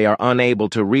time they are unable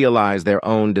to realize their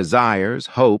own desires,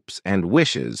 hopes, and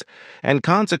wishes, and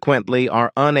consequently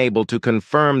are unable to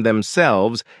confirm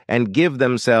themselves and give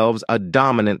themselves a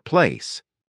dominant place.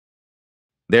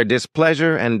 Their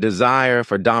displeasure and desire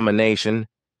for domination,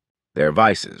 their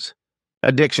vices,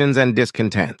 addictions and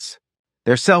discontents,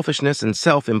 their selfishness and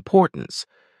self-importance,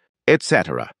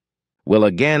 etc., will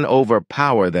again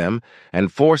overpower them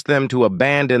and force them to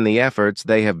abandon the efforts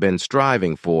they have been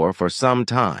striving for some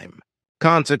time.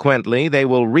 Consequently, they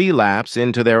will relapse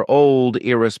into their old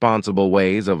irresponsible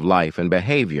ways of life and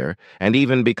behavior, and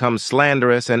even become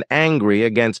slanderous and angry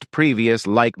against previous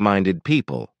like-minded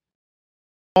people.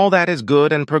 All that is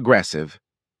good and progressive,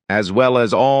 as well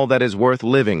as all that is worth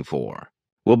living for,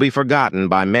 will be forgotten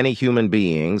by many human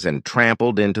beings and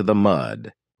trampled into the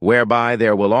mud, whereby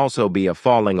there will also be a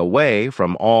falling away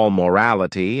from all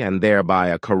morality and thereby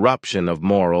a corruption of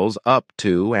morals up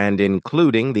to and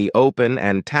including the open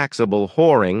and taxable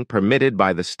whoring permitted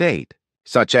by the state,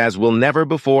 such as will never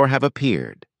before have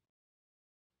appeared.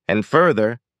 And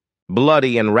further,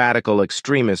 bloody and radical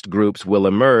extremist groups will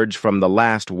emerge from the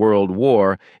last World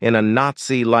War in a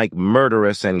Nazi-like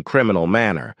murderous and criminal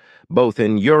manner, both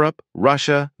in Europe,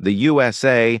 Russia, the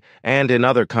USA, and in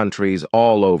other countries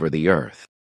all over the earth.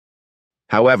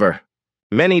 However,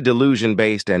 many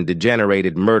delusion-based and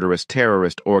degenerated murderous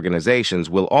terrorist organizations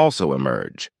will also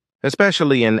emerge,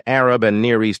 especially in Arab and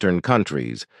Near Eastern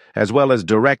countries, as well as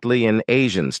directly in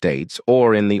Asian states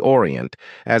or in the Orient,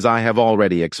 as I have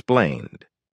already explained.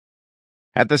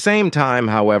 At the same time,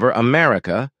 however,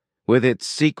 America, with its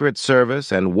secret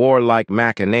service and warlike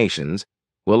machinations,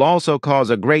 will also cause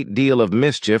a great deal of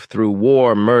mischief through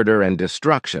war, murder, and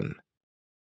destruction.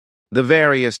 The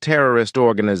various terrorist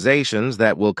organizations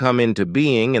that will come into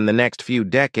being in the next few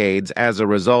decades as a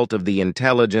result of the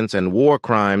intelligence and war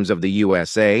crimes of the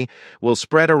USA will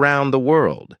spread around the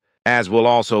world, as will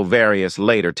also various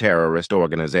later terrorist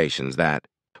organizations that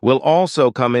will also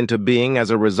come into being as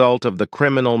a result of the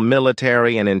criminal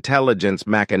military and intelligence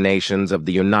machinations of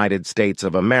the United States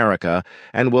of America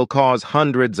and will cause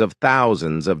hundreds of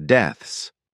thousands of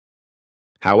deaths.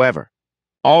 However,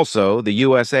 also, the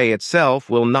USA itself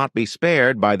will not be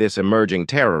spared by this emerging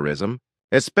terrorism,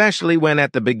 especially when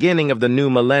at the beginning of the new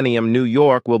millennium New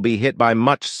York will be hit by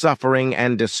much suffering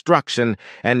and destruction,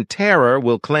 and terror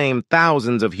will claim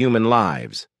thousands of human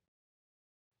lives.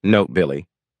 Note, Billy.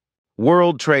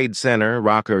 World Trade Center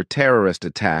rocker terrorist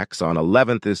attacks on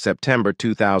 11th September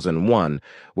 2001,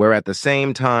 where at the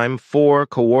same time 4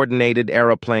 coordinated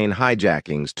aeroplane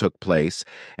hijackings took place,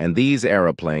 and these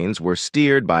aeroplanes were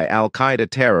steered by al-Qaeda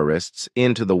terrorists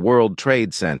into the World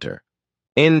Trade Center,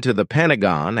 into the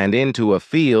Pentagon, and into a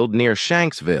field near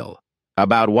Shanksville,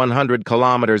 about 100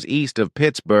 kilometers east of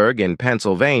Pittsburgh in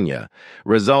Pennsylvania,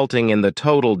 resulting in the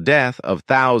total death of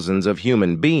thousands of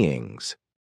human beings.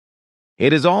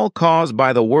 It is all caused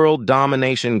by the world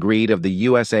domination greed of the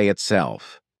USA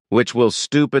itself, which will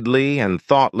stupidly and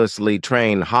thoughtlessly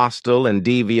train hostile and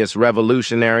devious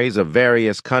revolutionaries of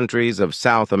various countries of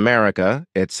South America,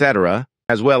 etc.,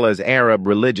 as well as Arab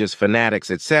religious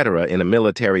fanatics, etc., in a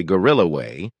military guerrilla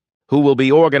way, who will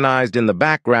be organized in the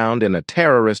background in a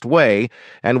terrorist way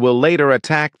and will later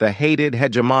attack the hated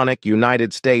hegemonic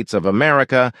United States of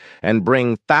America and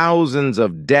bring thousands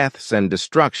of deaths and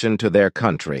destruction to their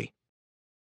country.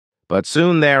 But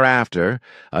soon thereafter,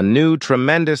 a new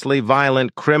tremendously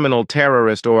violent criminal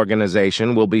terrorist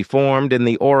organization will be formed in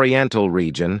the Oriental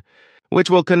region, which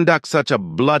will conduct such a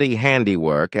bloody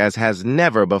handiwork as has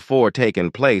never before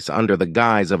taken place under the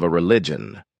guise of a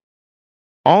religion.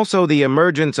 Also, the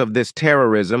emergence of this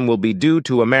terrorism will be due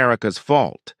to America's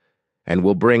fault, and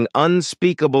will bring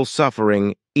unspeakable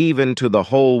suffering even to the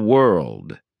whole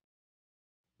world.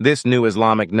 This new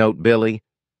Islamic note, Billy,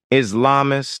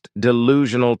 Islamist,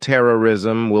 delusional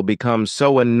terrorism will become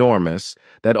so enormous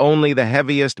that only the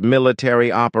heaviest military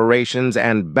operations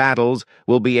and battles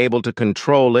will be able to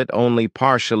control it only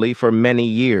partially for many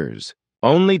years,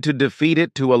 only to defeat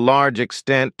it to a large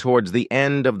extent towards the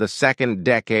end of the second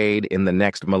decade in the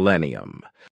next millennium.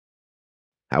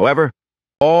 However,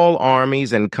 all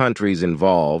armies and countries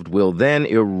involved will then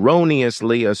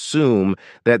erroneously assume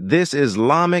that this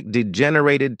Islamic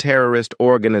degenerated terrorist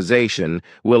organization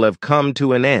will have come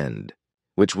to an end,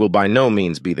 which will by no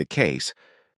means be the case,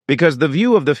 because the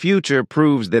view of the future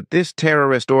proves that this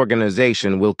terrorist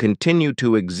organization will continue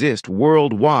to exist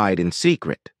worldwide in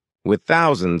secret, with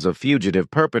thousands of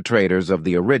fugitive perpetrators of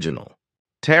the original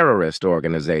terrorist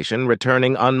organization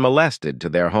returning unmolested to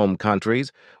their home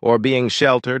countries or being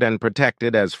sheltered and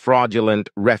protected as fraudulent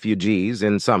refugees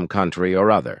in some country or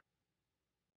other.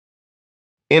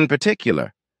 In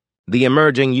particular, the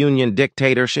emerging Union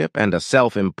dictatorship and a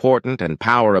self-important and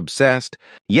power-obsessed,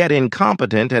 yet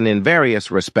incompetent and in various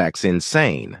respects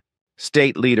insane,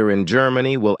 state leader in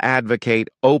Germany will advocate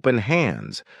open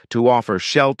hands to offer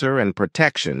shelter and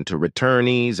protection to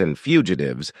returnees and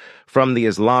fugitives from the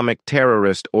Islamic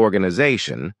terrorist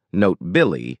organization, note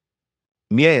Billy,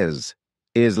 Meier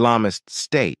Islamist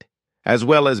State, as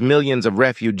well as millions of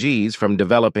refugees from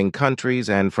developing countries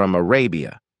and from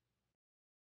Arabia.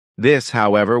 This,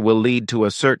 however, will lead to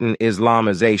a certain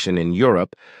Islamization in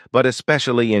Europe, but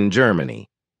especially in Germany,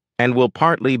 and will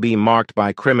partly be marked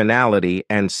by criminality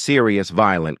and serious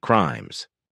violent crimes.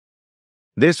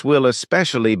 This will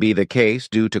especially be the case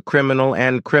due to criminal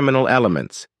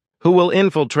elements, who will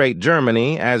infiltrate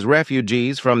Germany as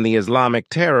refugees from the Islamic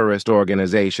terrorist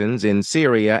organizations in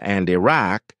Syria and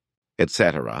Iraq,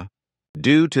 etc.,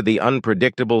 due to the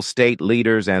unpredictable state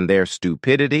leaders and their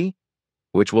stupidity,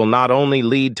 which will not only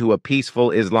lead to a peaceful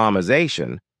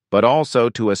Islamization, but also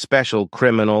to a special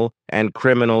criminal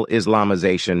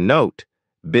Islamization note,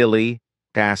 Billy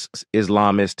asks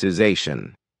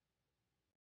Islamistization.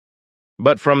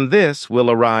 But from this will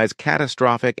arise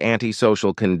catastrophic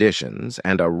antisocial conditions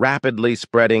and a rapidly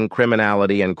spreading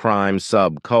criminality and crime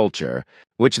subculture,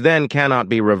 which then cannot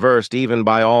be reversed even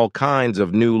by all kinds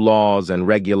of new laws and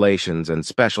regulations and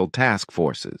special task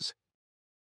forces.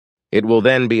 It will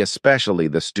then be especially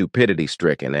the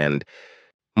stupidity-stricken and,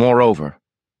 moreover,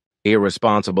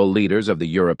 irresponsible leaders of the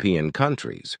European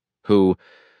countries, who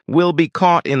will be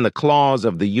caught in the claws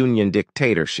of the Union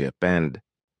dictatorship and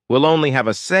will only have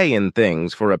a say in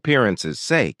things for appearance's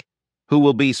sake, who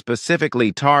will be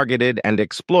specifically targeted and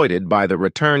exploited by the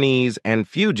returnees and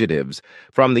fugitives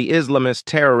from the Islamist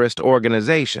terrorist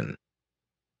organization.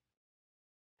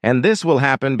 And this will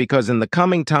happen because in the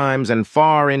coming times and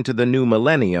far into the new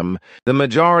millennium, the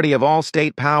majority of all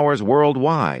state powers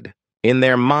worldwide, in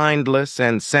their mindless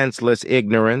and senseless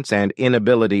ignorance and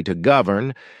inability to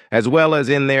govern, as well as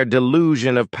in their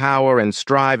delusion of power and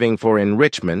striving for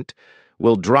enrichment,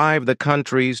 will drive the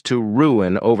countries to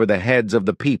ruin over the heads of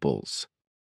the peoples.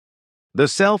 The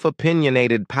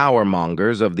self-opinionated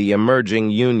powermongers of the emerging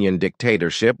Union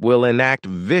dictatorship will enact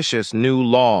vicious new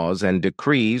laws and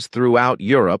decrees throughout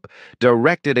Europe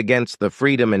directed against the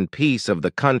freedom and peace of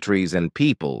the countries and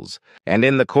peoples, and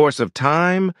in the course of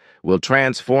time will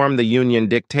transform the Union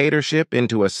dictatorship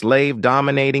into a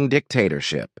slave-dominating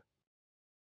dictatorship.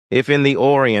 If in the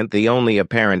Orient the only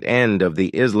apparent end of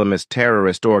the Islamist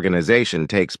terrorist organization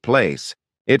takes place,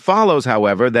 it follows,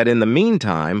 however, that in the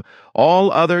meantime,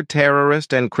 all other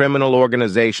terrorist and criminal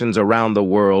organizations around the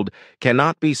world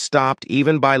cannot be stopped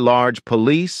even by large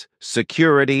police,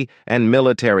 security, and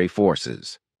military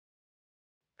forces.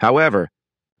 However,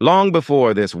 long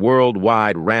before this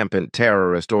worldwide rampant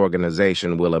terrorist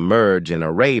organization will emerge in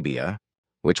Arabia,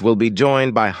 which will be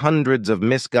joined by hundreds of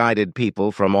misguided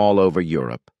people from all over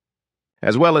Europe,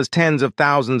 as well as tens of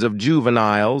thousands of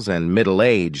juveniles and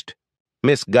middle-aged,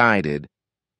 misguided,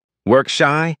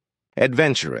 work-shy,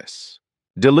 adventurous,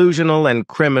 delusional and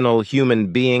criminal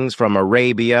human beings from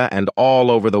Arabia and all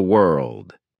over the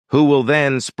world, who will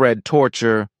then spread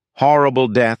torture, horrible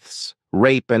deaths,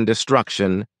 rape and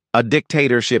destruction. A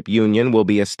dictatorship union will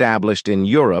be established in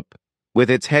Europe, with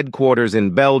its headquarters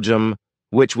in Belgium,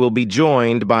 which will be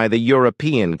joined by the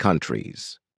European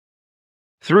countries.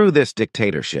 Through this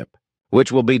dictatorship,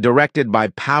 which will be directed by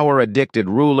power-addicted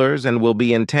rulers and will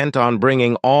be intent on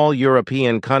bringing all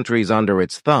European countries under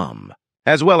its thumb,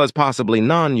 as well as possibly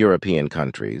non-European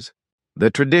countries, the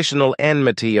traditional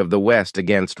enmity of the West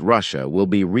against Russia will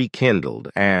be rekindled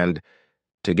and,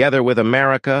 together with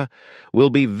America, will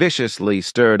be viciously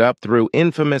stirred up through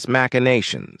infamous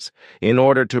machinations in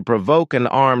order to provoke an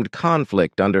armed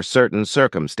conflict under certain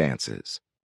circumstances.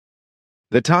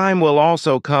 The time will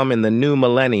also come in the new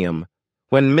millennium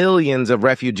when millions of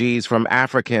refugees from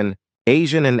African,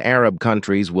 Asian, and Arab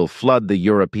countries will flood the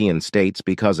European states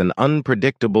because an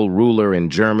unpredictable ruler in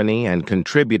Germany and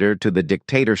contributor to the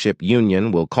dictatorship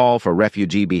union will call for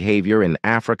refugee behavior in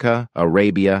Africa,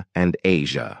 Arabia, and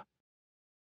Asia.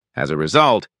 As a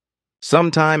result,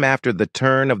 sometime after the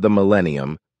turn of the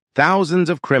millennium, thousands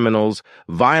of criminals,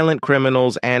 violent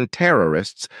criminals, and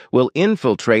terrorists will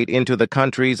infiltrate into the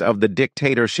countries of the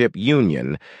dictatorship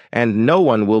union, and no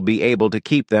one will be able to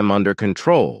keep them under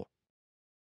control.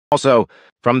 Also,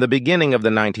 from the beginning of the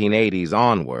 1980s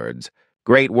onwards,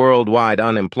 great worldwide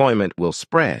unemployment will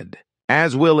spread,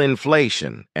 as will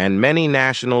inflation, and many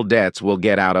national debts will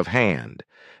get out of hand,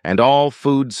 and all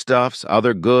foodstuffs,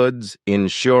 other goods,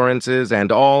 insurances, and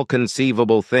all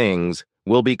conceivable things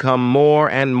will become more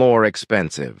and more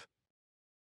expensive.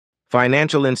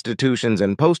 Financial institutions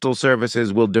and postal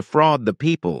services will defraud the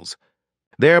peoples,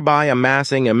 thereby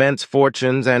amassing immense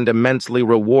fortunes and immensely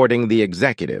rewarding the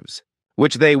executives,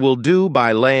 which they will do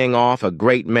by laying off a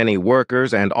great many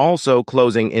workers and also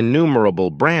closing innumerable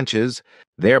branches,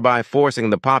 thereby forcing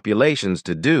the populations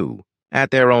to do,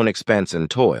 at their own expense and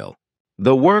toil,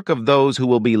 the work of those who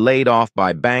will be laid off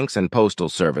by banks and postal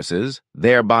services,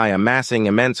 thereby amassing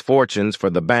immense fortunes for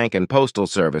the bank and postal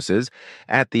services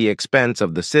at the expense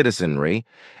of the citizenry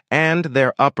and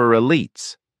their upper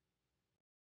elites.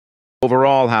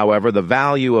 Overall, however, the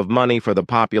value of money for the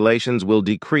populations will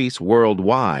decrease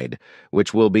worldwide,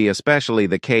 which will be especially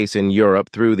the case in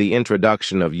Europe through the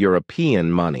introduction of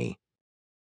European money.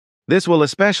 This will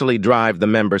especially drive the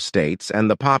member states and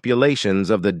the populations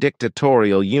of the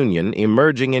dictatorial union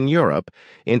emerging in Europe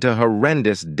into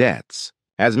horrendous debts,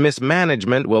 as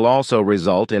mismanagement will also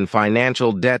result in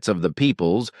financial debts of the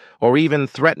peoples or even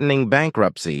threatening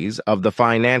bankruptcies of the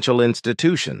financial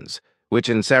institutions, which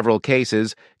in several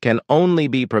cases can only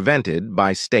be prevented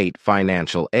by state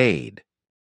financial aid.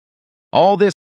 All this